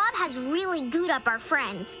giant glob has really gooed up our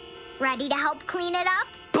friends. Ready to help clean it up?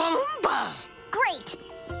 Pumpa! Great.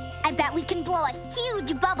 I I bet we can blow a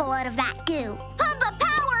huge bubble out of that goo. Pumpa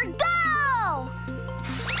power, go!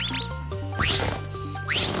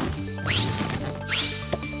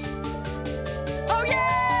 Oh,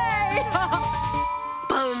 yay!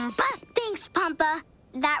 Pumpa! Thanks, Pumpa.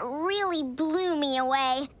 That really blew me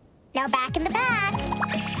away. Now back in the pack.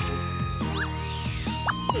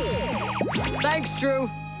 Thanks, Drew.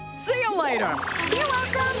 See you later. You're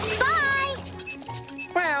welcome. Bye.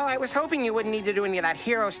 Well, I was hoping you wouldn't need to do any of that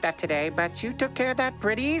hero stuff today, but you took care of that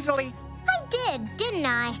pretty easily. I did, didn't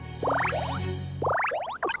I?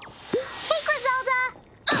 Hey, Griselda.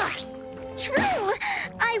 Ugh. True.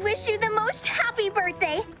 I wish you the most happy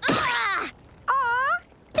birthday. Ugh. Aw,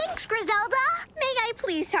 thanks, Griselda. May I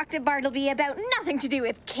please talk to Bartleby about nothing to do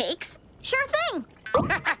with cakes? Sure thing.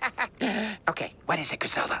 Okay, what is it,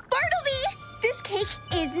 Griselda? Bartleby! This cake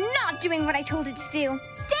is not doing what I told it to do.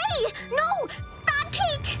 Stay! No! Bad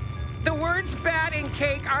cake! The words bad and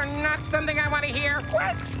cake are not something I want to hear.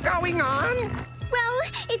 What's going on? Well,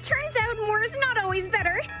 it turns out more is not always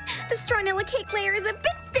better. The stronilla cake layer is a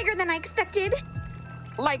bit bigger than I expected.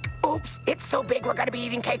 Like, oops, it's so big we're gonna be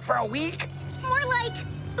eating cake for a week? More like,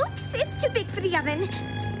 oops, it's too big for the oven.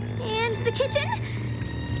 And the kitchen?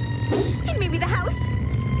 And maybe the house?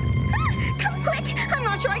 Ah, come quick! I'm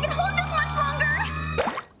not sure I can hold this much longer!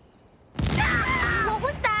 What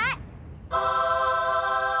was that?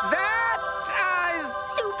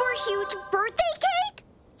 Super huge birthday cake?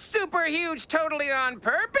 Super huge, totally on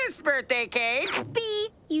purpose birthday cake. B,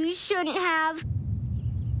 you shouldn't have.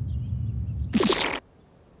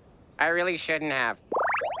 I really shouldn't have.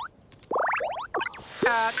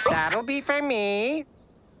 That'll be for me.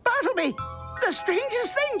 Bartleby, the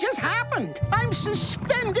strangest thing just happened. I'm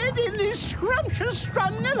suspended in this scrumptious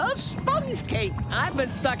stronilla sponge cake. I've been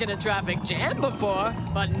stuck in a traffic jam before,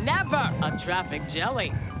 but never a traffic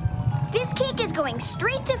jelly. This cake is going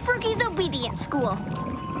straight to Frooky's obedience school.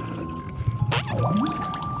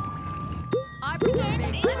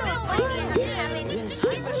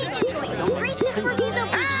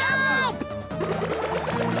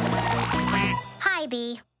 Hi,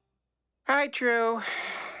 B. Hi, Drew.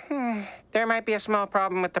 There might be a small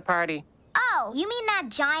problem with the party. Oh, you mean that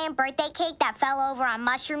giant birthday cake that fell over on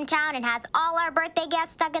Mushroom Town and has all our birthday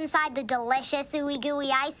guests stuck inside the delicious ooey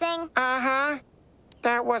gooey icing? Uh-huh.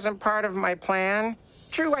 That wasn't part of my plan.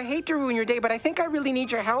 Drew, I hate to ruin your day, but I think I really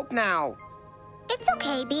need your help now. It's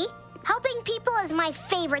okay, B. Helping people is my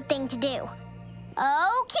favorite thing to do.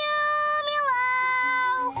 Oh,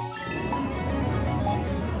 Cumulo!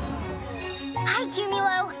 Hi,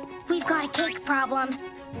 Cumulo. We've got a cake problem.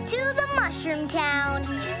 To the Mushroom Town.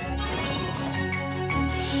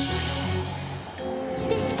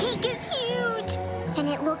 This cake is huge. And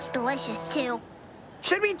it looks delicious, too.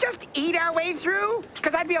 Should we just eat our way through?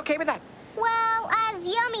 Because I'd be okay with that. Well, as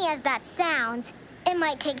yummy as that sounds, it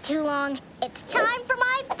might take too long. It's time for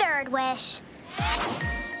my third wish.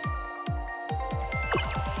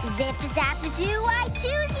 Zip, zap, zoo, I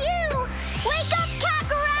choose you! Wake up,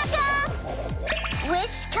 Kakaraka!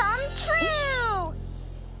 Wish come true!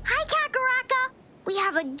 Hi, Kakaraka! We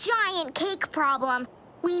have a giant cake problem.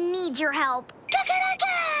 We need your help.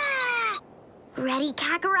 Kakaraka! Ready,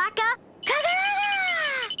 Kakaraka? Kakaraka!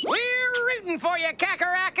 We're rooting for you,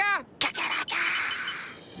 Kakaraka! Kakaraka!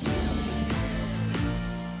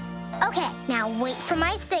 Okay, now wait for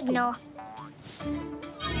my signal.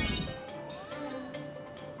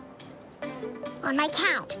 On my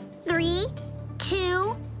count. 3,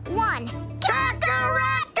 2, 1.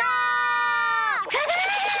 Kakaraka!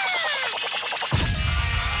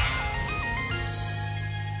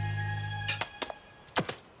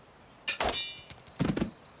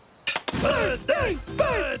 Birthday!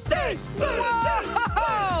 Birthday! Birthday!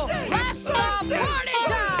 Whoa! That's the party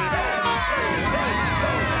time!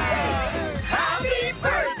 Happy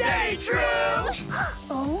birthday, Drew!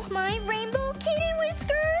 Oh, my rainbow kitty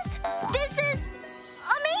whiskers! This is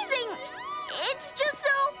amazing! It's just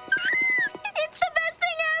so... It's the best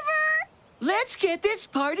thing ever! Let's get this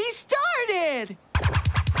party started!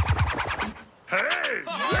 Hey!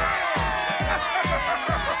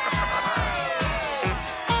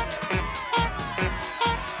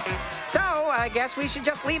 So, I guess we should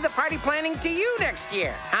just leave the party planning to you next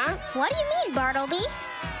year, huh? What do you mean, Bartleby?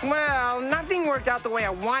 Well, nothing worked out the way I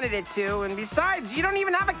wanted it to, and besides, you don't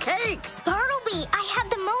even have a cake. Bartleby, I had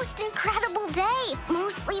the most incredible day.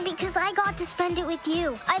 Mostly because I got to spend it with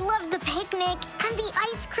you. I loved the picnic and the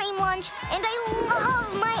ice cream lunch, and I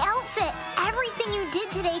love my outfit. Everything you did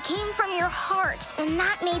today came from your heart, and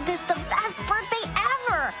that made this the best birthday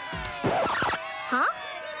ever. Huh?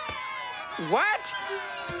 What?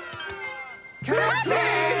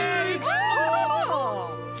 Cupcakes!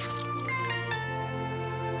 Oh!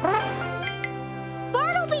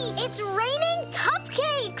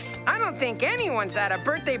 don't think anyone's had a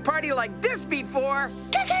birthday party like this before.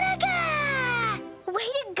 Kakaraka! Way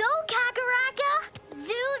to go, Kakaraka!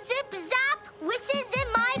 Zoo, zip, zap, wishes in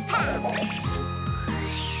my path.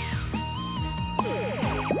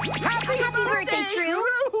 Happy birthday,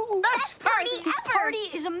 True! Best party This ever! party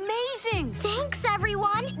is amazing! Thanks,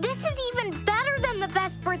 everyone! This is even better than the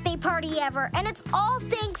best birthday party ever, and it's all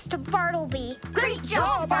thanks to Bartleby. Great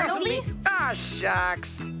job, Bartleby! Ah,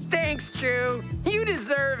 shucks. Thanks, True. You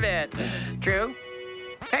deserve it. True?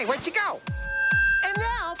 Hey, where'd you go? And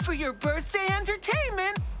now for your birthday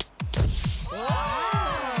entertainment.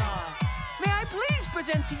 May I please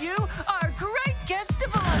present to you our great guest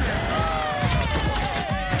of honor.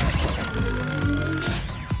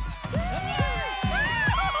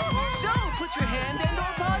 So put your hand and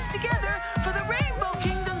or paws together for the Rainbow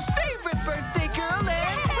Kingdom's favorite birthday girl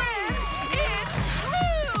and friend. It's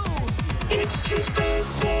True! It's True's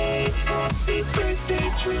birthday. Happy birthday,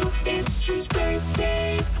 True. It's True's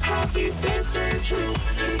birthday. Happy birthday, True.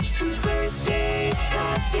 It's True's birthday.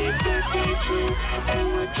 Happy birthday, True. And